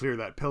had to clear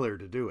that pillar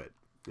to do it.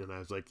 And I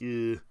was like,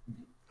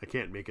 I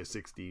can't make a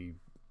 60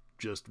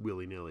 just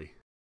willy-nilly.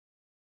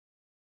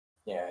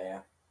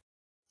 Yeah.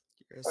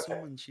 You're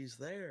assuming she's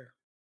there.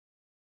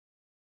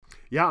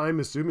 Yeah,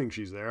 I'm assuming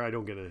she's there. I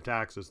don't get an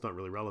attack, so it's not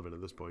really relevant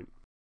at this point.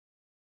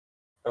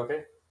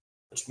 Okay.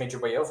 But you made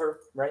your way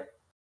over, right?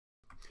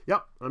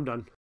 Yep, I'm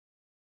done.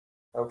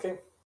 Okay.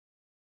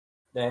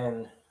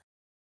 Then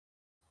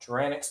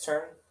Dranic's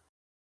turn.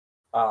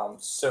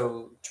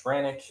 So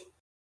Dranic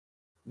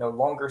no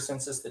longer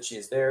senses that she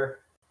is there.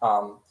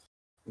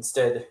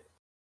 Instead,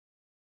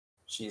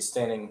 she is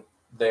standing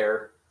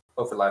there,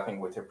 overlapping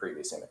with her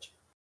previous image.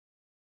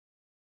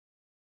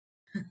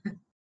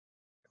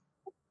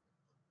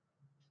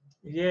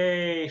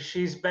 Yay,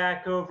 she's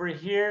back over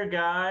here,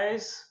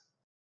 guys.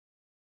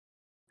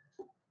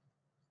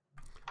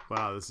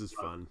 Wow, this is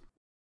fun.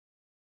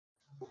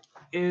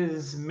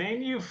 Is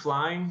Manu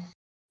flying?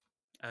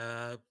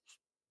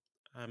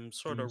 I'm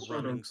sort of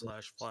running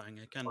 / flying.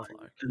 I can fly.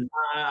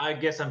 I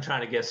guess I'm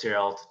trying to guess your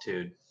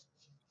altitude.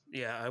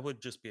 Yeah, I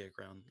would just be at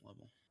ground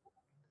level.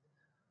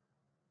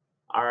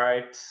 All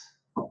right.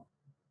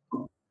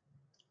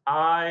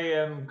 I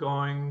am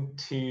going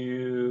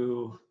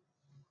to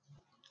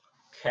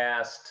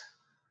cast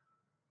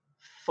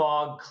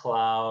Fog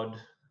Cloud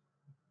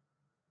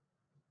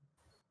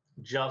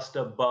just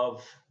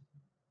above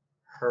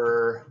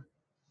her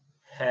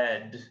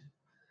head,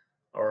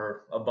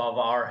 or above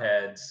our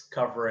heads,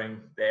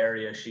 covering the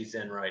area she's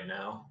in right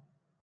now.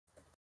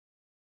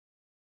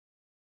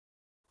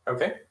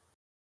 Okay.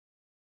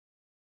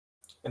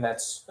 And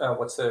that's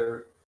what's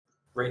the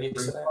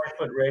radius of that?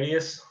 5-foot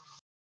radius.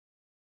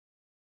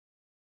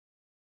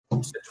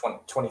 You said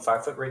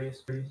 25-foot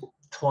radius?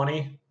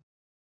 20.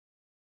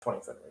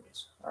 20-foot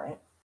radius. All right.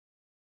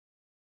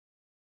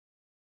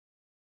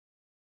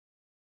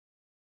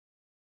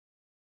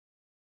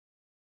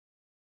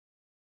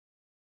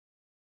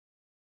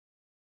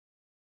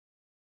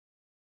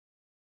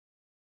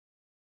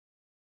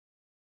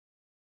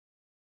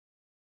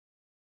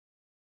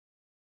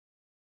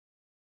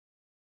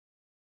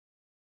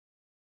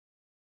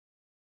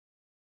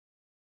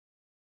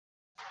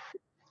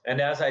 And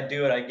as I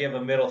do it, I give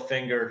a middle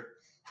finger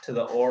to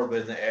the orb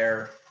in the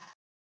air.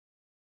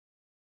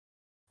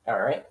 All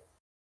right.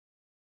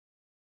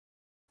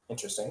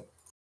 Interesting.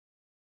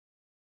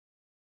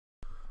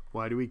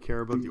 Why do we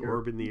care about the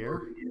orb in the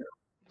air?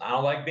 I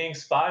don't like being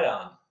spied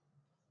on.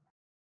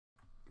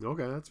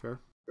 Okay, that's fair.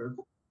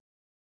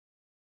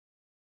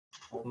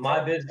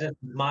 My business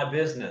is my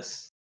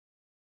business.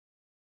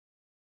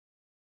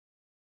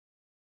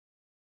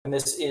 And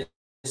this is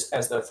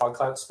as the fog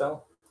cloud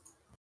spell?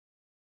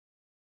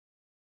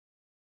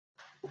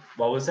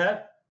 What was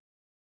that?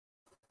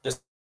 The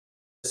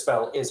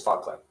spell is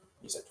fog cloud,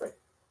 you said, right?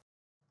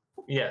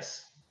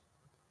 Yes.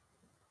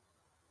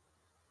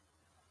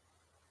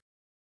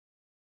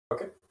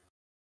 Okay.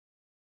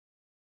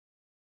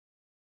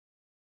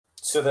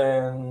 So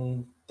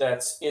then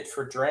that's it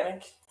for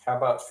Dranic. How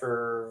about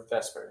for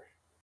Vesper?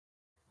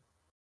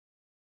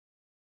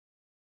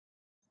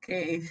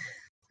 Okay.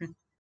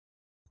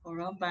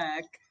 We're all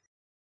back.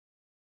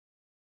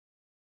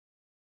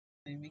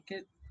 Can I make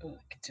it? Oh,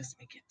 I could just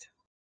make it.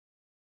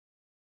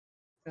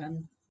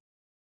 Run.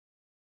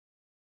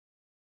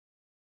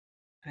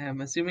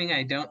 I'm assuming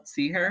I don't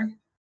see her.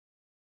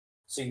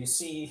 So you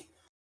see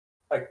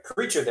a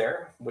creature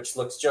there, which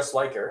looks just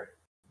like her.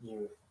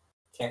 You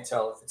can't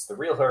tell if it's the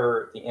real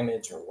her, the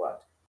image, or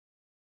what.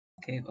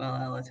 Okay, well,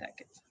 I'll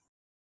attack it.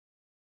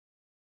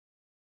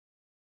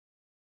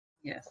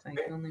 Yes, I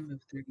Okay. can only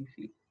move 30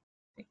 feet,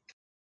 I think.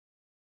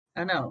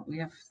 Oh no, we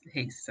have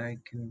haste, so I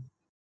can.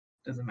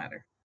 Doesn't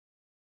matter.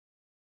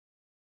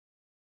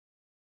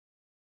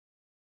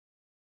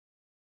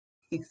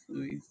 Thanks,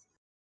 Louise.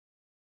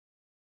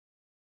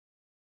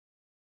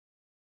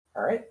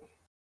 All right.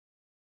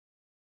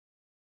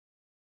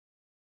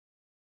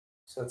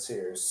 So let's see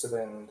here. So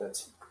then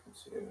that's equal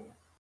to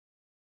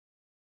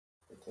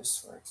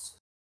this works.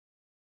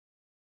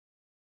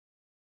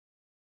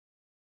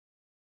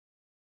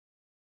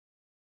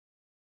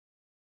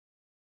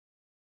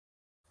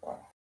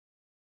 Wow.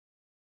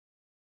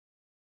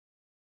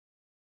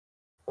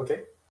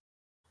 Okay.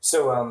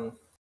 So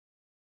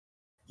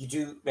you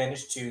do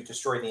manage to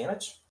destroy the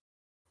image.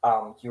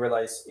 You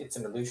realize it's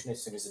an illusion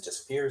as soon as it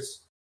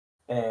disappears,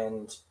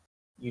 and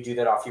you do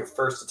that off your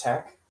first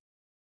attack.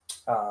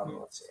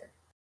 Let's see here.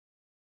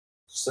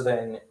 So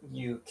then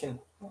you can.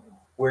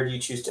 Where do you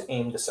choose to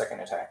aim the second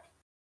attack?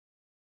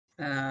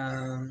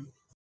 Right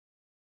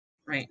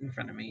in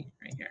front of me,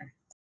 right here.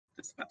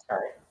 This spot. All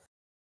right.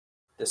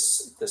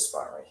 This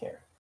spot right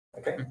here.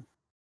 Okay. Mhm.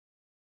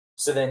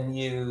 So then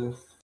you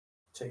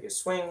take a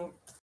swing.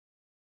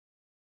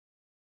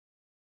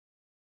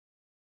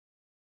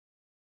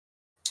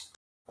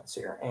 Let's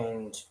see here,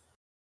 and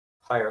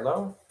high or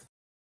low?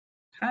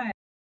 Hi.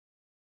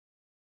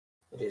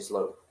 It is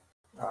low.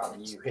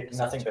 You hit Is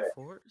nothing that two but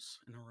fours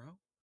in a row?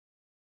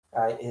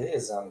 it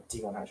is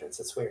D100s.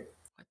 It's weird.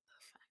 What the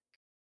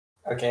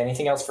fuck? Okay.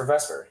 Anything else for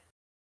Vesper?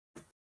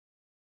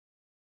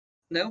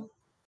 No.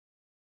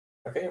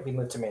 Okay. We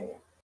move to menu.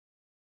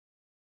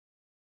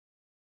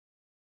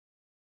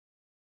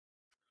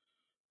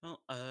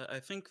 Well, I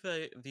think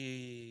that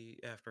the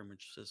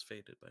afterimage has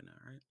faded by now,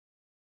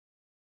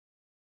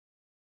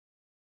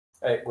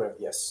 right? Well,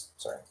 yes.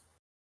 Sorry.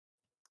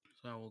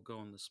 So I will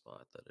go in the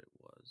spot that it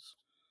was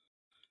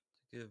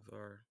to give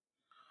our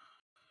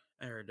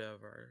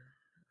Dev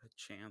a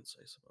chance,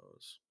 I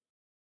suppose.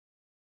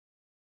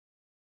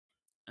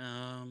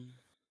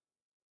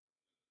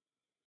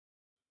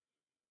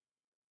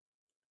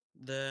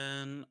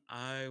 Then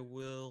I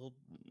will,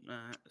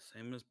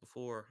 same as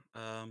before,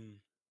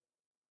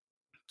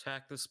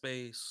 attack the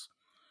space,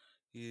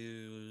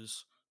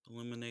 use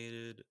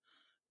Illuminated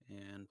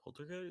and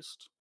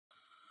Poltergeist.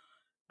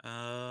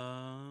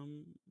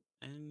 And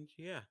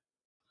yeah,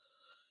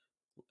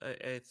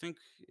 I think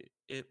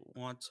it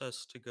wants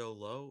us to go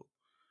low,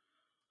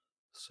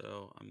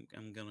 so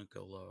I'm gonna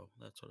go low.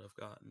 That's what I've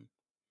gotten.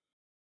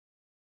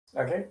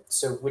 Okay.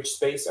 So which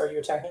space are you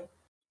attacking?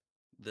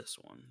 This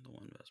one, the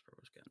one Vesper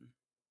was getting.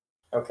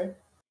 Okay.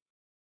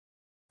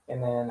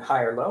 And then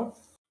high or low?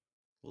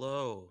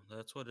 Low.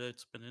 That's what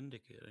it's been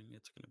indicating.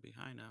 It's gonna be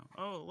high now.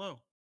 Oh,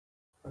 low.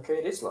 Okay,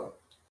 it is low.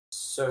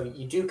 So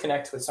you do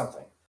connect with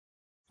something.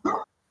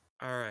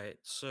 All right.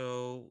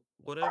 So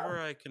whatever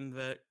I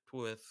connect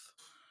with,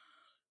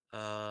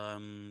 a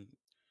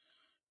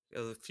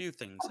few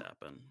things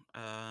happen.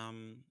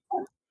 I'm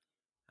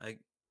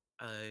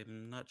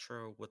not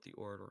sure what the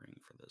ordering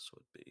for this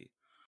would be.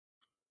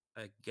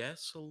 I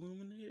guess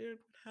Illuminated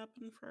would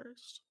happen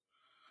first.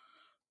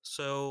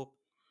 So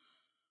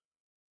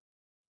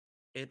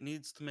it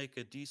needs to make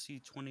a DC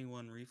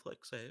 21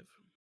 reflex save.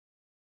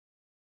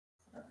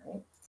 All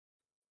right.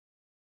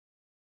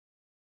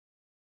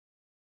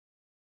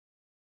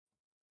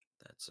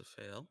 That's a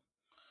fail.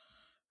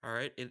 All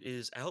right. It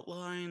is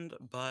outlined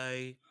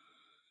by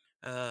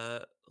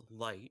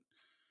light,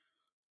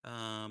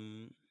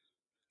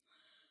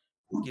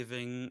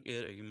 giving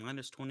it a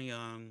 -20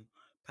 on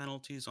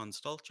penalties on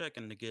stealth check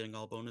and negating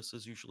all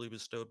bonuses usually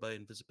bestowed by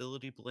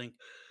invisibility, blink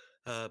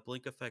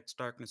effects,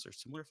 darkness, or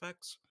similar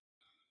effects,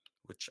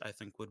 which I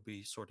think would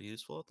be sort of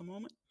useful at the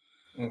moment.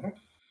 Mm-hmm.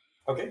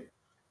 Okay.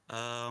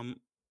 Oh,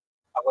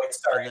 wait,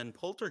 sorry. And then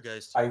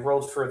Poltergeist. I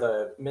rolled for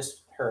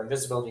her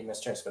invisibility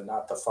mischance, but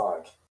not the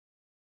fog.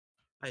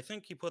 I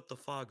think he put the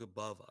fog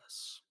above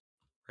us,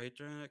 right,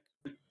 Jack?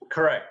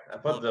 Correct. I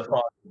put the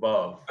fog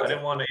above. Okay. I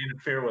didn't want to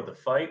interfere with the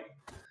fight.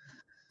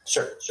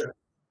 Sure.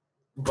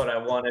 But I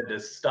wanted to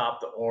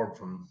stop the orb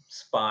from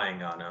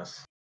spying on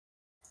us.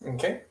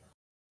 Okay.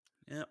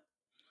 Yep.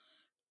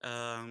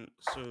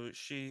 So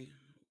she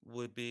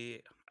would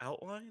be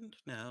outlined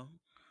now,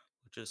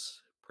 which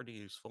is pretty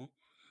useful.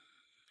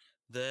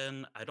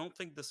 Then I don't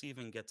think this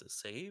even gets a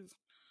save.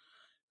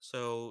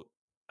 So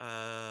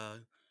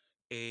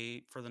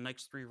for the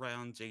next 3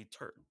 rounds,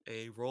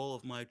 a roll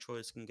of my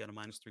choice can get a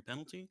 -3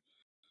 penalty.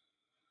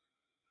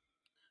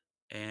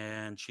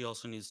 And she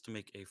also needs to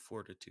make a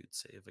fortitude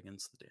save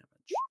against the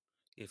damage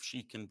if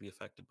she can be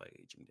affected by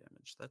aging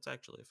damage. That's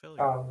actually a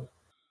failure.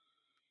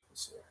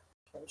 Let's see.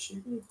 Can she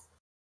be?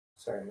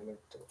 Sorry, let me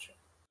double check.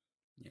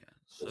 Yeah,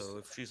 so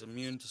if she's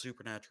immune to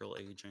supernatural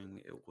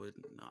aging, it would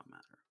not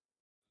matter.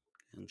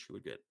 And she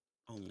would get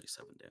only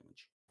 7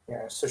 damage.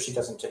 Yeah, so she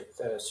doesn't take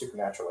the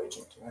supernatural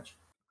aging too much.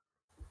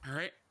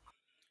 Alright.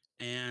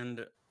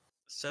 And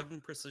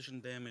 7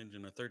 precision damage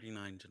and a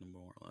 39 to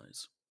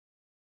demoralize.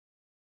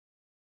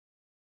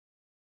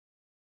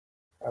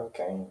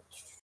 Okay.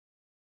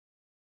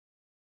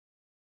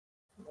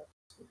 Let's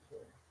see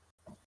here.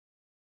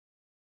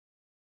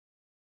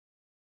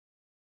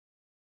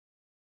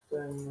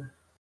 Then.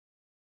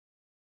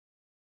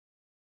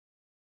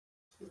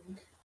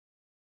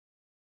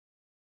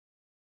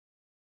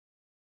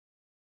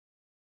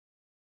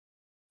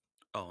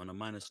 Oh, and a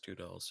 -2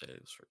 to all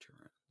saves for 2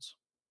 rounds.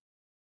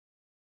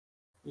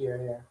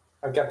 Yeah.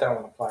 I've got that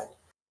one applied.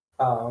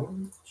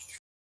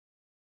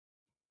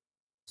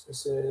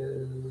 This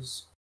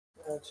is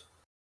that.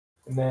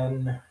 And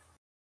then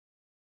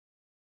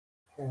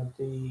have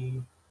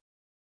the.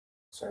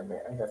 Sorry,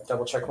 man, I got to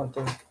double check one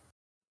thing.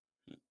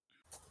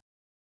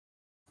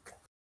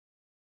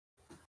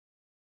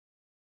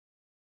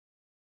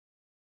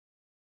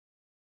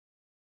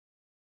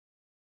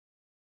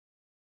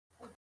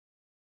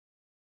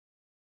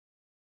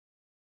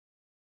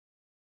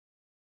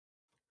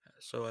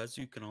 So as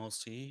you can all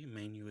see,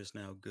 Manu is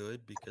now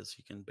good because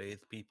he can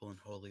bathe people in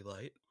holy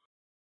light.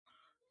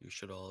 You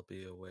should all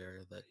be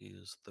aware that he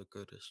is the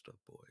goodest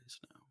of boys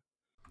now.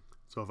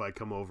 So if I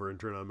come over and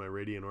turn on my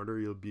radiant order,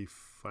 you'll be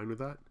fine with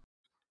that?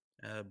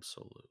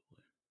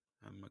 Absolutely.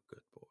 I'm a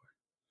good boy.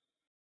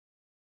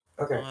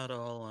 Okay. Not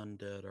all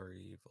undead are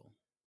evil.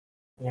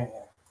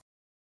 Yeah.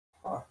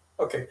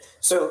 Okay.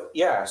 So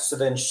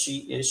then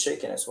she is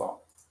shaken as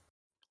well.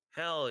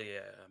 Hell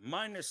yeah.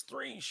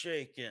 -3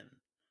 shaken.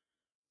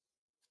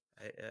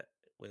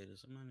 Wait,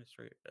 is it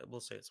 -3?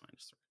 We'll say it's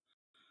 -3.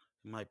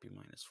 It might be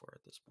 -4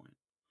 at this point.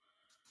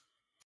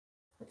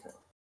 Okay.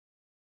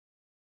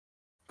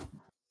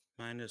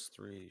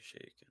 -3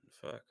 shaken.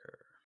 Fuck her.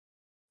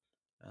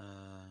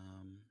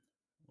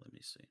 Let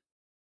me see.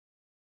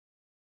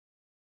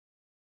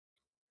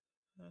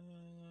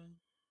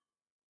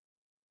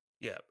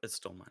 Yeah, it's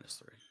still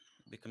 -3.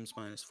 It becomes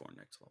 -4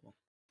 next level.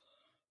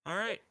 All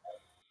right.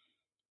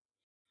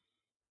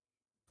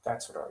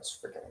 That's what I was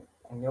forgetting.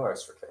 I knew I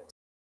was forgetting.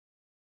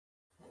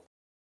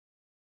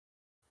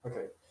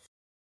 Okay.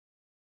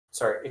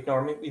 Sorry,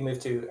 ignore me. We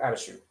move to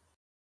Adashu.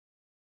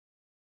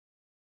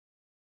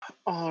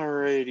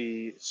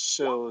 Alrighty,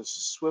 so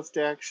swift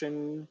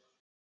action.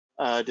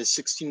 Does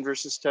 16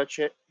 versus touch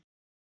hit?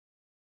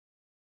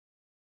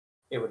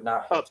 It would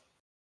not hit.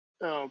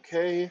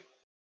 Okay,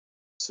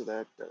 so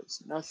that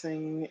does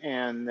nothing,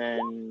 and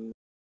then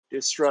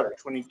disrupt. Sorry.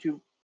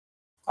 22.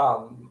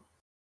 Can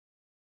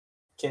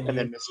And you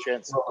then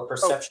mischance. roll a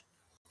perception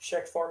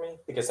check for me?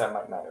 Because that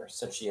might matter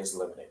since she is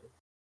eliminated.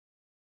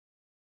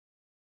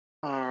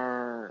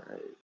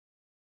 Alright.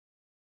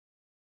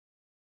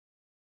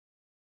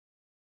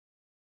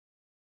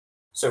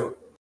 So,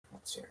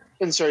 let's see here.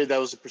 And sorry, that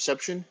was a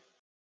perception?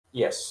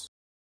 Yes.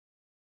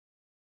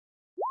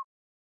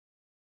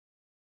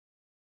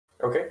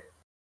 Okay.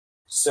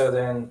 So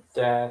then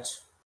that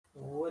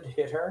would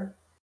hit her.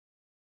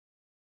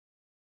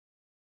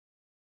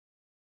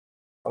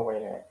 Oh, wait a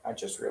minute. I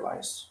just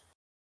realized.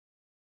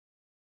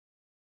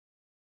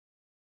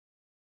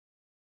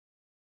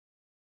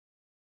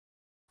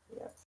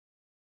 Yeah.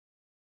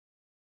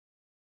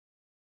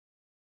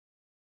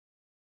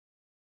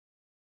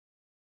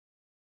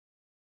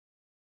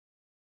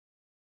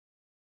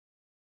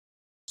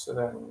 So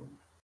then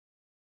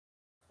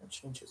it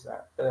changes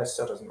that, but that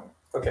still doesn't matter.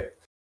 Okay.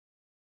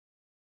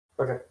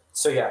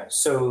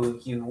 So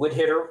you would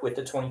hit her with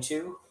the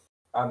 22,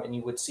 and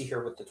you would see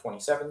her with the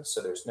 27,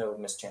 so there's no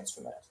mischance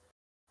from that.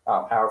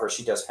 However,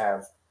 she does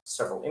have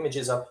several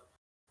images up,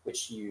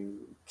 which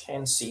you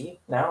can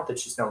see now that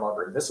she's no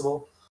longer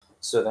invisible.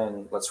 So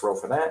then let's roll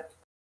for that.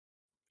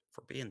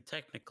 For being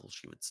technical,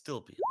 she would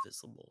still be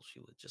invisible.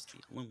 She would just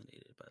be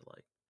illuminated by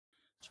light.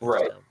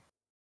 Right.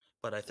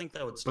 But I think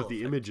that would still. But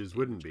the images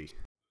wouldn't be.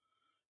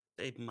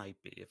 They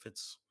might be if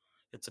it's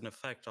an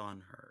effect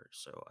on her.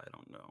 So I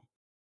don't know.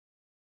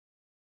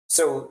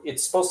 So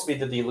it's supposed to be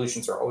that the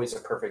illusions are always a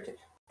perfect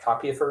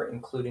copy of her,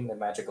 including the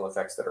magical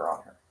effects that are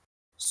on her.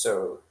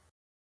 So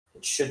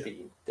it should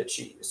be that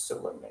she is still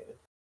illuminated,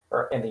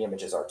 and the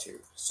images are too.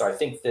 So I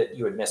think that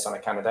you would miss on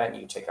account of that, and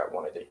you take out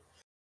one of the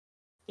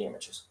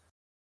images.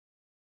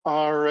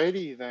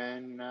 Alrighty,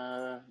 then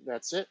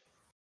that's it.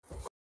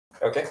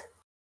 Okay.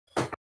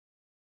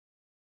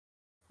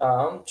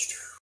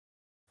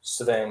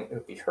 So then it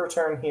would be her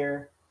turn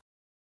here.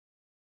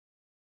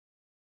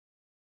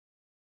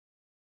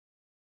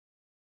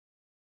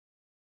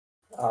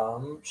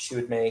 She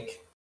would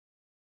make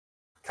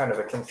kind of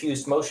a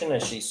confused motion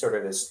as she sort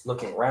of is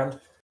looking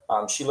around.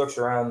 She looks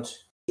around,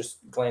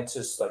 just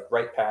glances like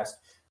right past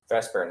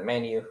Vesper and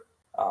Manu.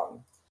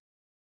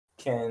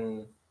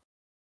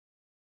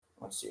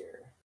 Let's see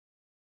here.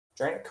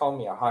 Trying to call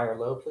me a high or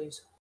low,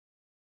 please.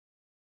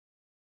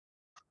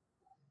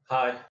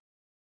 Hi.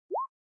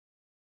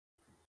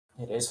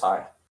 It is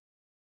high.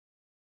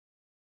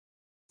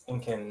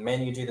 And can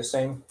Manu do the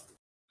same?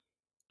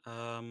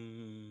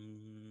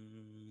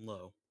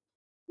 Low.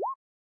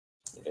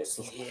 It is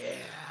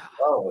Yeah.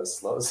 low, as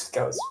slow as it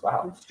goes.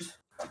 Wow.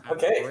 I'm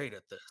Okay. great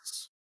at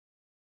this.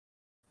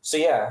 So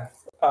yeah,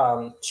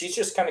 she's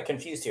just kind of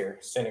confused here,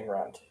 standing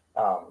around,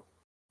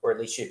 or at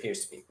least she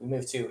appears to be. We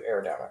move to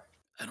Aerodama.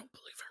 I don't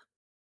believe her.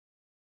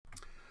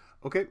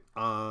 Okay,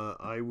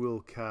 I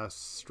will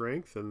cast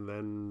Strength and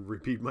then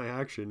repeat my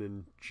action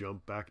and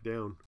jump back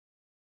down.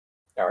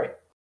 All right.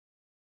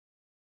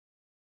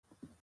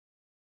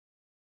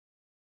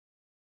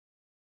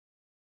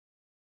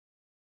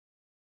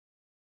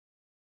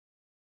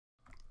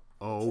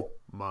 Oh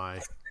my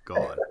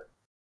god.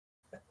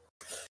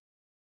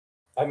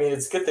 I mean,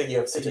 it's a good thing you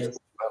have such a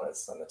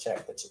bonus on the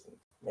check that you can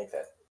make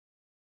that.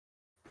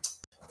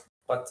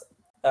 But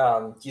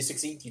you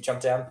succeed. You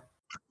jump down.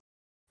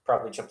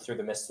 Probably jump through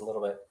the mist a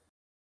little bit.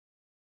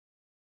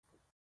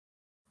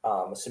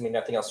 Assuming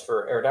nothing else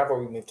for Aerodava,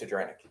 we move to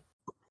Dranic.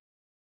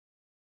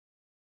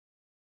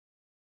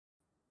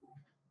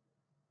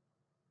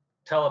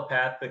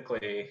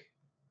 Telepathically,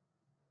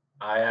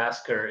 I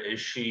ask her, is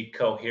she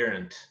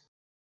coherent?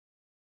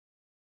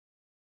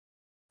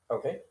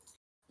 Okay.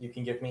 You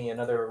can give me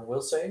another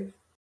will save.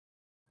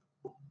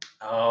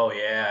 Oh,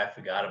 yeah, I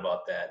forgot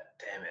about that.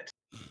 Damn it.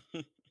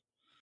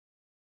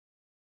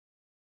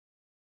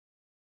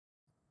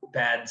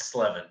 Bad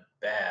Slevin.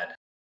 Bad.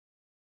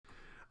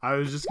 I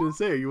was just gonna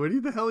say, what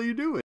the hell are you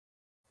doing?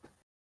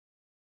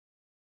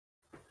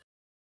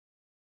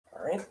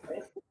 All right.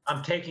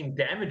 I'm taking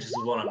damage is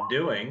what I'm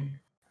doing.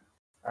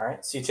 All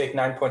right. So you take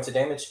 9 points of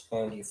damage,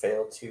 and you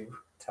fail to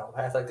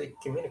telepathically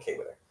communicate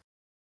with her.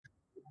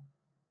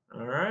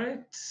 All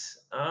right.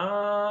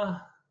 I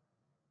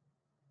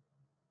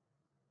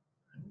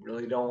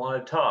really don't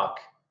want to talk.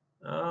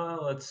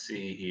 Let's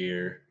see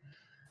here.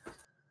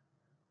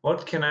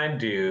 What can I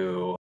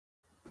do?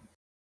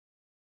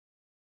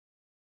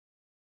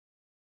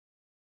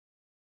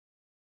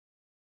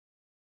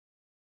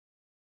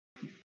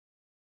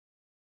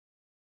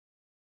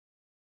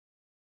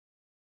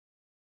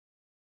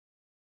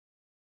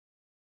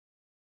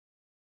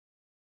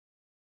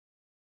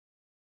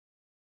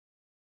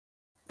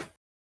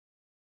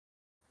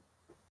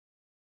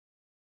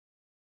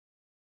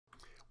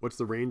 What's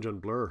the range on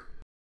Blur?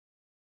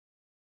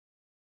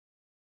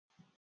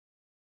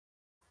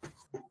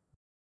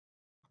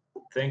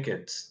 Think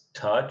it's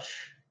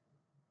touch.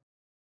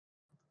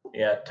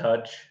 Yeah,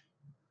 touch.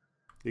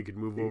 You could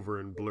move over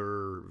and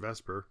blur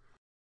Vesper.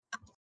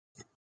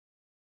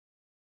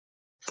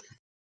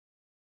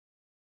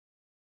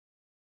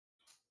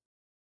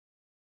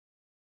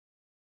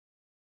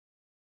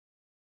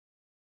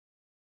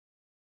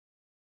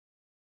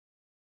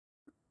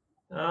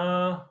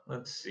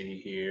 Let's see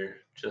here.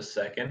 Just a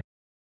second.